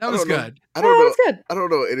games. That was good. I don't know. That's good. I don't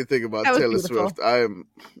know anything about That was Taylor beautiful. Swift.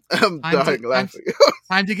 I'm dying laughing.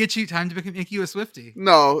 Time to make you a Swiftie.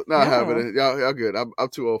 No, not having it. Y'all good. I'm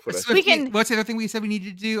too old for that. Swiftie, what's the other thing we said we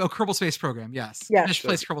needed to do? Oh, Kerbal Space Program. Yes. Finish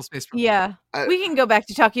place Kerbal Space Program. Yeah, we can go back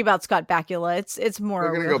to talking about Scott Bakula. It's more.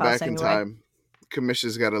 We're gonna go back in anyway. time.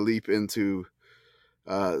 Commish's got to leap into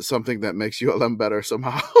something that makes ULM better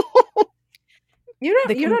somehow. You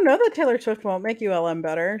don't know that Taylor Swift won't make ULM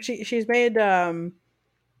better. She's made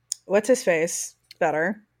what's his face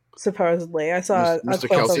better, supposedly. I saw Mr. a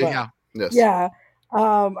clip Kelsey. of Yes. Yeah.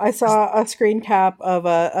 I saw a screen cap of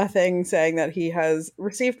a thing saying that he has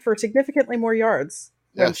received for significantly more yards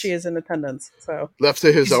when she is in attendance. So left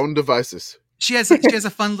to his own devices. She has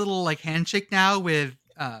a fun little like handshake now with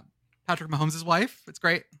Patrick Mahomes' wife. It's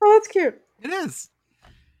great. Oh, that's cute. It is.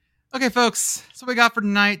 Okay, folks. That's what we got for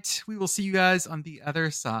tonight. We will see you guys on the other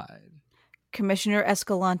side. Commissioner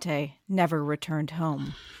Escalante never returned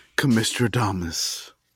home. Commissioner Damas.